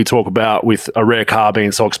about what we talk about with a rare car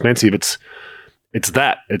being so expensive. It's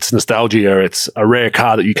nostalgia. It's a rare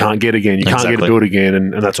car that you can't get again. You can't get to do it again,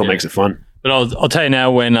 and that's what makes it fun. But I'll tell you now,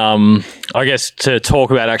 when I guess to talk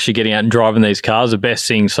about actually getting out and driving these cars, the best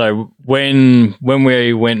thing. So when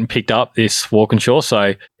we went and picked up this Walkinshaw,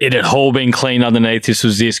 so it had all been cleaned underneath. This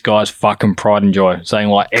was this guy's fucking pride and joy, saying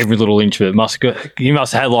like every little inch of it he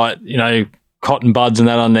must have had like cotton buds and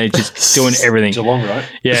that underneath, just doing everything. Geelong, right?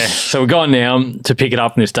 Yeah. So we're going down to pick it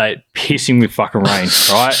up in this day, pissing with fucking rain,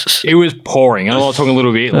 right? It was pouring. And I was talking a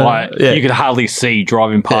little bit you could hardly see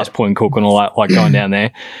driving past Point Cook and all that, like going down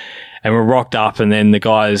there. And we're rocked up, and then the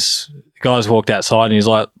guys walked outside, and he's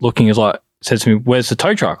like looking, said to me, "Where's the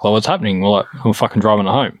tow truck? Like, what's happening?" We're like, "We're fucking driving it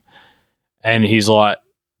home." And he's like,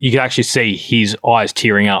 you could actually see his eyes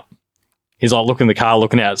tearing up. He's like looking at the car,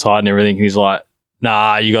 looking outside and everything. And he's like,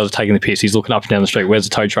 "Nah, you guys are taking the piss." He's looking up and down the street. "Where's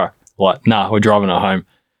the tow truck?" Like, "Nah, we're driving it home."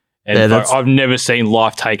 And I've never seen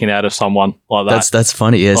life taken out of someone like that. That's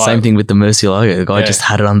funny. Yeah, like, same thing with the Murcielago. The guy just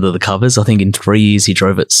had it under the covers. I think in 3 years he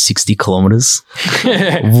drove it 60 kilometers.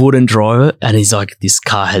 Wouldn't drive it. And he's like, this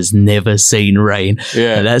car has never seen rain.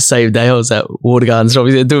 Yeah. And that same day I was at Water Gardens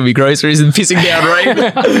doing my groceries and pissing down rain.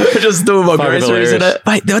 Just doing my groceries in it.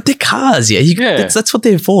 Mate, they're cars, That's what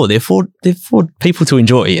they're for. They're for people to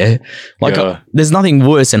enjoy, Like, there's nothing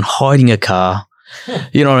worse than hiding a car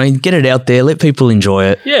You know what I mean? Get it out there. Let people enjoy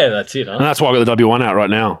it. Yeah, that's it. Huh? And that's why I got the W1 out right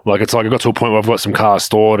now. Like, it's like I got to a point where I've got some cars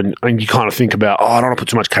stored and you kind of think about, I don't want to put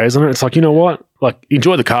too much Ks on it. It's like, you know what? Like,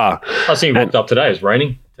 enjoy the car. I see you walked up today. It's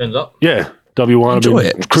raining. Turns up. Yeah. W1. Enjoy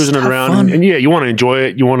it. Cruising it around. And yeah, you want to enjoy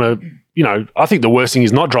it. You want to, you know, I think the worst thing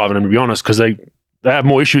is not driving them, to be honest, because they have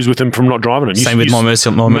more issues with them from not driving them. Same with my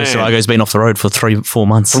Murcielago's been off the road for 3-4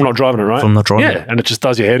 months. From not driving it, right? From not driving it. And it just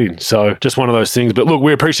does your head in. So just one of those things. But look,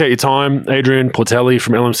 we appreciate your time, Adrian Portelli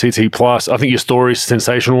from LMCT Plus. I think your story is a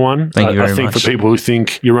sensational one. Thank you very much. I think for people who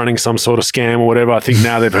think you're running some sort of scam or whatever, I think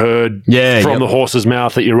now they've heard from the horse's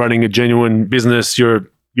mouth that you're running a genuine business.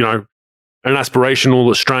 You're, you know, an aspirational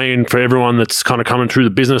Australian for everyone that's kind of coming through the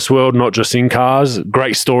business world, not just in cars.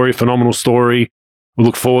 Great story, phenomenal story. We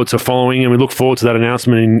look forward to following and we look forward to that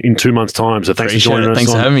announcement in 2 months' time. So thanks for joining us.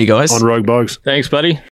 Thanks for having me, guys. On Rogue Bogues. Thanks, buddy.